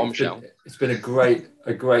on that bombshell, it's been a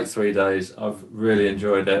great 3 days. I've really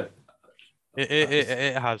enjoyed it.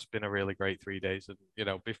 It has been a really great 3 days, and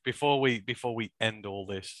before we end all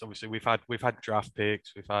this, obviously we've had draft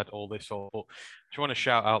picks, we've had all this, but I just want to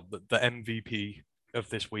shout out the MVP of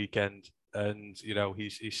this weekend, and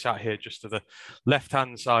he's sat here just to the left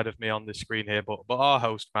hand side of me on the screen here, but our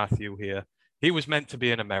host Matthew here, he was meant to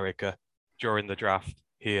be in America during the draft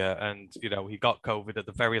here, and he got COVID at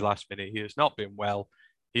the very last minute. He has not been well.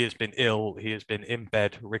 He has been ill. He has been in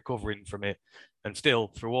bed recovering from it. And still,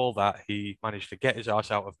 through all that, he managed to get his ass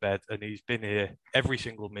out of bed. And he's been here every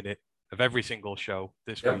single minute of every single show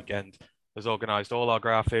this weekend. Has organised all our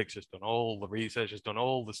graphics, has done all the research, has done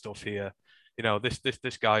all the stuff here.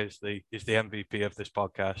 This guy is the MVP of this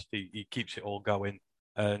podcast. He keeps it all going.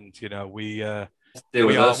 And, we are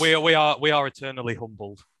eternally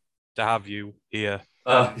humbled to have you here.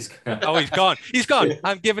 He's gone. He's gone.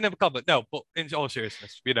 I'm giving him a comment. No, but in all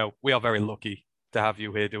seriousness, we are very lucky to have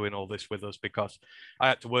you here doing all this with us, because I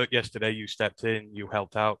had to work yesterday. You stepped in. You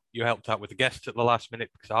helped out. You helped out with the guests at the last minute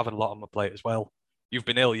because I have a lot on my plate as well. You've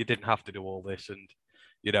been ill. You didn't have to do all this, and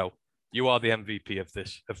you are the MVP of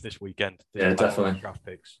this weekend. Definitely. Draft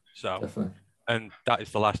picks. So definitely. And that is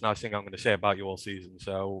the last nice thing I'm going to say about you all season.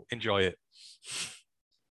 So enjoy it.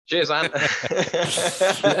 Cheers, Ant.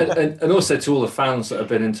 and also to all the fans that have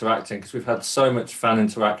been interacting, because we've had so much fan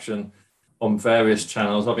interaction on various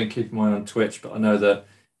channels. I've been keeping my eye on Twitch, but I know that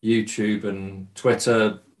YouTube and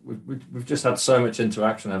Twitter, we've just had so much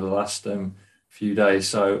interaction over the last few days.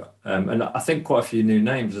 So, and I think quite a few new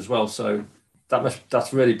names as well. So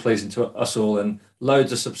that's really pleasing to us all, and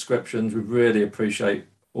loads of subscriptions. We really appreciate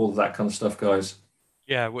all of that kind of stuff, guys.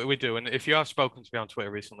 Yeah, we do. And if you have spoken to me on Twitter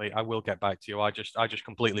recently, I will get back to you. I just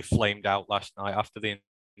completely flamed out last night after the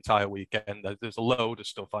entire weekend. There's a load of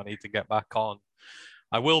stuff I need to get back on.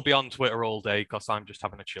 I will be on Twitter all day because I'm just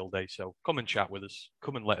having a chill day. So come and chat with us.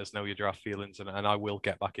 Come and let us know your draft feelings, and I will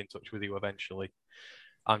get back in touch with you eventually.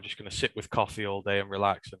 I'm just going to sit with coffee all day and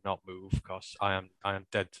relax and not move because I am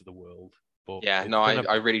dead to the world. But yeah, no,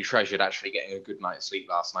 I really treasured actually getting a good night's sleep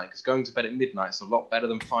last night, because going to bed at midnight is a lot better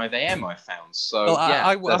than 5 a.m. I found. So well, yeah,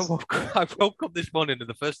 I woke up this morning and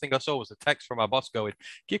the first thing I saw was a text from my boss going,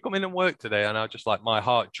 "Can you come in and work today?" And I just like, my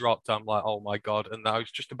heart dropped. I'm like, oh my God. And I was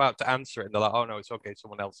just about to answer it, and they're like, "Oh no, it's okay.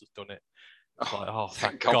 Someone else has done it." I was like, oh,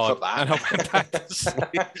 thank God. For that. And I went back to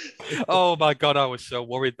sleep. Oh my God, I was so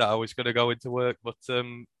worried that I was going to go into work, but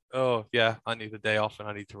oh yeah, I need a day off and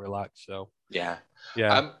I need to relax. So yeah.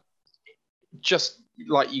 Just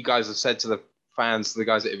like you guys have said to the fans, the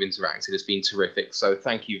guys that have interacted, it's been terrific. So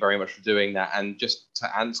thank you very much for doing that. And just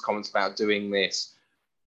to Ant's comments about doing this,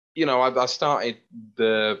 I started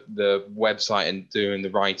the website and doing the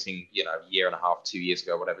writing, a year and a half, 2 years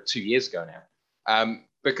ago, whatever, 2 years ago now,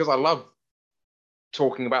 because I love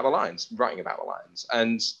talking about the Lions, writing about the Lions.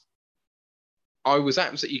 And I was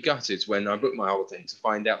absolutely gutted when I booked my holiday to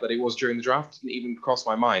find out that it was during the draft. It didn't even cross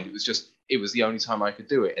my mind. It was the only time I could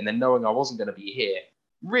do it. And then knowing I wasn't going to be here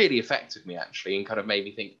really affected me, actually, and kind of made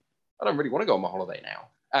me think, I don't really want to go on my holiday now.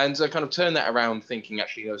 And so I kind of turned that around thinking,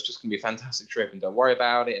 actually, it's just going to be a fantastic trip and don't worry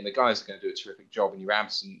about it. And the guys are going to do a terrific job in your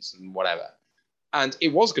absence and whatever. And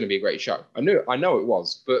it was going to be a great show. I know it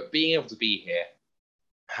was. But being able to be here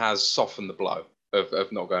has softened the blow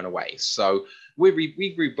of not going away. So we've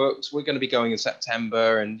rebooked. We're going to be going in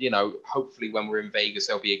September. And, hopefully when we're in Vegas,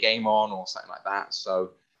 there'll be a game on or something like that.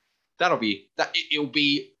 So it'll be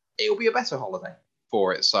a better holiday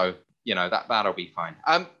for it. So, that'll be fine.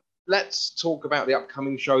 Let's talk about the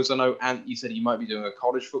upcoming shows. I know, Ant, you said you might be doing a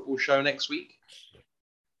college football show next week.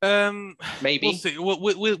 Maybe. We'll see.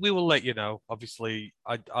 We will let you know. Obviously,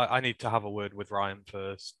 I need to have a word with Ryan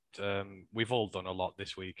first. We've all done a lot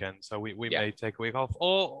this weekend, so we may take a week off,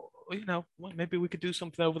 or maybe we could do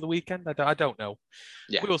something over the weekend. I don't know.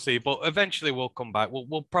 Yeah, we'll see. But eventually, we'll come back.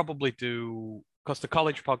 We'll probably do, because the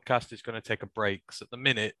college podcast is going to take a break. So at the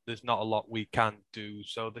minute, there's not a lot we can do.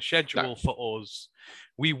 So the schedule for us,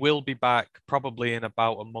 we will be back probably in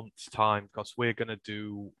about a month's time, because we're going to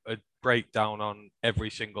do a breakdown on every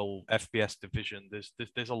single FBS division.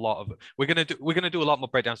 There's a lot of it. We're going to do a lot more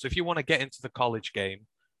breakdowns. So if you want to get into the college game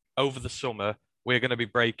over the summer, we're going to be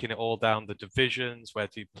breaking it all down, the divisions, where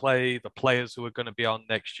to play, the players who are going to be on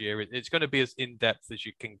next year. It's going to be as in-depth as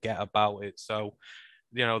you can get about it. So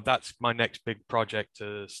that's my next big project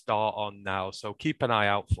to start on now. So keep an eye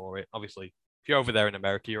out for it. Obviously, if you're over there in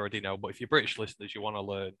America, you already know. But if you're British listeners, you want to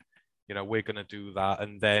learn, we're going to do that.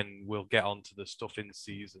 And then we'll get on to the stuff in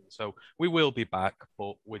season. So we will be back,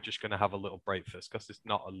 but we're just going to have a little break first, because there's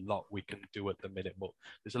not a lot we can do at the minute. But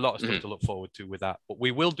there's a lot of stuff to look forward to with that. But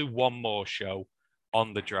we will do one more show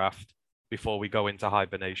on the draft before we go into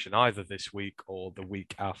hibernation, either this week or the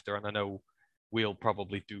week after. And I know we'll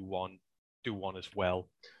probably do one as well.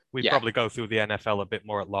 We probably go through the NFL a bit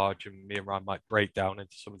more at large, and me and Ryan might break down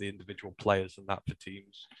into some of the individual players and that for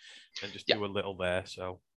teams, and just do a little there.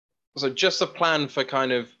 So just a plan for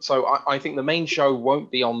I think the main show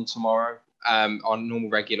won't be on tomorrow. Our normal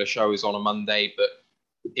regular show is on a Monday, but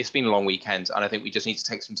it's been a long weekend, and I think we just need to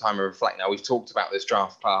take some time and reflect. Now, we've talked about this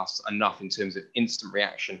draft class enough in terms of instant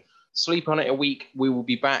reaction. Sleep on it a week. We will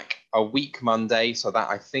be back a week Monday, so that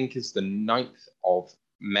I think is the 9th of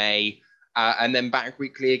May. And then back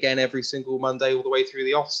weekly again every single Monday all the way through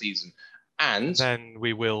the off season. And then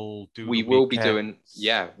we will be doing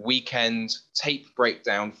weekend tape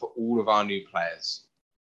breakdown for all of our new players.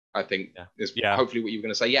 I think is hopefully what you were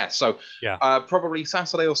going to say. Yeah. So probably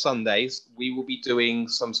Saturday or Sundays, we will be doing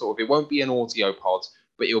some sort of, it won't be an audio pod,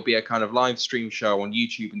 but it'll be a kind of live stream show on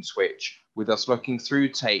YouTube and Twitch with us looking through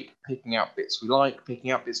tape, picking out bits we like,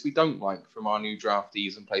 picking out bits we don't like from our new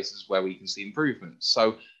draftees and places where we can see improvements.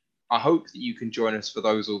 So I hope that you can join us for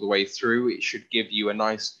those all the way through. It should give you a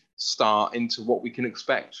nice start into what we can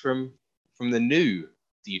expect from the new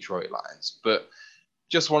Detroit Lions. But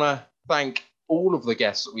just want to thank all of the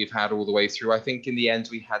guests that we've had all the way through. I think in the end,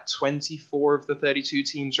 we had 24 of the 32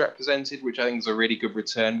 teams represented, which I think is a really good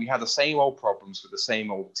return. We had the same old problems with the same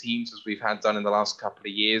old teams as we've had done in the last couple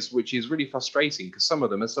of years, which is really frustrating because some of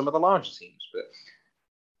them are some of the larger teams. But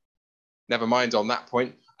never mind on that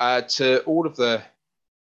point. To all of the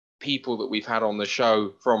people that we've had on the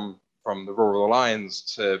show, from the Rural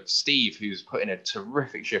Lions to Steve, who's put in a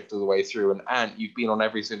terrific shift all the way through, and Ant, you've been on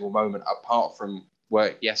every single moment apart from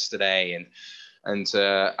work yesterday, and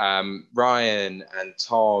Ryan and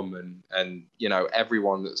Tom and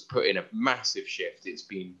everyone that's put in a massive shift. It's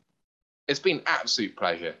been absolute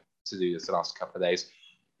pleasure to do this the last couple of days.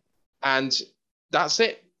 And that's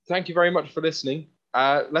it. Thank you very much for listening.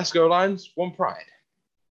 Let's go Lions, one pride.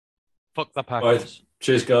 Fuck the Packers. Right.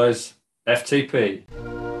 Cheers guys. FTP.